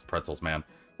love those pretzels, man.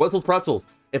 Wetzel's Pretzels.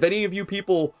 If any of you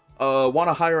people want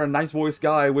to hire a nice voice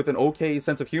guy with an okay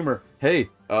sense of humor, hey,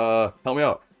 help me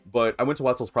out. But I went to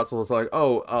Wetzel's Pretzels. I was like,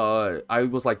 oh, I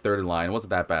was like third in line. It wasn't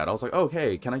that bad. I was like,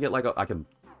 okay, can I get like I can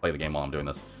play the game while I'm doing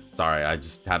this. Sorry, I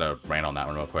just had to rant on that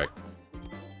one real quick.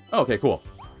 Okay, cool.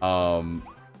 I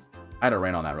had to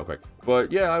rant on that real quick.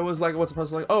 But yeah, I was like, what's the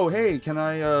Pretzels? Like, oh, hey, can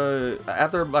I,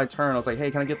 after my turn, I was like, hey,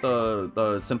 can I get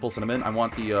the simple cinnamon? I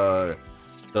want the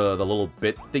little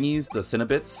bit thingies, the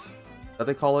Cinnabits that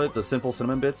they call it, the simple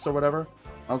cinnamon bits or whatever.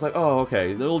 I was like, oh,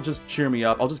 okay, it'll just cheer me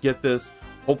up. I'll just get this.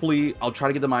 Hopefully, I'll try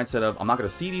to get the mindset of, I'm not going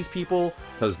to see these people,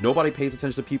 because nobody pays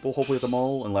attention to people, hopefully at the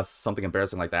mall, unless something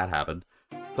embarrassing like that happened.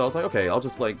 So I was like, okay, I'll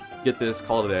just, like, get this,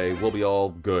 call it a day, we'll be all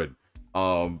good.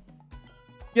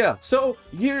 Yeah, so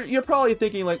you're probably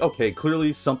thinking, like, okay,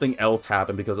 clearly something else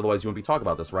happened, because otherwise you wouldn't be talking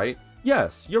about this, right?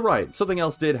 Yes, you're right, something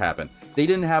else did happen. They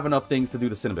didn't have enough things to do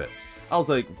the Cinnabits. I was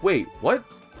like, wait, what?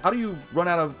 How do you run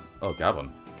out of... Oh,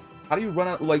 Goblin. How do you run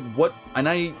out, like, what? And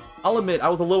I'll admit, I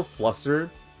was a little flustered.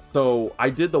 So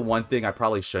I did the one thing I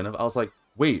probably shouldn't have. I was like,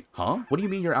 wait, huh? What do you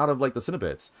mean you're out of, like, the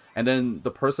Cinnabits? And then the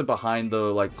person behind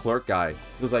the, like, clerk guy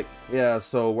was like, yeah,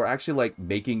 so we're actually, like,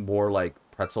 making more, like,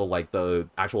 pretzel, like, the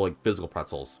actual, like, physical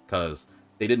pretzels. Because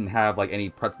they didn't have, like, any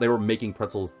pretzels. They were making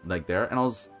pretzels, like, there. And I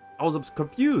was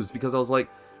confused because I was like,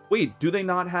 wait, do they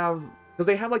not have... Because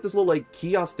they had, like, this little, like,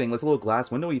 kiosk thing, this little glass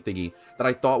windowy thingy that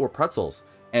I thought were pretzels.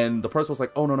 And the person was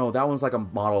like, oh, no, that one's, like, a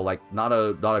model, like, not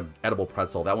a edible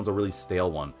pretzel. That one's a really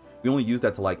stale one. We only use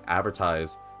that to, like,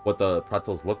 advertise what the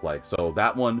pretzels look like. So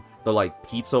that one, the, like,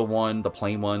 pizza one, the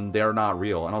plain one, they're not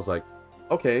real. And I was like,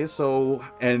 okay, so...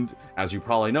 And as you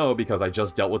probably know, because I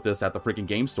just dealt with this at the freaking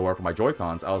game store for my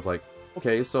Joy-Cons, I was like,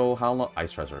 okay, so how long...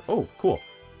 Ice treasure. Oh, cool.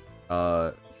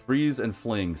 Freeze and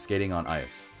fling, skating on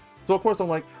ice. So, of course, I'm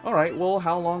like, all right, well,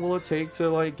 how long will it take to,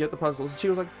 like, get the pretzels? And she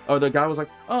was like, oh, the guy was like,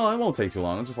 oh, it won't take too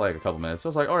long. It's just, like, a couple minutes. So I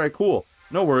was like, all right, cool.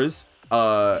 No worries.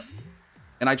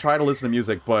 And I try to listen to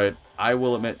music, but I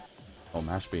will admit... Oh,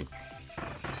 mash B.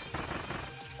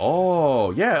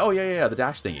 Oh, yeah. Oh, yeah. The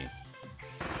dash thingy.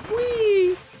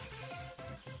 Whee!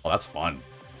 Oh, that's fun.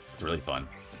 It's really fun.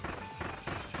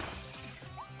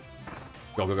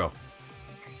 Go. Well,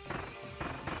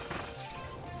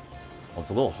 it's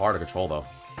a little hard to control, though.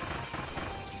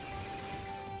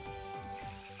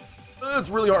 It's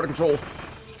really hard to control.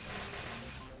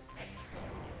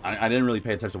 I didn't really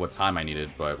pay attention to what time I needed,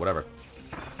 but whatever.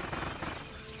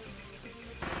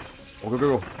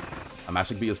 Go. I'm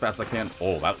actually gonna be as fast as I can.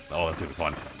 Oh, that's gonna be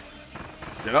fun.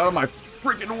 Get out of my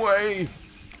freaking way!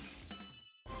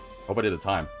 Hope I did the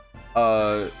time.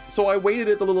 So I waited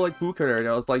at the little, like, food cart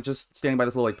area. I was, like, just standing by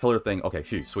this little, like, pillar thing. Okay,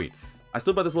 phew, sweet. I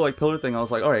stood by this little, like, pillar thing. I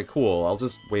was like, alright, cool. I'll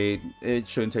just wait. It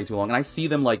shouldn't take too long. And I see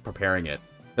them, like, preparing it.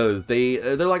 Because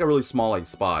they're, like, a really small, like,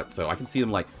 spot. So I can see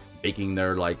them, like, baking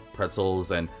their, like,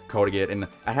 pretzels and coating it. And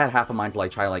I had half a mind to,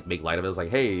 like, try to, like, make light of it. I was like,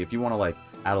 hey, if you want to, like,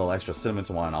 add a little extra cinnamon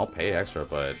to one, I'll pay extra,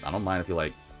 but I don't mind if you,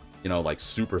 like, you know, like,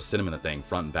 super cinnamon the thing,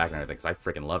 front and back and everything, because I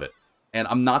freaking love it. And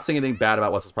I'm not saying anything bad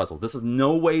about Wetzel's Pretzels. This is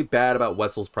no way bad about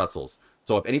Wetzel's Pretzels.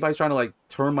 So if anybody's trying to, like,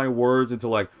 turn my words into,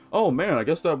 like, oh, man, I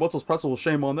guess that Wetzel's Pretzel will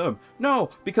shame on them.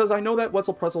 No, because I know that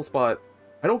Wetzel Pretzel spot,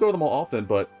 I don't go to them all often,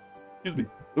 but,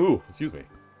 excuse me.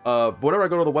 But whenever I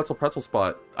go to the Wetzel Pretzel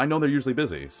spot, I know they're usually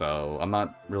busy, so I'm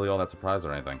not really all that surprised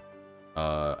or anything.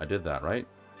 I did that, right?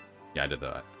 Yeah, I did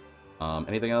that.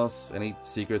 Anything else? Any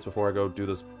secrets before I go do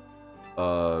this,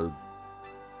 boss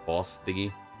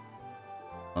thingy?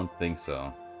 I don't think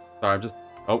so. Sorry, I'm just...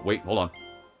 Oh, wait, hold on.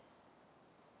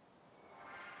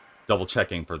 Double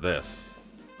checking for this.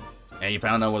 And you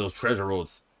found out one of those treasure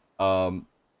roads.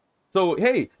 So,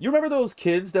 hey, you remember those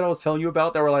kids that I was telling you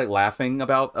about that were, like, laughing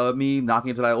about me knocking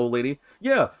into that old lady?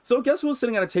 Yeah, so guess who was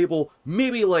sitting at a table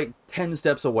maybe, like, 10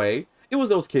 steps away? It was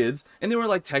those kids, and they were,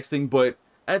 like, texting, but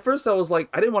at first I was like,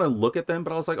 I didn't want to look at them,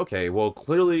 but I was like, okay, well,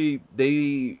 clearly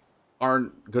they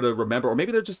aren't gonna remember, or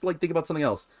maybe they're just, like, thinking about something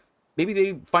else. Maybe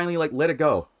they finally, like, let it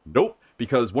go. Nope,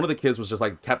 because one of the kids was just,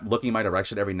 like, kept looking in my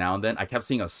direction every now and then. I kept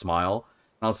seeing a smile,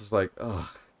 and I was just like,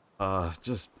 ugh,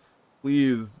 just...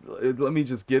 please, let me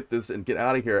just get this and get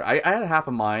out of here. I had half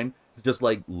a mind to just,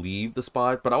 like, leave the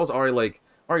spot, but I was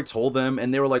already told them,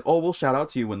 and they were like, oh, we'll shout out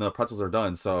to you when the pretzels are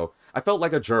done, so I felt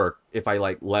like a jerk if I,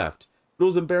 like, left. But it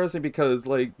was embarrassing because,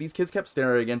 like, these kids kept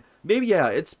staring, and maybe, yeah,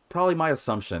 it's probably my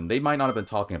assumption. They might not have been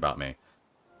talking about me,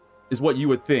 is what you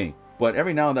would think. But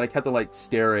every now and then I kept, like,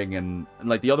 staring, and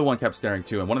like, the other one kept staring,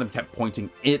 too, and one of them kept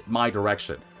pointing in my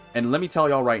direction. And let me tell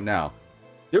y'all right now,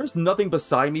 there's nothing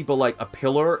beside me but, like, a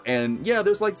pillar, and, yeah,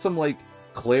 there's, like, some, like,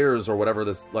 Claire's or whatever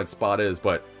this, like, spot is,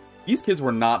 but these kids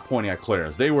were not pointing at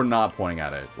Claire's. They were not pointing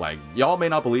at it. Like, y'all may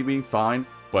not believe me, fine,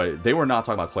 but they were not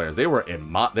talking about Claire's. They were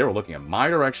looking in my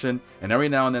direction, and every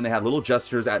now and then they had little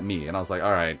gestures at me, and I was like,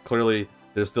 alright, clearly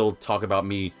they're still talking about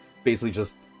me basically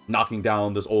just knocking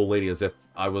down this old lady as if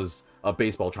I was a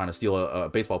baseball player trying to steal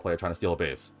a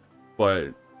base.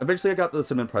 But eventually I got the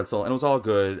cinnamon pretzel, and it was all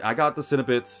good. I got the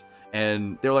Cinnabits.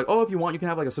 And they were like, oh, if you want, you can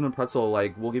have, like, a cinnamon pretzel,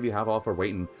 like, we'll give you half off for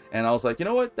waiting. And I was like, you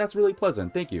know what? That's really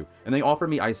pleasant. Thank you. And they offered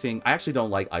me icing. I actually don't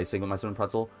like icing with my cinnamon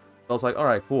pretzel. So I was like, all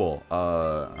right, cool.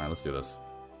 All right, let's do this.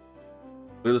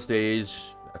 Clear the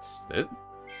stage. That's it.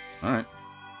 All right.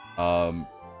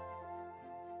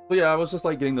 So yeah, I was just,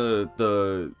 like, getting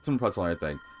the cinnamon pretzel and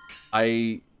everything.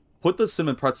 I put the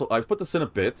cinnamon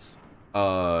bits,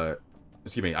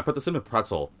 excuse me, I put the cinnamon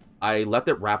pretzel, I left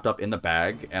it wrapped up in the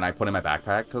bag, and I put it in my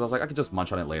backpack, because I was like, I could just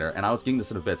munch on it later, and I was getting the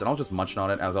cinnamon bits, and I was just munching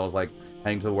on it as I was, like,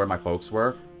 heading to where my folks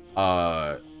were,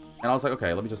 and I was like,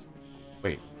 okay, let me just,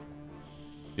 wait,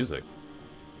 music,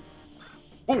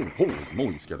 whoa, holy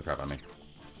moly, you scared the crap out of me.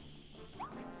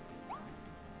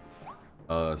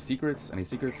 Secrets, any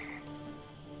secrets?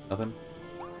 Nothing?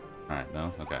 Alright,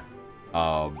 no? Okay.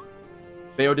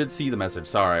 Theo did see the message,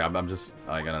 sorry, I'm just,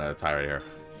 like, on a tirade here.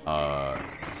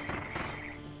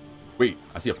 Wait,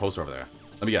 I see a poster over there.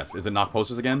 Let me guess. Is it knock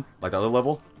posters again? Like the other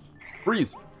level?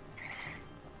 Freeze!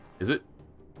 Is it?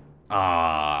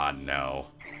 Ah, no.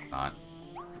 Not.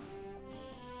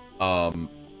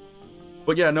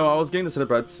 But yeah, no, I was getting the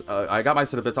Cinnabits. I got my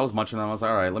Cinnabits. I was munching them. I was like,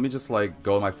 alright, let me just, like,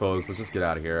 go with my folks. Let's just get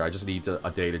out of here. I just need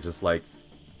a day to just, like...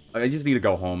 I just need to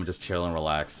go home and just chill and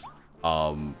relax.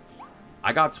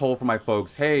 I got told from my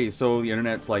folks, hey, so the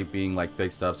internet's, like, being, like,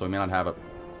 fixed up, so we may not have a...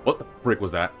 What the frick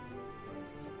was that?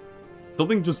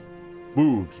 Something just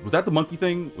moved. Was that the monkey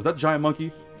thing? Was that the giant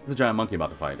monkey? There's a giant monkey about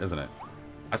to fight, isn't it?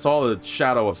 I saw the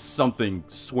shadow of something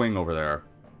swing over there.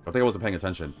 I think I wasn't paying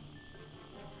attention.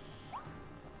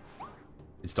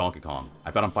 It's Donkey Kong.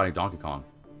 I bet I'm fighting Donkey Kong.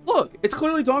 Look! It's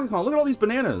clearly Donkey Kong. Look at all these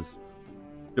bananas.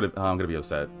 I'm gonna be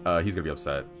upset. He's gonna be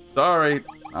upset. Sorry.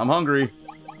 I'm hungry.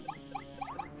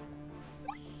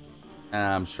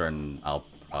 I'm sure I'll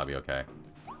probably be okay.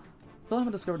 Still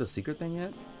haven't discovered the secret thing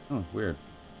yet? Oh, weird.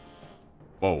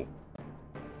 Whoa.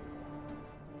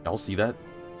 Y'all see that?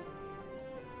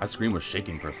 My screen was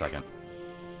shaking for a second.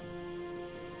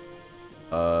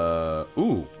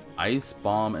 Ooh. Ice,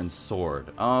 bomb, and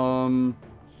sword. I'll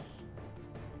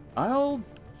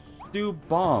do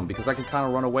bomb, because I can kind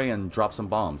of run away and drop some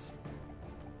bombs.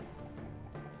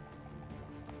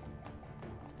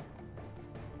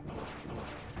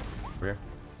 Over here?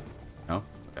 No?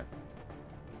 Okay.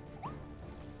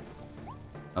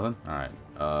 Nothing? Alright.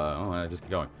 I just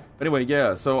keep going. But anyway,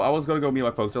 yeah, so I was gonna go meet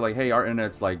my folks. They're like, hey, our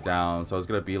internet's, like, down, so it's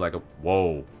gonna be like a...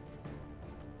 Whoa.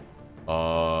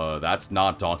 That's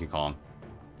not Donkey Kong.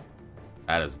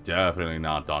 That is definitely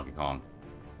not Donkey Kong.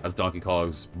 That's Donkey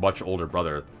Kong's much older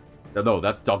brother. No,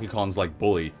 that's Donkey Kong's, like,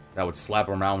 bully that would slap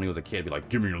him around when he was a kid, be like,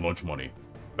 give me your lunch money.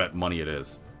 Bet money it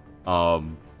is.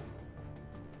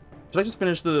 Should I just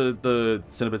finish the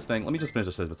Cinnabits thing? Let me just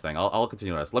finish the Cinnabits thing. I'll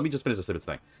continue this. Let me just finish the Cinnabits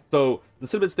thing. So, the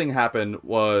Cinnabits thing happened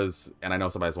was... And I know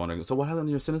somebody's wondering, so what happened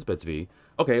to your Cinnabits, V?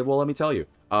 Okay, well, let me tell you.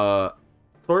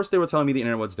 First, they were telling me the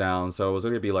internet was down, so it was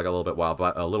going to be, like, a little while.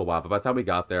 But by the time we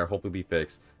got there, hopefully be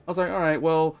fixed. I was like, alright,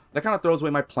 well, that kind of throws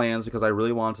away my plans, because I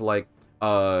really want to, like,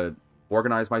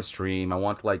 organize my stream. I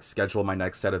want to, like, schedule my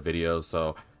next set of videos,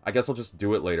 so I guess I'll just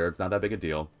do it later. It's not that big a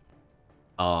deal.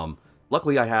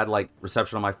 Luckily, I had, like,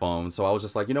 reception on my phone, so I was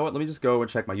just like, you know what, let me just go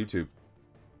and check my YouTube.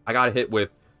 I got hit with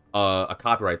a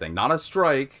copyright thing, not a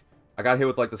strike. I got hit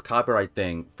with like this copyright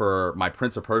thing for my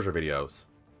Prince of Persia videos,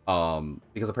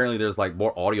 because apparently there's like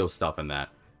more audio stuff in that.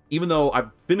 Even though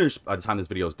I've finished, by the time this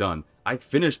video is done, I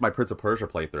finished my Prince of Persia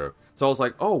playthrough. So I was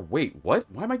like, oh wait, what?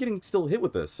 Why am I getting still hit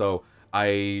with this? So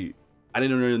I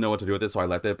didn't really know what to do with it, so I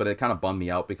left it. But it kind of bummed me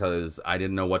out because I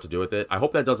didn't know what to do with it. I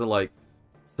hope that doesn't like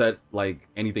set like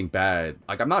anything bad.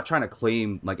 Like, I'm not trying to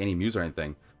claim like any music or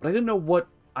anything, but I didn't know what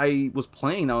I was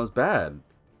playing that was bad,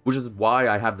 which is why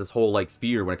I have this whole like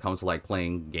fear when it comes to like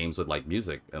playing games with like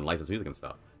music and licensed music and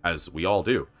stuff, as we all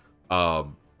do.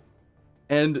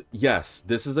 And yes,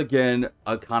 this is again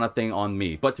a kind of thing on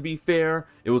me, but to be fair,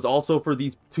 it was also for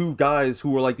these two guys who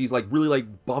were like these like really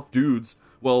like buff dudes.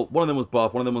 Well, one of them was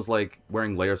buff, one of them was like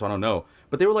wearing layers, so I don't know.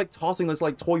 But they were like tossing this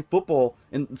like toy football,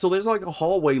 and so there's like a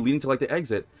hallway leading to like the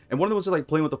exit, and one of them was just like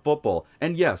playing with the football.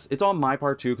 And yes, it's on my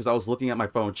part too, because I was looking at my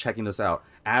phone checking this out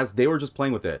as they were just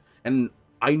playing with it, and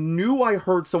I knew I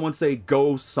heard someone say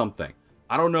go something.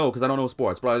 I don't know, because I don't know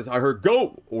sports, but I heard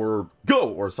go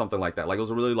or something like that. Like, it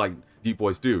was a really like deep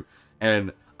voice dude,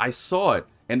 and I saw it,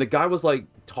 and the guy was like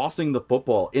tossing the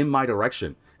football in my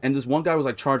direction, and this one guy was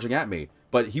like charging at me,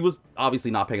 but he was obviously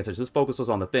not paying attention. His focus was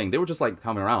on the thing. They were just like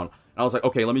coming around, and I was like,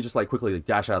 okay, let me just like quickly like,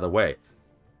 dash out of the way.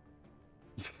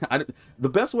 The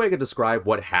best way I could describe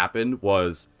what happened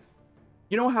was,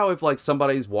 you know how if like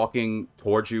somebody's walking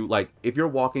towards you, like if you're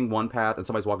walking one path and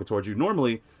somebody's walking towards you,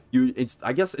 normally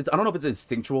I guess I don't know if it's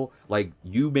instinctual, like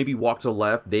you maybe walk to the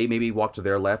left, they maybe walk to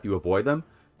their left, you avoid them.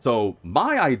 So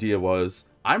my idea was,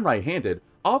 I'm right-handed,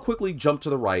 I'll quickly jump to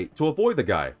the right to avoid the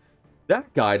guy.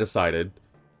 That guy decided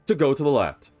to go to the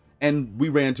left, and we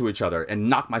ran into each other and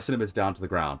knocked my Cinnabits down to the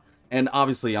ground. And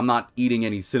obviously I'm not eating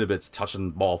any Cinnabits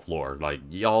touching mall floor. Like,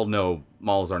 y'all know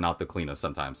malls are not the cleanest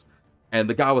sometimes. And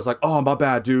the guy was like, oh, my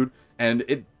bad, dude.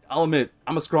 And I'll admit,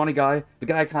 I'm a scrawny guy. The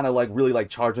guy kind of like really like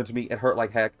charged into me. It hurt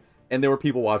like heck. And there were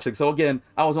people watching. So again,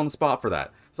 I was on the spot for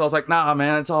that. So I was like, nah,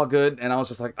 man, it's all good. And I was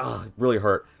just like, oh, it really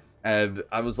hurt. And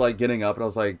I was like getting up and I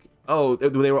was like, oh,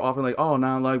 they were offering like, oh,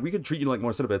 now like we could treat you like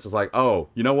more Cinnabits. It's like, oh,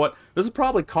 you know what? This is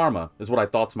probably karma, is what I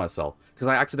thought to myself. Because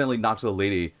I accidentally knocked the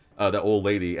lady, the old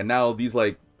lady. And now these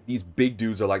big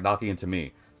dudes are like knocking into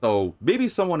me. So maybe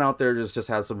someone out there just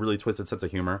has some really twisted sense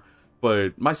of humor.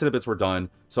 But my Cinnabits were done,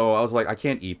 so I was like, I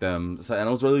can't eat them, so, and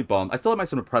I was really bummed. I still had my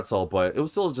Cinnabit pretzel, but it was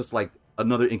still just like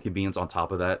another inconvenience on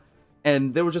top of that.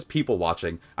 And there were just people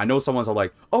watching. I know someone's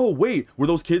like, oh wait, were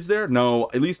those kids there?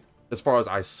 No, at least as far as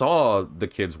I saw, the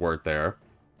kids weren't there.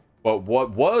 But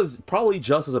what was probably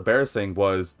just as embarrassing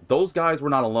was those guys were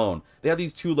not alone. They had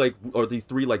these these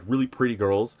three like really pretty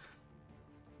girls.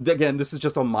 Again, this is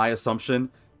just on my assumption.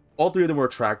 All three of them were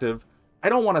attractive. I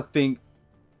don't want to think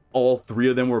all three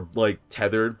of them were like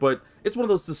tethered, but it's one of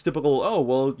those typical, oh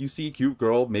well, you see a cute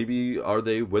girl, maybe are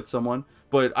they with someone?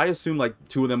 But I assume like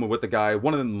two of them were with the guy.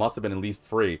 One of them must have been at least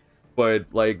free, but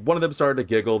like one of them started to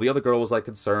giggle, the other girl was like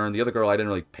concerned, the other girl, I didn't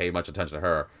really pay much attention to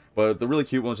her, but the really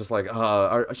cute one was just like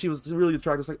she was really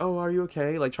attractive, like, oh, are you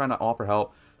okay, like trying to offer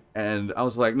help. And I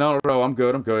was like, no, I'm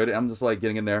good. I'm just like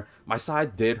getting in there. My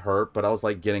side did hurt, but I was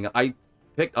like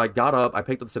I got up, I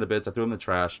picked up the Cinnabits, I threw them in the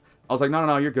trash. I was like,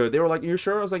 no, you're good. They were like, you're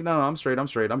sure? I was like, no, I'm straight,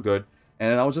 I'm good.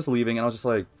 And I was just leaving, and I was just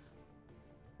like,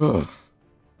 ugh.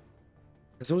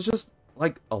 Because it was just,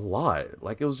 like, a lot.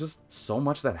 Like, it was just so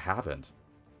much that happened.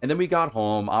 And then we got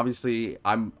home. Obviously,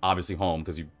 I'm obviously home,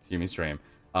 because you hear me stream.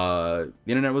 The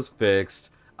internet was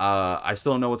fixed. I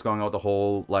still don't know what's going on with the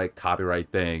whole, like,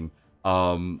 copyright thing.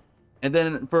 And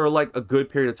then for, like, a good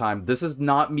period of time, this is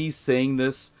not me saying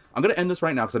this. I'm going to end this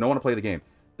right now because I don't want to play the game.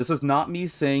 This is not me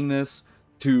saying this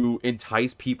to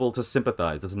entice people to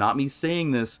sympathize. This is not me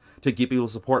saying this to get people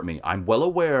to support me. I'm well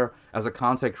aware as a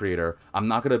content creator, I'm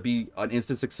not going to be an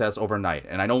instant success overnight.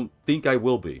 And I don't think I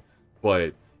will be.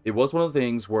 But it was one of the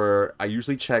things where I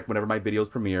usually check whenever my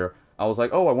videos premiere. I was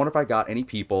like, oh, I wonder if I got any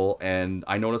people. And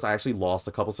I noticed I actually lost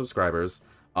a couple subscribers.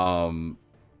 Nobody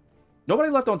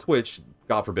left on Twitch,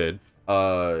 God forbid.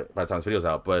 By the time this video's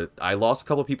out, but I lost a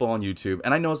couple of people on YouTube,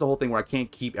 and I know it's the whole thing where I can't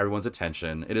keep everyone's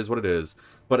attention. It is what it is.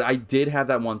 But I did have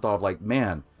that one thought of like,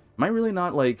 man, am I really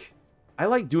not like, I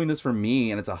like doing this for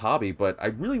me and it's a hobby, but I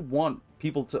really want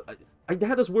people to, I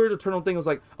had this weird eternal thing. I was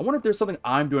like, I wonder if there's something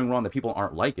I'm doing wrong that people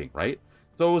aren't liking, right?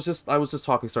 So I was just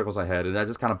talking circles in my head, and that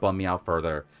just kind of bummed me out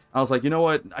further. I was like, you know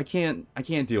what? I can't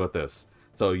deal with this.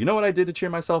 So you know what I did to cheer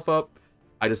myself up?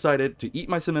 I decided to eat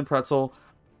my cinnamon pretzel.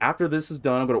 After this is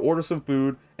done, I'm going to order some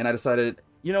food, and I decided,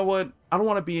 you know what? I don't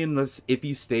want to be in this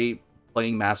iffy state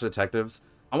playing Master Detectives.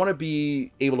 I want to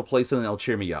be able to play something that'll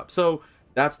cheer me up. So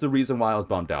that's the reason why I was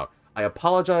bummed out. I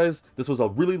apologize. This was a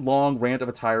really long rant of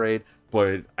a tirade,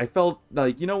 but I felt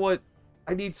like, you know what?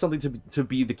 I need something to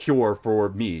be the cure for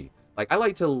me. Like, I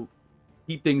like to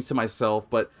keep things to myself,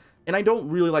 and I don't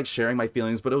really like sharing my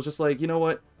feelings, but it was just like, you know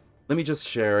what? Let me just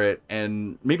share it,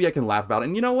 and maybe I can laugh about it.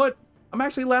 And you know what? I'm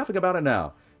actually laughing about it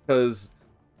now, because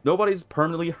nobody's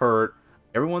permanently hurt.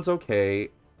 Everyone's okay.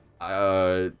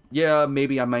 Yeah,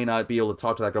 maybe I might not be able to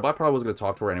talk to that girl, but I probably wasn't going to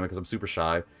talk to her anyway, because I'm super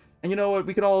shy. And you know what?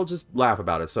 We can all just laugh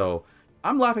about it. So,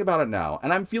 I'm laughing about it now,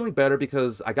 and I'm feeling better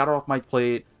because I got it off my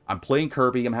plate. I'm playing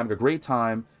Kirby. I'm having a great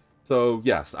time. So,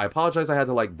 yes, I apologize I had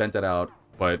to, like, vent that out.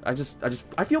 But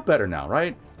I feel better now,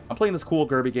 right? I'm playing this cool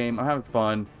Kirby game. I'm having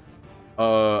fun.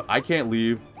 I can't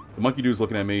leave. The monkey dude's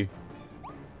looking at me.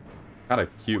 Kind of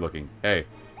cute looking. Hey.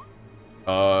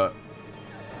 Ah!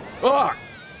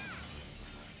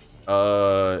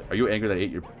 Are you angry that I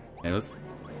ate your bananas?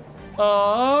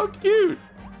 Oh, cute!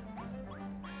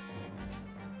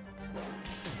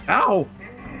 Ow!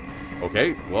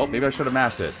 Okay, well, maybe I should have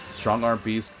mashed it. Strong Arm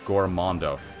Beast,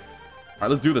 Goramondo. Alright,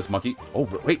 let's do this, monkey. Oh,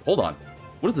 wait, hold on.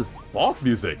 What is this boss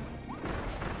music?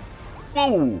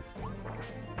 Whoa!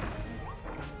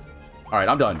 Alright,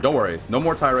 I'm done. Don't worry. No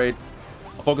more tirade.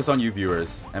 I'll focus on you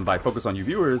viewers. And by focus on you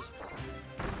viewers,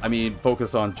 I mean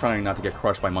focus on trying not to get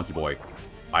crushed by Monkey Boy.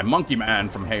 By Monkey Man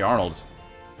from Hey Arnold. Does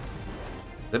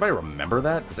anybody remember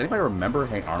that? Does anybody remember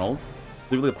Hey Arnold?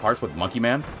 Particularly the parts with Monkey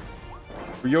Man?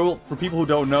 For people who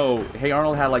don't know, Hey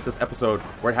Arnold had like this episode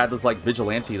where it had this like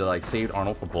vigilante that like saved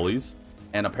Arnold from bullies.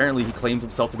 And apparently he claimed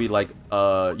himself to be like,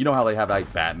 you know how they have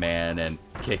like Batman and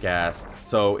Kick-Ass.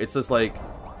 So it's this like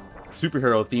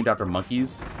superhero themed after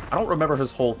monkeys. I don't remember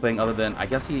his whole thing other than, I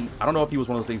guess I don't know if he was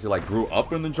one of those things that like grew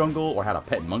up in the jungle or had a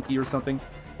pet monkey or something.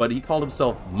 But he called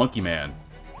himself Monkey Man.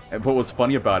 But what's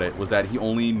funny about it was that he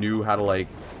only knew how to like,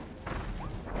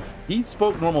 he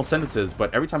spoke normal sentences,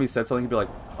 but every time he said something, he'd be like,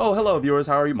 oh, hello viewers,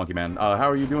 how are you, Monkey Man? How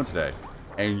are you doing today?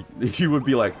 And he would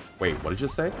be like, wait, what did you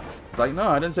just say? It's like, no,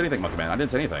 I didn't say anything, Monkey Man. I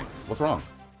didn't say anything. What's wrong?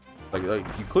 Like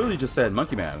you clearly just said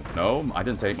Monkey Man. No, I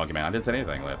didn't say Monkey Man. I didn't say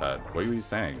anything like that. What were you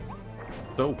saying?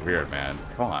 So weird, man.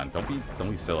 Come on, don't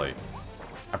be silly.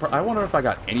 I wonder if I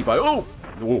got anybody. Oh,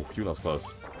 whoa, that was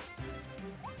close.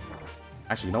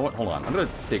 Actually, you know what? Hold on. I'm gonna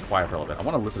stay quiet for a little bit. I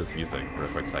want to listen to this music for a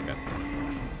quick second.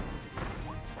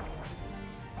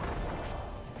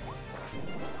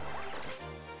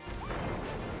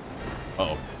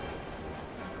 Uh-oh.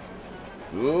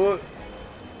 Ooh.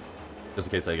 Just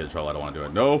in case I get in trouble, I don't want to do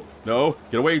it. No, no,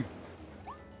 get away.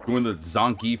 Doing the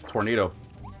Zangief tornado.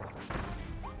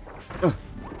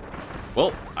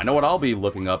 Well, I know what I'll be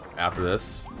looking up after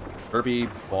this. Kirby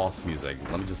boss music.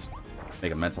 Let me just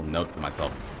make a mental note for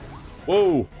myself.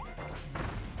 Whoa!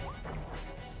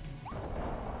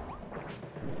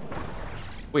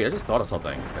 Wait, I just thought of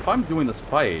something. If I'm doing this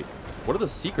fight, what are the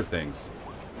secret things?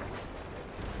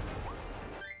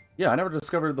 Yeah, I never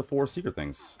discovered the 4 secret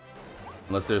things.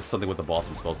 Unless there's something with the boss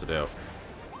I'm supposed to do.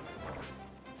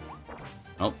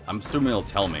 Well, I'm assuming it'll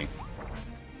tell me.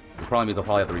 Which probably means I'll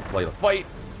probably have to replay the fight.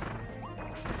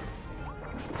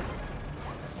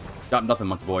 Got nothing,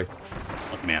 Monkey Boy.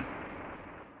 Monkey Man.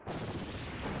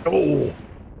 Oh!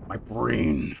 My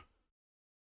brain.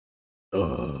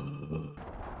 Ugh.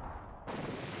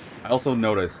 I also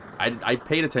noticed, I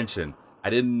paid attention. I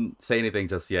didn't say anything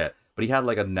just yet. But he had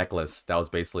like a necklace that was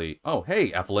basically, oh,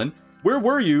 hey, Evelyn, where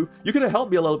were you? You could have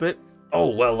helped me a little bit. Oh,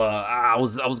 well, I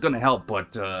was gonna help,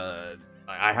 but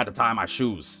I had to tie my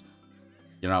shoes.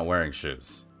 You're not wearing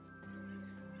shoes.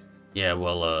 Yeah,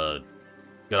 well,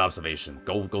 good observation.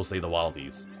 Go save the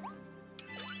Wildies.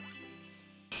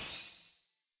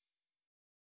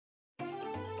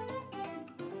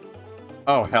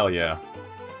 Oh, hell yeah.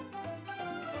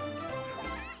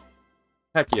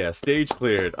 Heck yeah, stage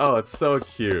cleared. Oh, it's so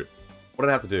cute. What did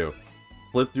I have to do?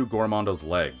 Slip through Goramondo's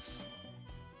legs.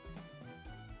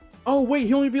 Oh, wait,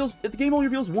 the game only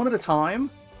reveals one at a time?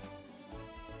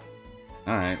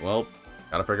 Alright, well,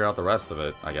 gotta figure out the rest of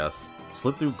it, I guess.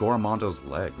 Slip through Goramondo's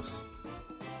legs.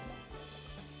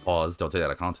 Pause, don't take that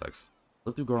out of context.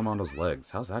 Slip through Goramondo's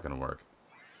legs. How's that gonna work?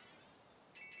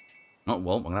 Oh,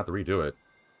 well, I'm gonna have to redo it.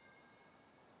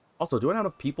 Also, do I not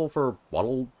have people for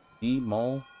Waddle Dee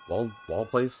Mall? Wall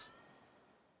Place?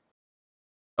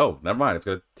 Oh, never mind. It's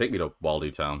gonna take me to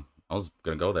Waldy Town. I was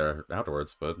gonna go there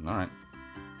afterwards, but alright.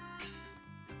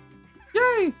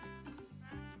 Yay!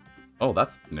 Oh,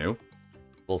 that's new.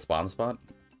 Little spot on spot.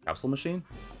 Capsule machine?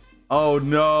 Oh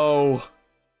no!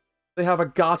 They have a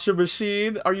gacha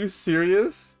machine? Are you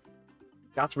serious?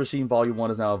 Gacha machine volume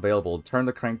 1 is now available. Turn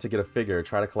the crank to get a figure.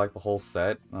 Try to collect the whole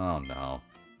set. Oh no.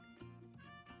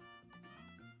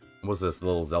 What was this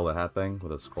little Zelda hat thing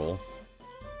with a scroll?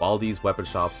 Waldy's Weapon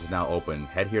Shops is now open.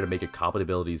 Head here to make your combat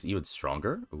abilities even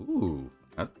stronger? Ooh.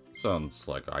 That sounds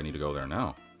like I need to go there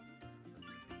now.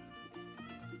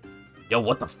 Yo,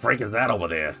 what the frick is that over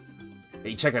there?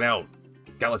 Hey, check it out.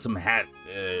 It's got like some hat.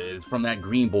 It's from that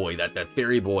green boy, that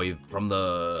fairy boy from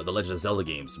the Legend of Zelda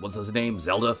games. What's his name?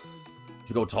 Zelda? You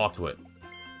should go talk to it.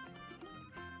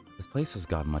 This place has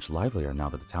gotten much livelier now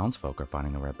that the townsfolk are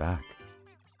finding their way back.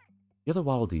 The other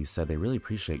Waddle Dees said they really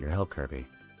appreciate your help, Kirby.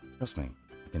 Trust me,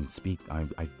 I can speak, I'm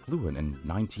fluent in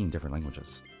 19 different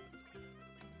languages.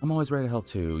 I'm always ready to help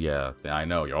too. Yeah, I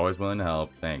know, you're always willing to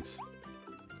help. Thanks.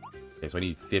 Okay, so I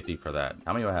need 50 for that.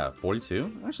 How many do I have?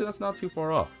 42? Actually, that's not too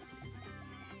far off.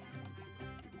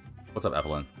 What's up,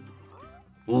 Evelyn?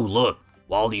 Ooh, look.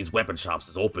 Waldy's Weapon Shops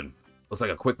is open. Looks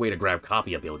like a quick way to grab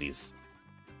copy abilities.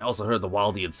 I also heard the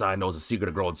Waldy inside knows a secret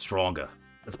of growing stronger.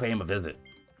 Let's pay him a visit.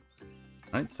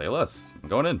 Alright, say less. I'm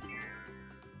going in.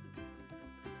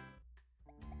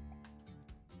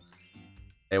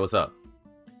 Hey, what's up?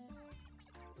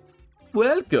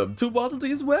 Welcome to Waddle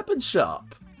Dee's Weapon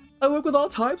Shop. I work with all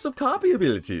types of copy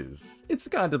abilities. It's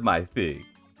kind of my thing.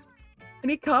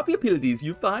 Any copy abilities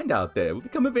you find out there will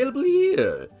become available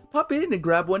here. Pop in and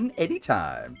grab one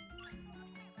anytime.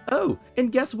 Oh,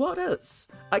 and guess what else?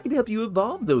 I can help you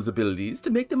evolve those abilities to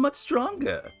make them much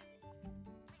stronger.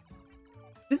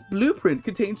 This blueprint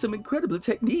contains some incredible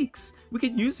techniques. We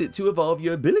can use it to evolve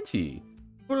your ability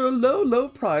for a low, low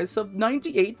price of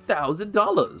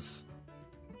 $98,000.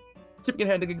 Shipping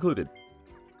and handling included.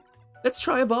 Let's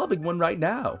try evolving one right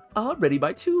now. I'll ready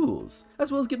my tools,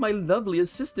 as well as get my lovely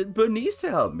assistant Bernice to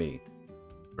help me.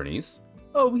 Bernice?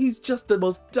 Oh, he's just the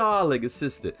most darling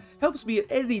assistant. Helps me at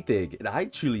anything, and I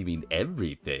truly mean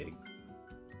everything.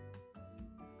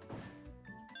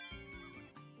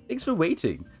 Thanks for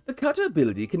waiting. The cutter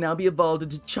ability can now be evolved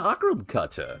into Chakram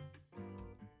Cutter.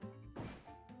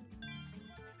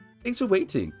 Thanks for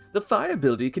waiting. The fire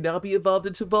ability can now be evolved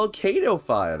into Volcano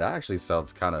Fire. That actually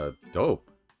sounds kind of dope.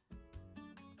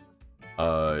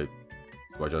 Do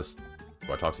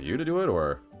I talk to you to do it,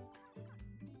 or?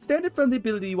 Stand from the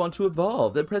ability you want to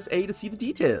evolve, then press A to see the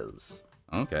details.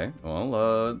 Okay,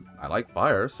 well, I like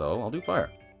fire, so I'll do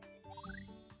fire.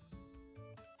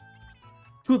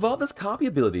 To evolve this copy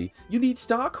ability, you need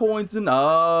star coins and...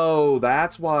 Oh,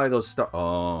 that's why those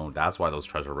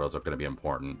treasure roads are going to be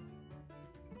important.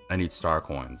 I need star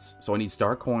coins. So I need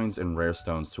star coins and rare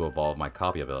stones to evolve my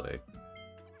copy ability.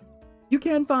 You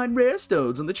can find rare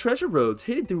stones on the treasure roads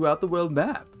hidden throughout the world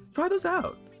map. Try those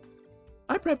out.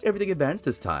 I prepped everything advanced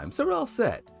this time, so we're all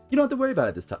set. You don't have to worry about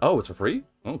it this time. Oh, it's for free?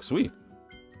 Oh, sweet.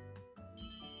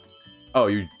 Oh,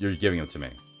 you're giving them to me.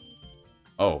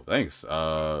 Oh, thanks.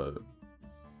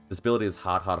 This ability is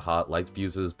hot, hot, hot. Lights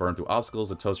fuses, burn through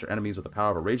obstacles, and toast your enemies with the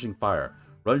power of a raging fire.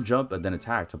 Run, jump, and then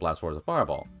attack to blast forward as a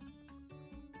fireball.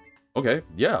 Okay,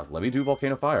 yeah, let me do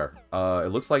Volcano Fire.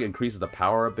 It looks like it increases the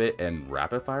power a bit and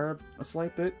rapid fire a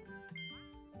slight bit.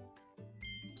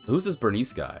 Who's this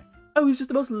Bernice guy? Oh, he's just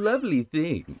the most lovely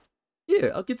thing.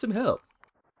 Here, I'll get some help.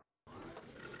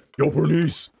 Yo,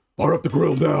 Bernice, fire up the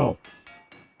grill now.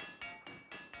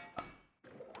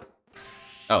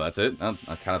 Oh, that's it? I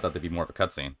kind of thought there'd be more of a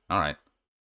cutscene. Alright.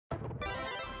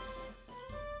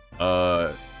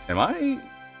 Am I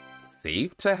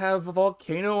safe to have a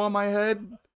volcano on my head?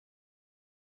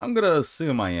 I'm gonna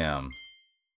assume I am.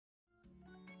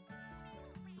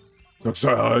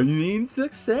 Success! You mean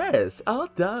success. All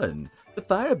done. The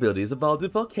fire ability is evolved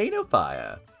in Volcano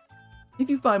Fire.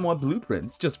 If you find more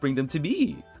blueprints, just bring them to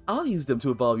me. I'll use them to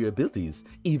evolve your abilities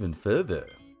even further.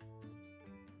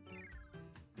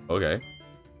 Okay.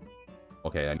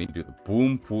 Okay, I need to do the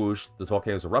boom whoosh. This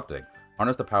volcano is erupting.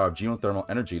 Harness the power of geothermal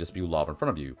energy to spew lava in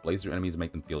front of you. Blaze your enemies and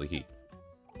make them feel the heat.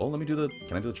 Well, let me do the...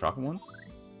 Can I do the chocolate one?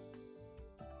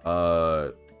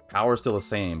 Power is still the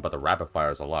same, but the rapid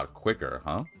fire is a lot quicker,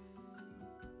 huh?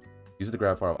 Use the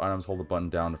grab fire of items, hold the button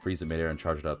down to freeze it midair and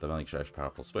charge it up. That makes a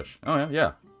powerful swish. Oh, yeah,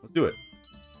 yeah. Let's do it.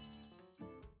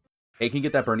 Hey, can you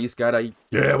get that Bernice guy to...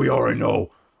 Yeah, we already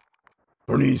know.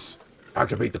 Bernice,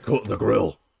 activate the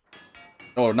grill.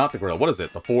 Oh, not the grill. What is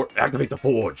it? The forge? Activate the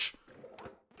forge.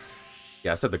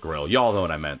 Yeah, I said the grill. Y'all know what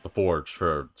I meant. The forge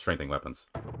for strengthening weapons.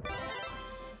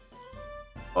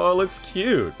 Oh, it looks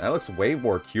cute. That looks way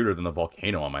more cuter than the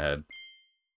volcano on my head.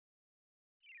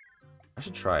 I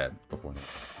should try it before.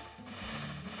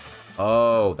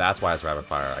 Oh, that's why it's rapid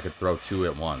fire. I could throw two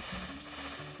at once.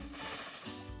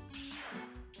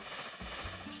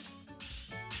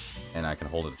 And I can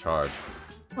hold it to charge.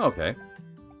 Okay.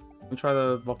 Let me try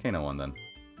the volcano one then.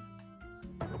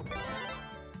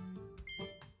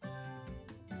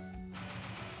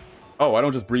 Oh, I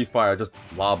don't just breathe fire, just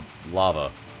lob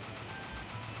lava.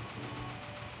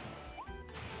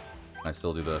 I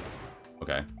still do the...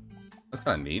 Okay. That's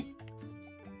kind of neat.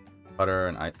 Cutter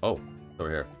and I... Oh, it's over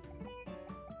here.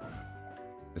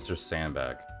 Mr.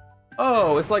 Sandbag.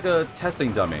 Oh, it's like a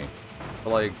testing dummy. To,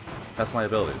 like, test my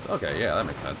abilities. Okay, yeah, that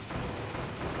makes sense.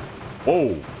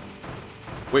 Whoa!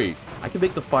 Wait, I can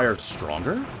make the fire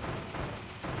stronger?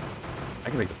 I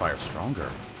can make the fire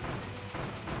stronger.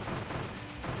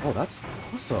 Oh, that's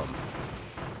awesome.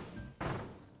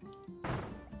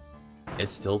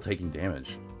 It's still taking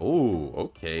damage. Oh,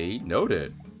 okay,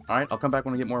 noted. Alright, I'll come back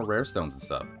when I get more rare stones and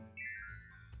stuff.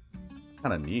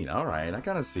 Kinda neat, alright, I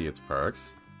kinda see its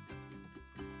perks.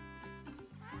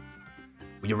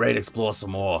 When you're ready to explore some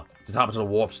more, just hop into the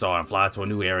Warp Star and fly to a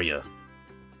new area.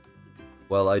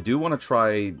 Well, I do want to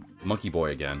try Monkey Boy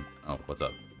again. Oh, what's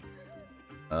up?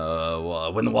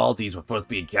 Well, when the Waldies were first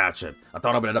being captured, I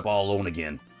thought I would end up all alone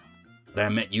again. But I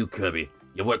met you, Kirby.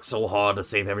 You worked so hard to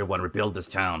save everyone and rebuild this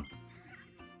town.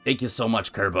 Thank you so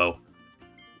much, Kirbo.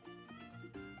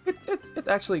 It's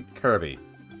actually Kirby.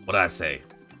 What'd I say?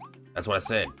 That's what I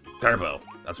said. Kirbo.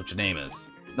 That's what your name is.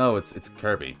 No, it's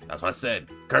Kirby. That's what I said.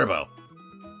 Kirbo.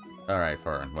 Alright,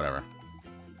 Fern, whatever.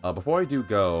 Before I do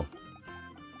go,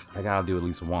 I gotta do at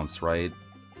least once, right?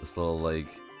 This little, like,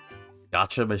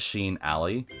 gacha machine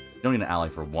alley. You don't need an alley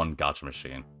for one gacha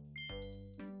machine.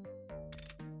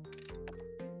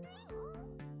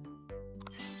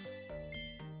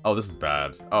 Oh, this is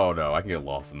bad. Oh no, I can get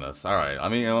lost in this. Alright, I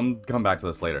mean, I'm coming back to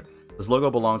this later. This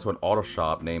logo belonged to an auto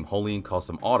shop named Holeen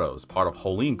Custom Autos, part of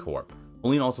Holeen Corp.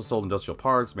 Holeen also sold industrial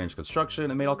parts, managed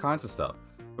construction, and made all kinds of stuff.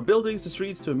 From buildings to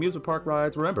streets to amusement park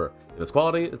rides, remember, if it's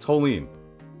quality, it's Holeen.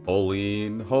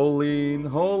 Holeen, Holeen,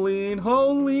 Holeen,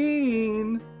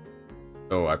 Holeen.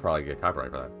 Oh, I probably get copyright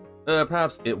for that.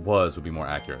 Perhaps it would be more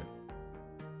accurate.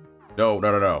 No.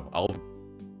 I'll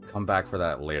come back for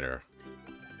that later.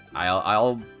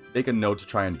 I'll make a note to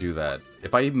try and do that.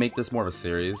 If I make this more of a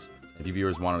series, if you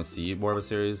viewers want to see more of a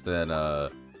series, then I'll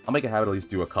make a habit at least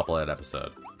do a couple at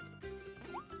episode.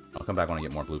 I'll come back when I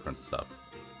get more blueprints and stuff.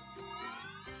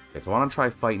 Okay, so I want to try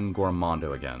fighting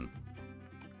Gormondo again.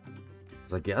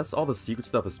 Because I guess all the secret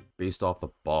stuff is based off the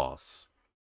boss.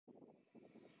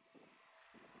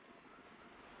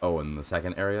 Oh, in the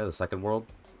second area, the second world?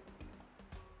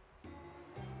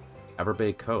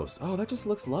 Everbay Coast. Oh, that just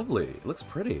looks lovely. It looks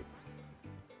pretty.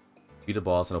 Beat a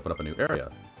boss and open up a new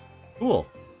area. Cool.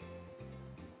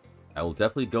 I will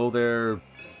definitely go there.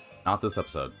 Not this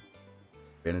episode.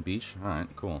 Abandoned Beach?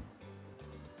 Alright, cool.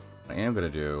 What I am going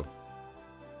to do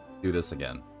this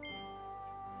again.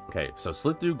 Okay, so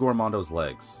slit through Gormondo's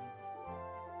legs.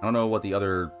 I don't know what the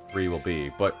other three will be,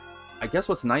 but I guess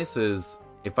what's nice is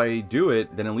if I do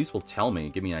it, then at least will tell me,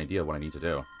 give me an idea of what I need to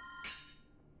do.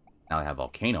 Now I have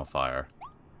Volcano Fire,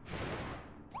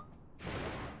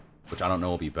 which I don't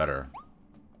know will be better.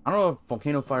 I don't know if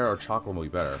Volcano Fire or Chakram will be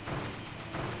better.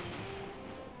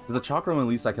 With the Chakram, at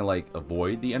least I can, like,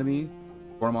 avoid the enemy,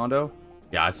 Gormondo.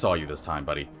 Yeah, I saw you this time,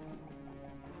 buddy.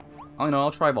 I don't know,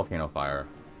 I'll try Volcano Fire.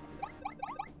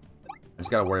 I just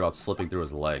gotta worry about slipping through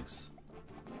his legs.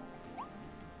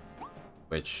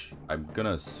 Which, I'm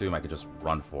gonna assume I could just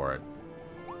run for it.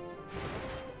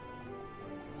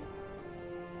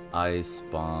 Ice,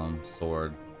 Bomb,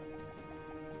 Sword.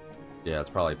 Yeah, it's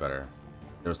probably better.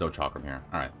 There's no Chakram here.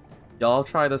 Alright. Yeah, I'll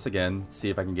try this again, see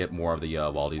if I can get more of the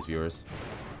Waldies viewers.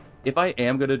 If I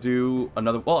am gonna do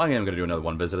another... Well, I am gonna do another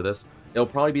one visit of this. It'll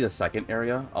probably be the second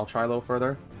area. I'll try a little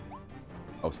further.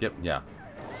 Oh, skip? Yeah.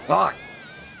 Fuck!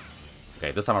 Okay,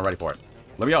 this time I'm ready for it.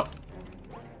 Let me go!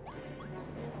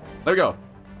 There we go!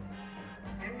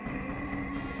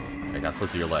 I gotta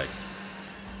slip through your legs.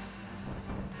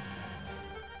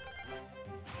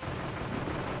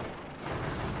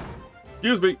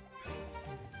 Excuse me!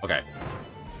 Okay.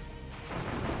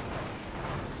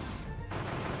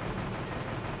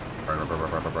 Burn.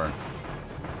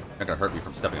 You're not gonna hurt me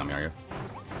from stepping on me, are you?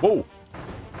 Whoa!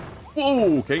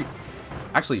 Whoa, okay.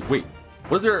 Actually, wait.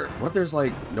 What if there's,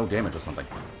 like, no damage or something?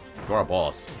 You're a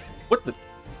boss. What the...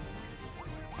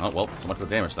 Oh, well, so much for the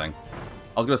damage thing.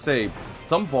 I was gonna say,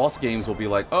 some boss games will be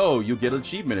like, oh, you get an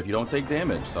achievement if you don't take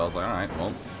damage. So I was like, alright,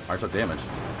 well, I took damage.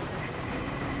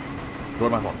 Go to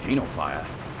my Volcano Fire.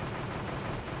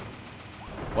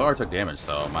 Well, I already took damage,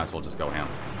 so might as well just go ham.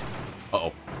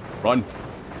 Uh-oh. Run.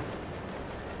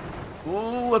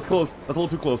 Oh, that's close. That's a little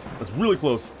too close. That's really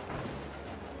close.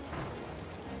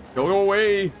 Go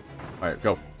away. Alright,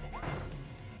 go.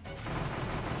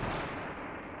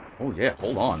 Oh, yeah,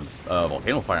 hold on.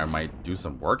 Volcano Fire might do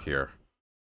some work here.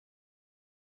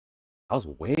 That was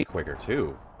way quicker,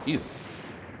 too. Jeez.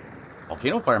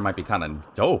 Volcano Fire might be kind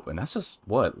of dope, and that's just,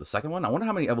 what, the second one? I wonder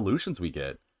how many evolutions we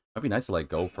get. Might be nice to, like,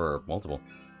 go for multiple.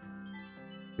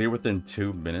 Clear within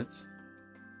 2 minutes.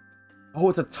 Oh,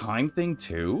 it's a time thing,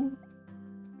 too?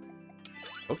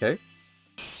 Okay.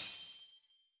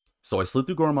 So I slid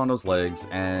through Goromondo's legs,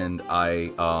 and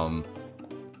I,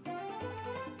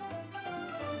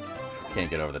 can't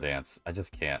get over the dance. I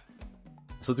just can't.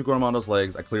 Slid through Goromondo's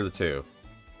legs, I cleared the 2.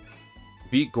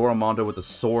 Beat Goromondo with the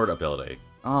sword ability.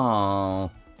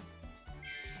 Oh.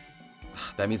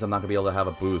 That means I'm not gonna be able to have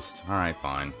a boost. Alright,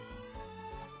 fine.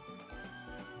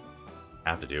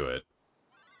 Have to do it.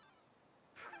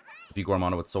 Beat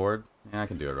Goromondo with sword? Yeah, I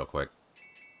can do it real quick.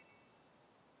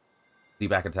 See you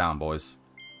back in town, boys.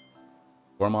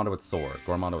 Goromondo with sword.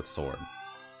 Goromondo with sword.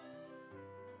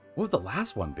 What would the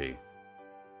last one be?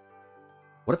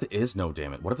 What if it is no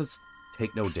damage? What if it's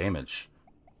take no damage?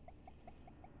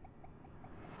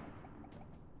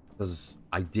 Because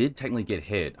I did technically get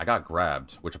hit. I got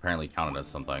grabbed, which apparently counted as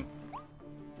something.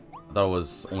 I thought it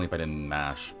was only if I didn't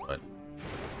mash, but...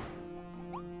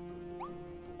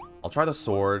 I'll try the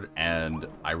sword, and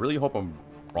I really hope I'm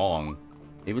wrong.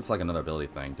 Maybe it's like another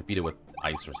ability thing. Defeat it with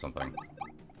ice or something.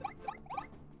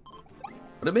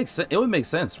 But it makes sense. It would make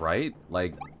sense, right?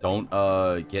 Like, don't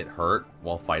get hurt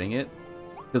while fighting it.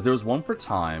 Because there's one for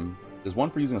time. There's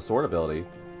one for using a sword ability.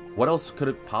 What else could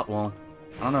it pop? Well,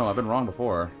 I don't know. I've been wrong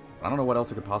before. I don't know what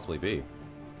else it could possibly be.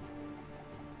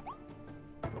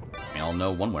 I mean, I'll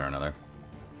know one way or another.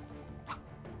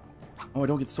 Oh, I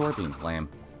don't get sword beam. Lame.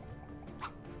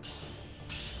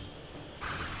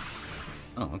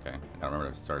 Oh, okay. I gotta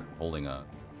remember to start holding a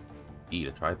E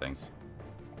to try things.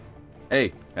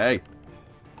 Hey, hey.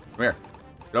 Come here.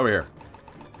 Get over here.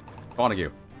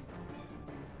 Montague.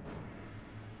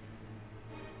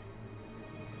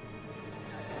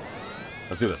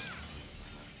 Let's do this.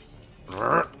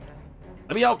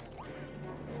 Let me out!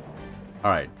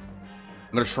 Alright.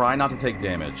 I'm gonna try not to take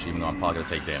damage, even though I'm probably gonna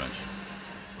take damage.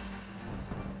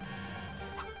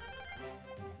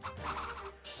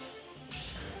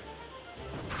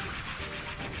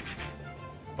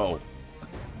 Oh. Okay.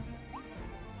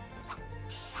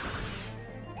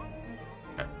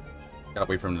 Gotta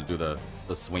wait for him to do the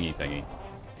swingy thingy.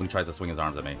 When he tries to swing his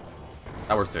arms at me.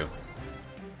 That works too.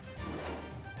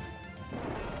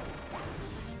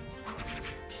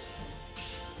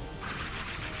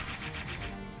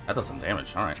 That does some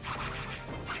damage, alright.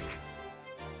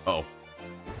 Uh-oh. I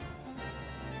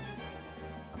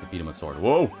have to beat him with sword.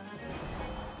 Whoa!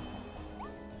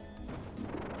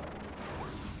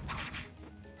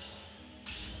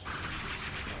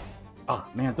 Oh,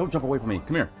 man, don't jump away from me.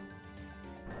 Come here.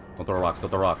 Don't throw rocks, don't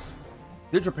throw rocks.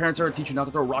 Did your parents ever teach you not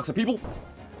to throw rocks at people?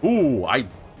 Ooh, I'm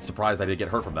surprised I didn't get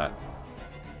hurt from that.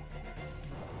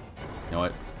 You know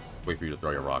what? Wait for you to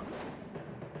throw your rock.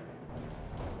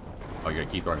 Oh, you're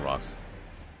gonna keep throwing rocks.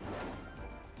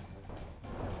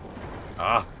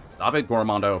 Ah, stop it,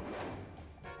 Goromondo.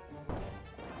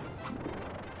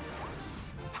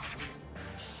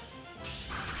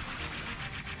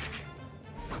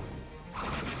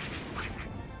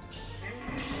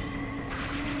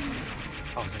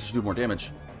 Oh, that should do more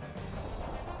damage.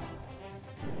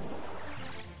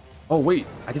 Oh, wait,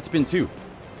 I can spin too.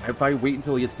 If I wait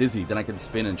until he gets dizzy, then I can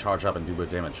spin and charge up and do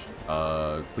good damage.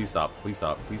 Please stop, please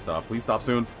stop, please stop, please stop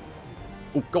soon.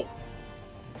 Oh, go!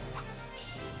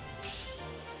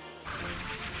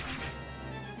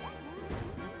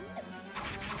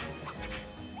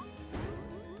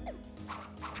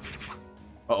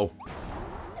 Uh-oh.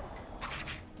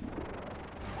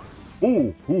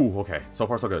 Ooh, okay. So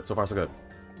far, so good. So far, so good.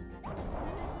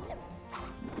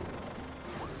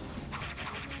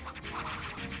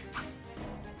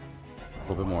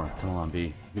 A little bit more. Come on, B.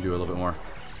 You can do a little bit more.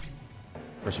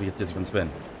 Especially if he gets dizzy from the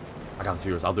spin. I got the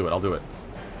tears. I'll do it. I'll do it.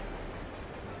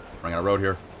 Running out of road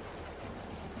here.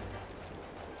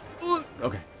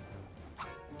 Okay.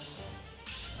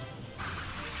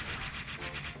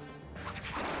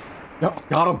 No,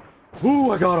 got him.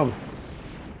 Ooh, I got him.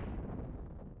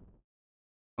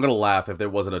 I'm gonna laugh if there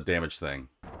wasn't a damage thing.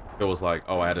 If it was like,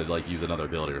 oh, I had to like use another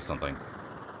ability or something.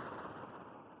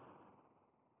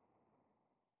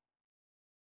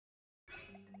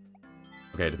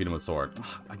 Okay, defeat him with sword.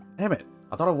 Damn it!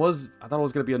 I thought it was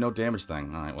gonna be a no damage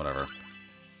thing. All right, whatever.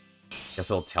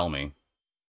 Guess it'll tell me.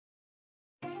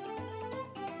 Then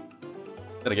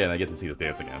again, I get to see this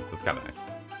dance again. That's kind of nice.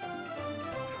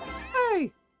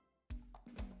 Hey!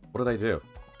 What did I do?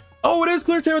 Oh, it is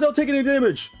clear tear without taking any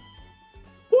damage.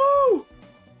 Woo!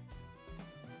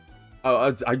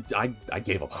 Oh, I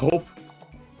gave up hope.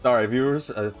 Sorry, viewers.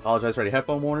 I apologize for any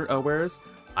headphone wearers.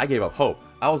 I gave up hope.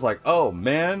 I was like, oh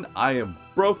man, I am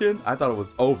broken. I thought it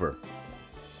was over.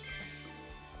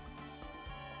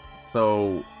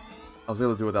 So, I was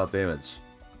able to do it without damage.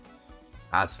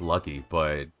 That's lucky,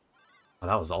 but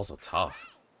that was also tough.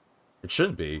 It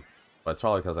shouldn't be. But it's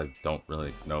probably because I don't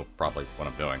really know properly what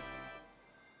I'm doing.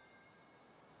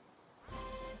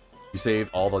 You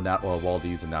saved all the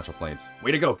Waldies and natural planes.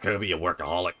 Way to go, Kirby, you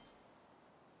workaholic.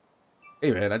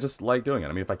 Hey man, I just like doing it.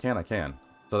 I mean, if I can, I can.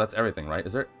 So that's everything, right?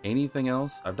 Is there anything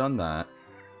else? I've done that.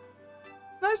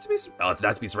 Nice to be... Oh, it's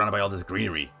nice to be surrounded by all this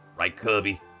greenery. Right,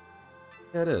 Kirby?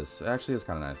 Yeah, it is. It actually is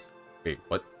kind of nice. Wait,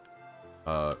 what?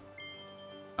 Oh,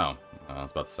 I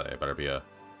was about to say, it better be a...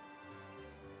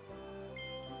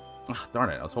 Ugh, darn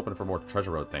it, I was hoping for more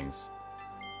treasure road things.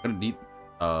 I'm gonna need...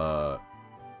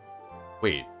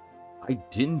 Wait. I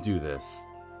didn't do this.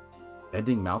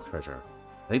 Bending mouth treasure.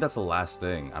 I think that's the last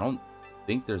thing. I don't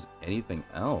think there's anything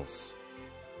else.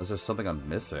 Is there something I'm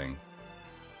missing?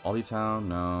 Aldi Town?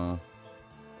 No.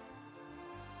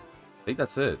 I think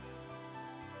that's it.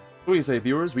 What do you say,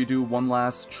 viewers? We do one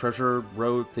last treasure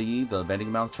road thingy, the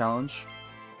vending mouth challenge.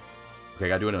 Okay, I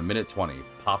gotta do it in 1:20.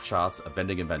 Pop shots, a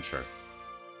vending adventure.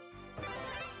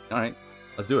 Alright,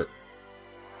 let's do it.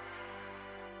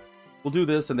 We'll do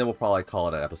this and then we'll probably call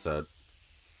it an episode.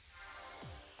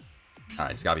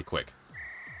 Alright, it's gotta be quick.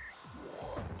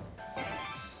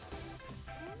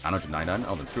 999?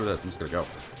 Oh, then screw this. I'm just gonna go.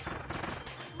 I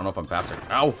don't know if I'm faster.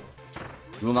 Ow!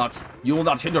 You will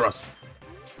not hinder us!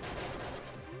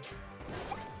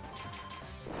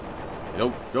 Yo,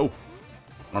 go!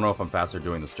 I don't know if I'm faster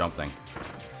doing this jump thing.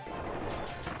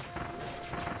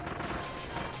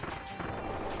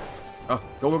 Oh,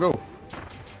 go, go, go!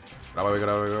 Get out of the way, get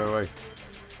out of the way, get out of the way.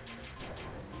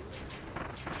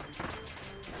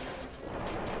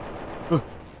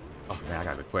 Oh man, I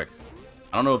gotta be quick.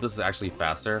 I don't know if this is actually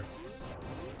faster.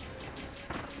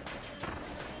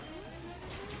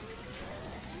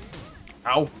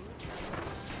 Ow!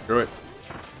 Screw it.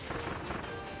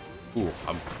 Ooh,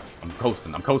 I'm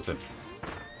coasting, I'm coasting.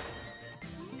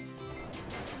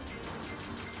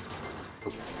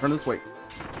 Oh, turn this way.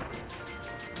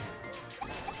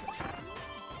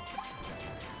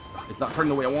 It's not turning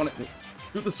the way I want it.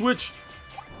 Shoot the switch!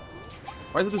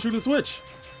 Why is it to shoot the switch?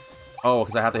 Oh,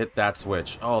 because I have to hit that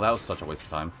switch. Oh, that was such a waste of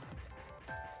time.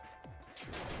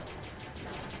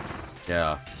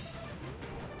 Yeah.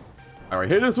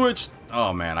 Alright, hit the switch!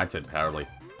 Oh man, I did terribly.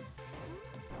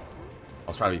 I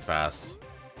was trying to be fast.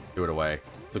 Do it away.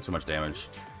 Took too much damage.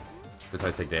 Every time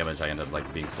I take damage, I end up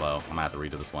like being slow. I'm gonna have to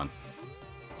redo this one.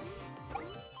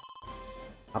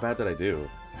 How bad did I do?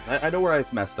 I know where I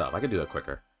messed up. I could do that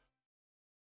quicker.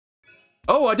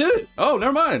 Oh, I did it! Oh,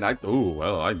 never mind. Ooh,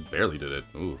 well, I barely did it.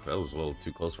 Ooh, that was a little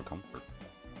too close for comfort.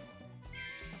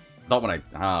 I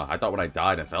thought when I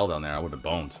died and fell down there, I would have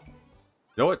boned.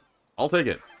 You know what? I'll take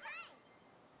it.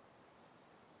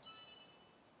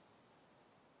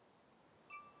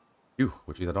 Phew,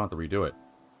 which means I don't have to redo it.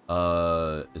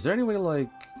 Is there any way to like,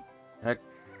 heck,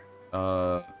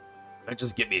 That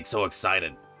just get me so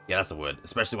excited. Yeah, that's the word.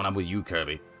 Especially when I'm with you,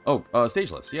 Kirby. oh,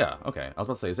 stageless. Yeah, okay. I was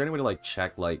about to say, is there any way to like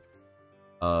check like,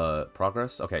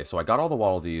 progress? Okay, so I got all the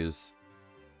Waddle Dees.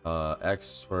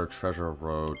 X for Treasure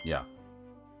Road. Yeah.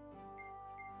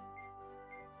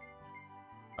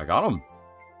 I got them.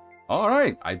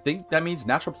 Alright, I think that means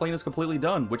Natural Plane is completely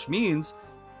done, which means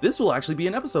this will actually be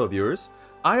an episode, viewers.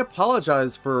 I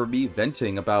apologize for me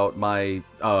venting about my,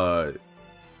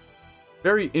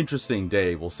 very interesting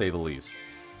day, we'll say the least.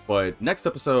 But next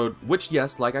episode, which,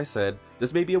 yes, like I said,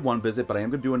 this may be a one visit, but I am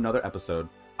going to do another episode.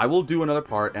 I will do another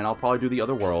part, and I'll probably do the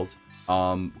other world.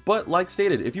 But like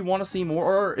stated, if you want to see more,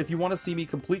 or if you want to see me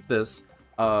complete this,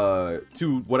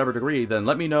 to whatever degree, then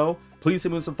let me know. Please hit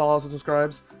me with some follows and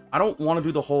subscribes. I don't want to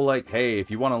do the whole, like, hey,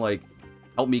 if you want to, like,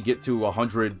 help me get to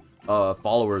 100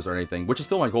 followers or anything, which is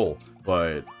still my goal,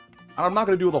 but I'm not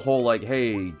going to do the whole, like,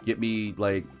 hey, get me,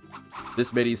 like,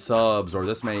 this many subs or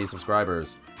this many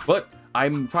subscribers. But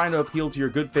I'm trying to appeal to your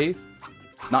good faith.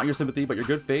 Not your sympathy, but your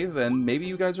good faith, and maybe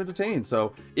you guys are entertained.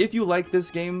 So, if you like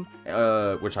this game,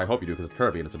 which I hope you do because it's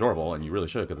Kirby and it's adorable, and you really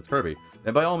should because it's Kirby,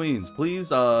 then by all means,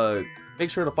 please make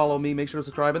sure to follow me, make sure to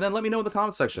subscribe, and then let me know in the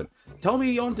comment section. Tell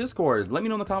me on Discord, let me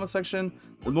know in the comment section.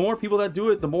 The more people that do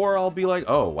it, the more I'll be like,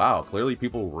 oh, wow, clearly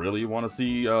people really want to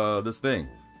see this thing.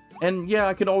 And yeah,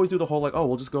 I can always do the whole, like, oh,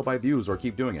 we'll just go by views or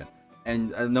keep doing it.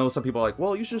 And I know some people are like,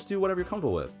 well, you should just do whatever you're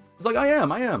comfortable with. It's like, I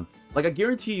am. Like, I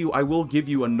guarantee you, I will give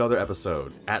you another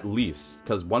episode, at least.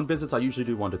 Because one visits, I usually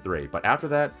do 1 to 3. But after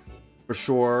that, for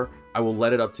sure, I will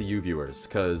let it up to you viewers.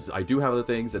 Because I do have other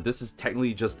things, and this is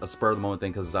technically just a spur-of-the-moment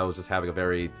thing, because I was just having a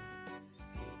very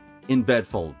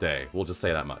eventful day. We'll just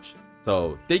say that much.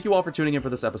 So, thank you all for tuning in for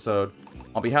this episode.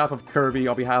 On behalf of Kirby,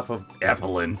 on behalf of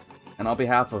Evelyn, and on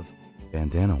behalf of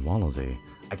Bandana Wallazy,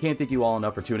 I can't thank you all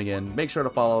enough for tuning in. Make sure to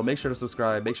follow, make sure to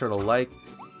subscribe, make sure to like,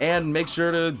 and make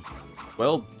sure to,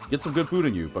 well, get some good food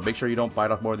in you, but make sure you don't bite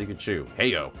off more than you can chew.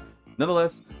 Hey-yo.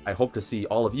 Nonetheless, I hope to see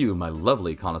all of you, my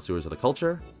lovely connoisseurs of the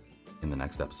culture, in the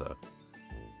next episode.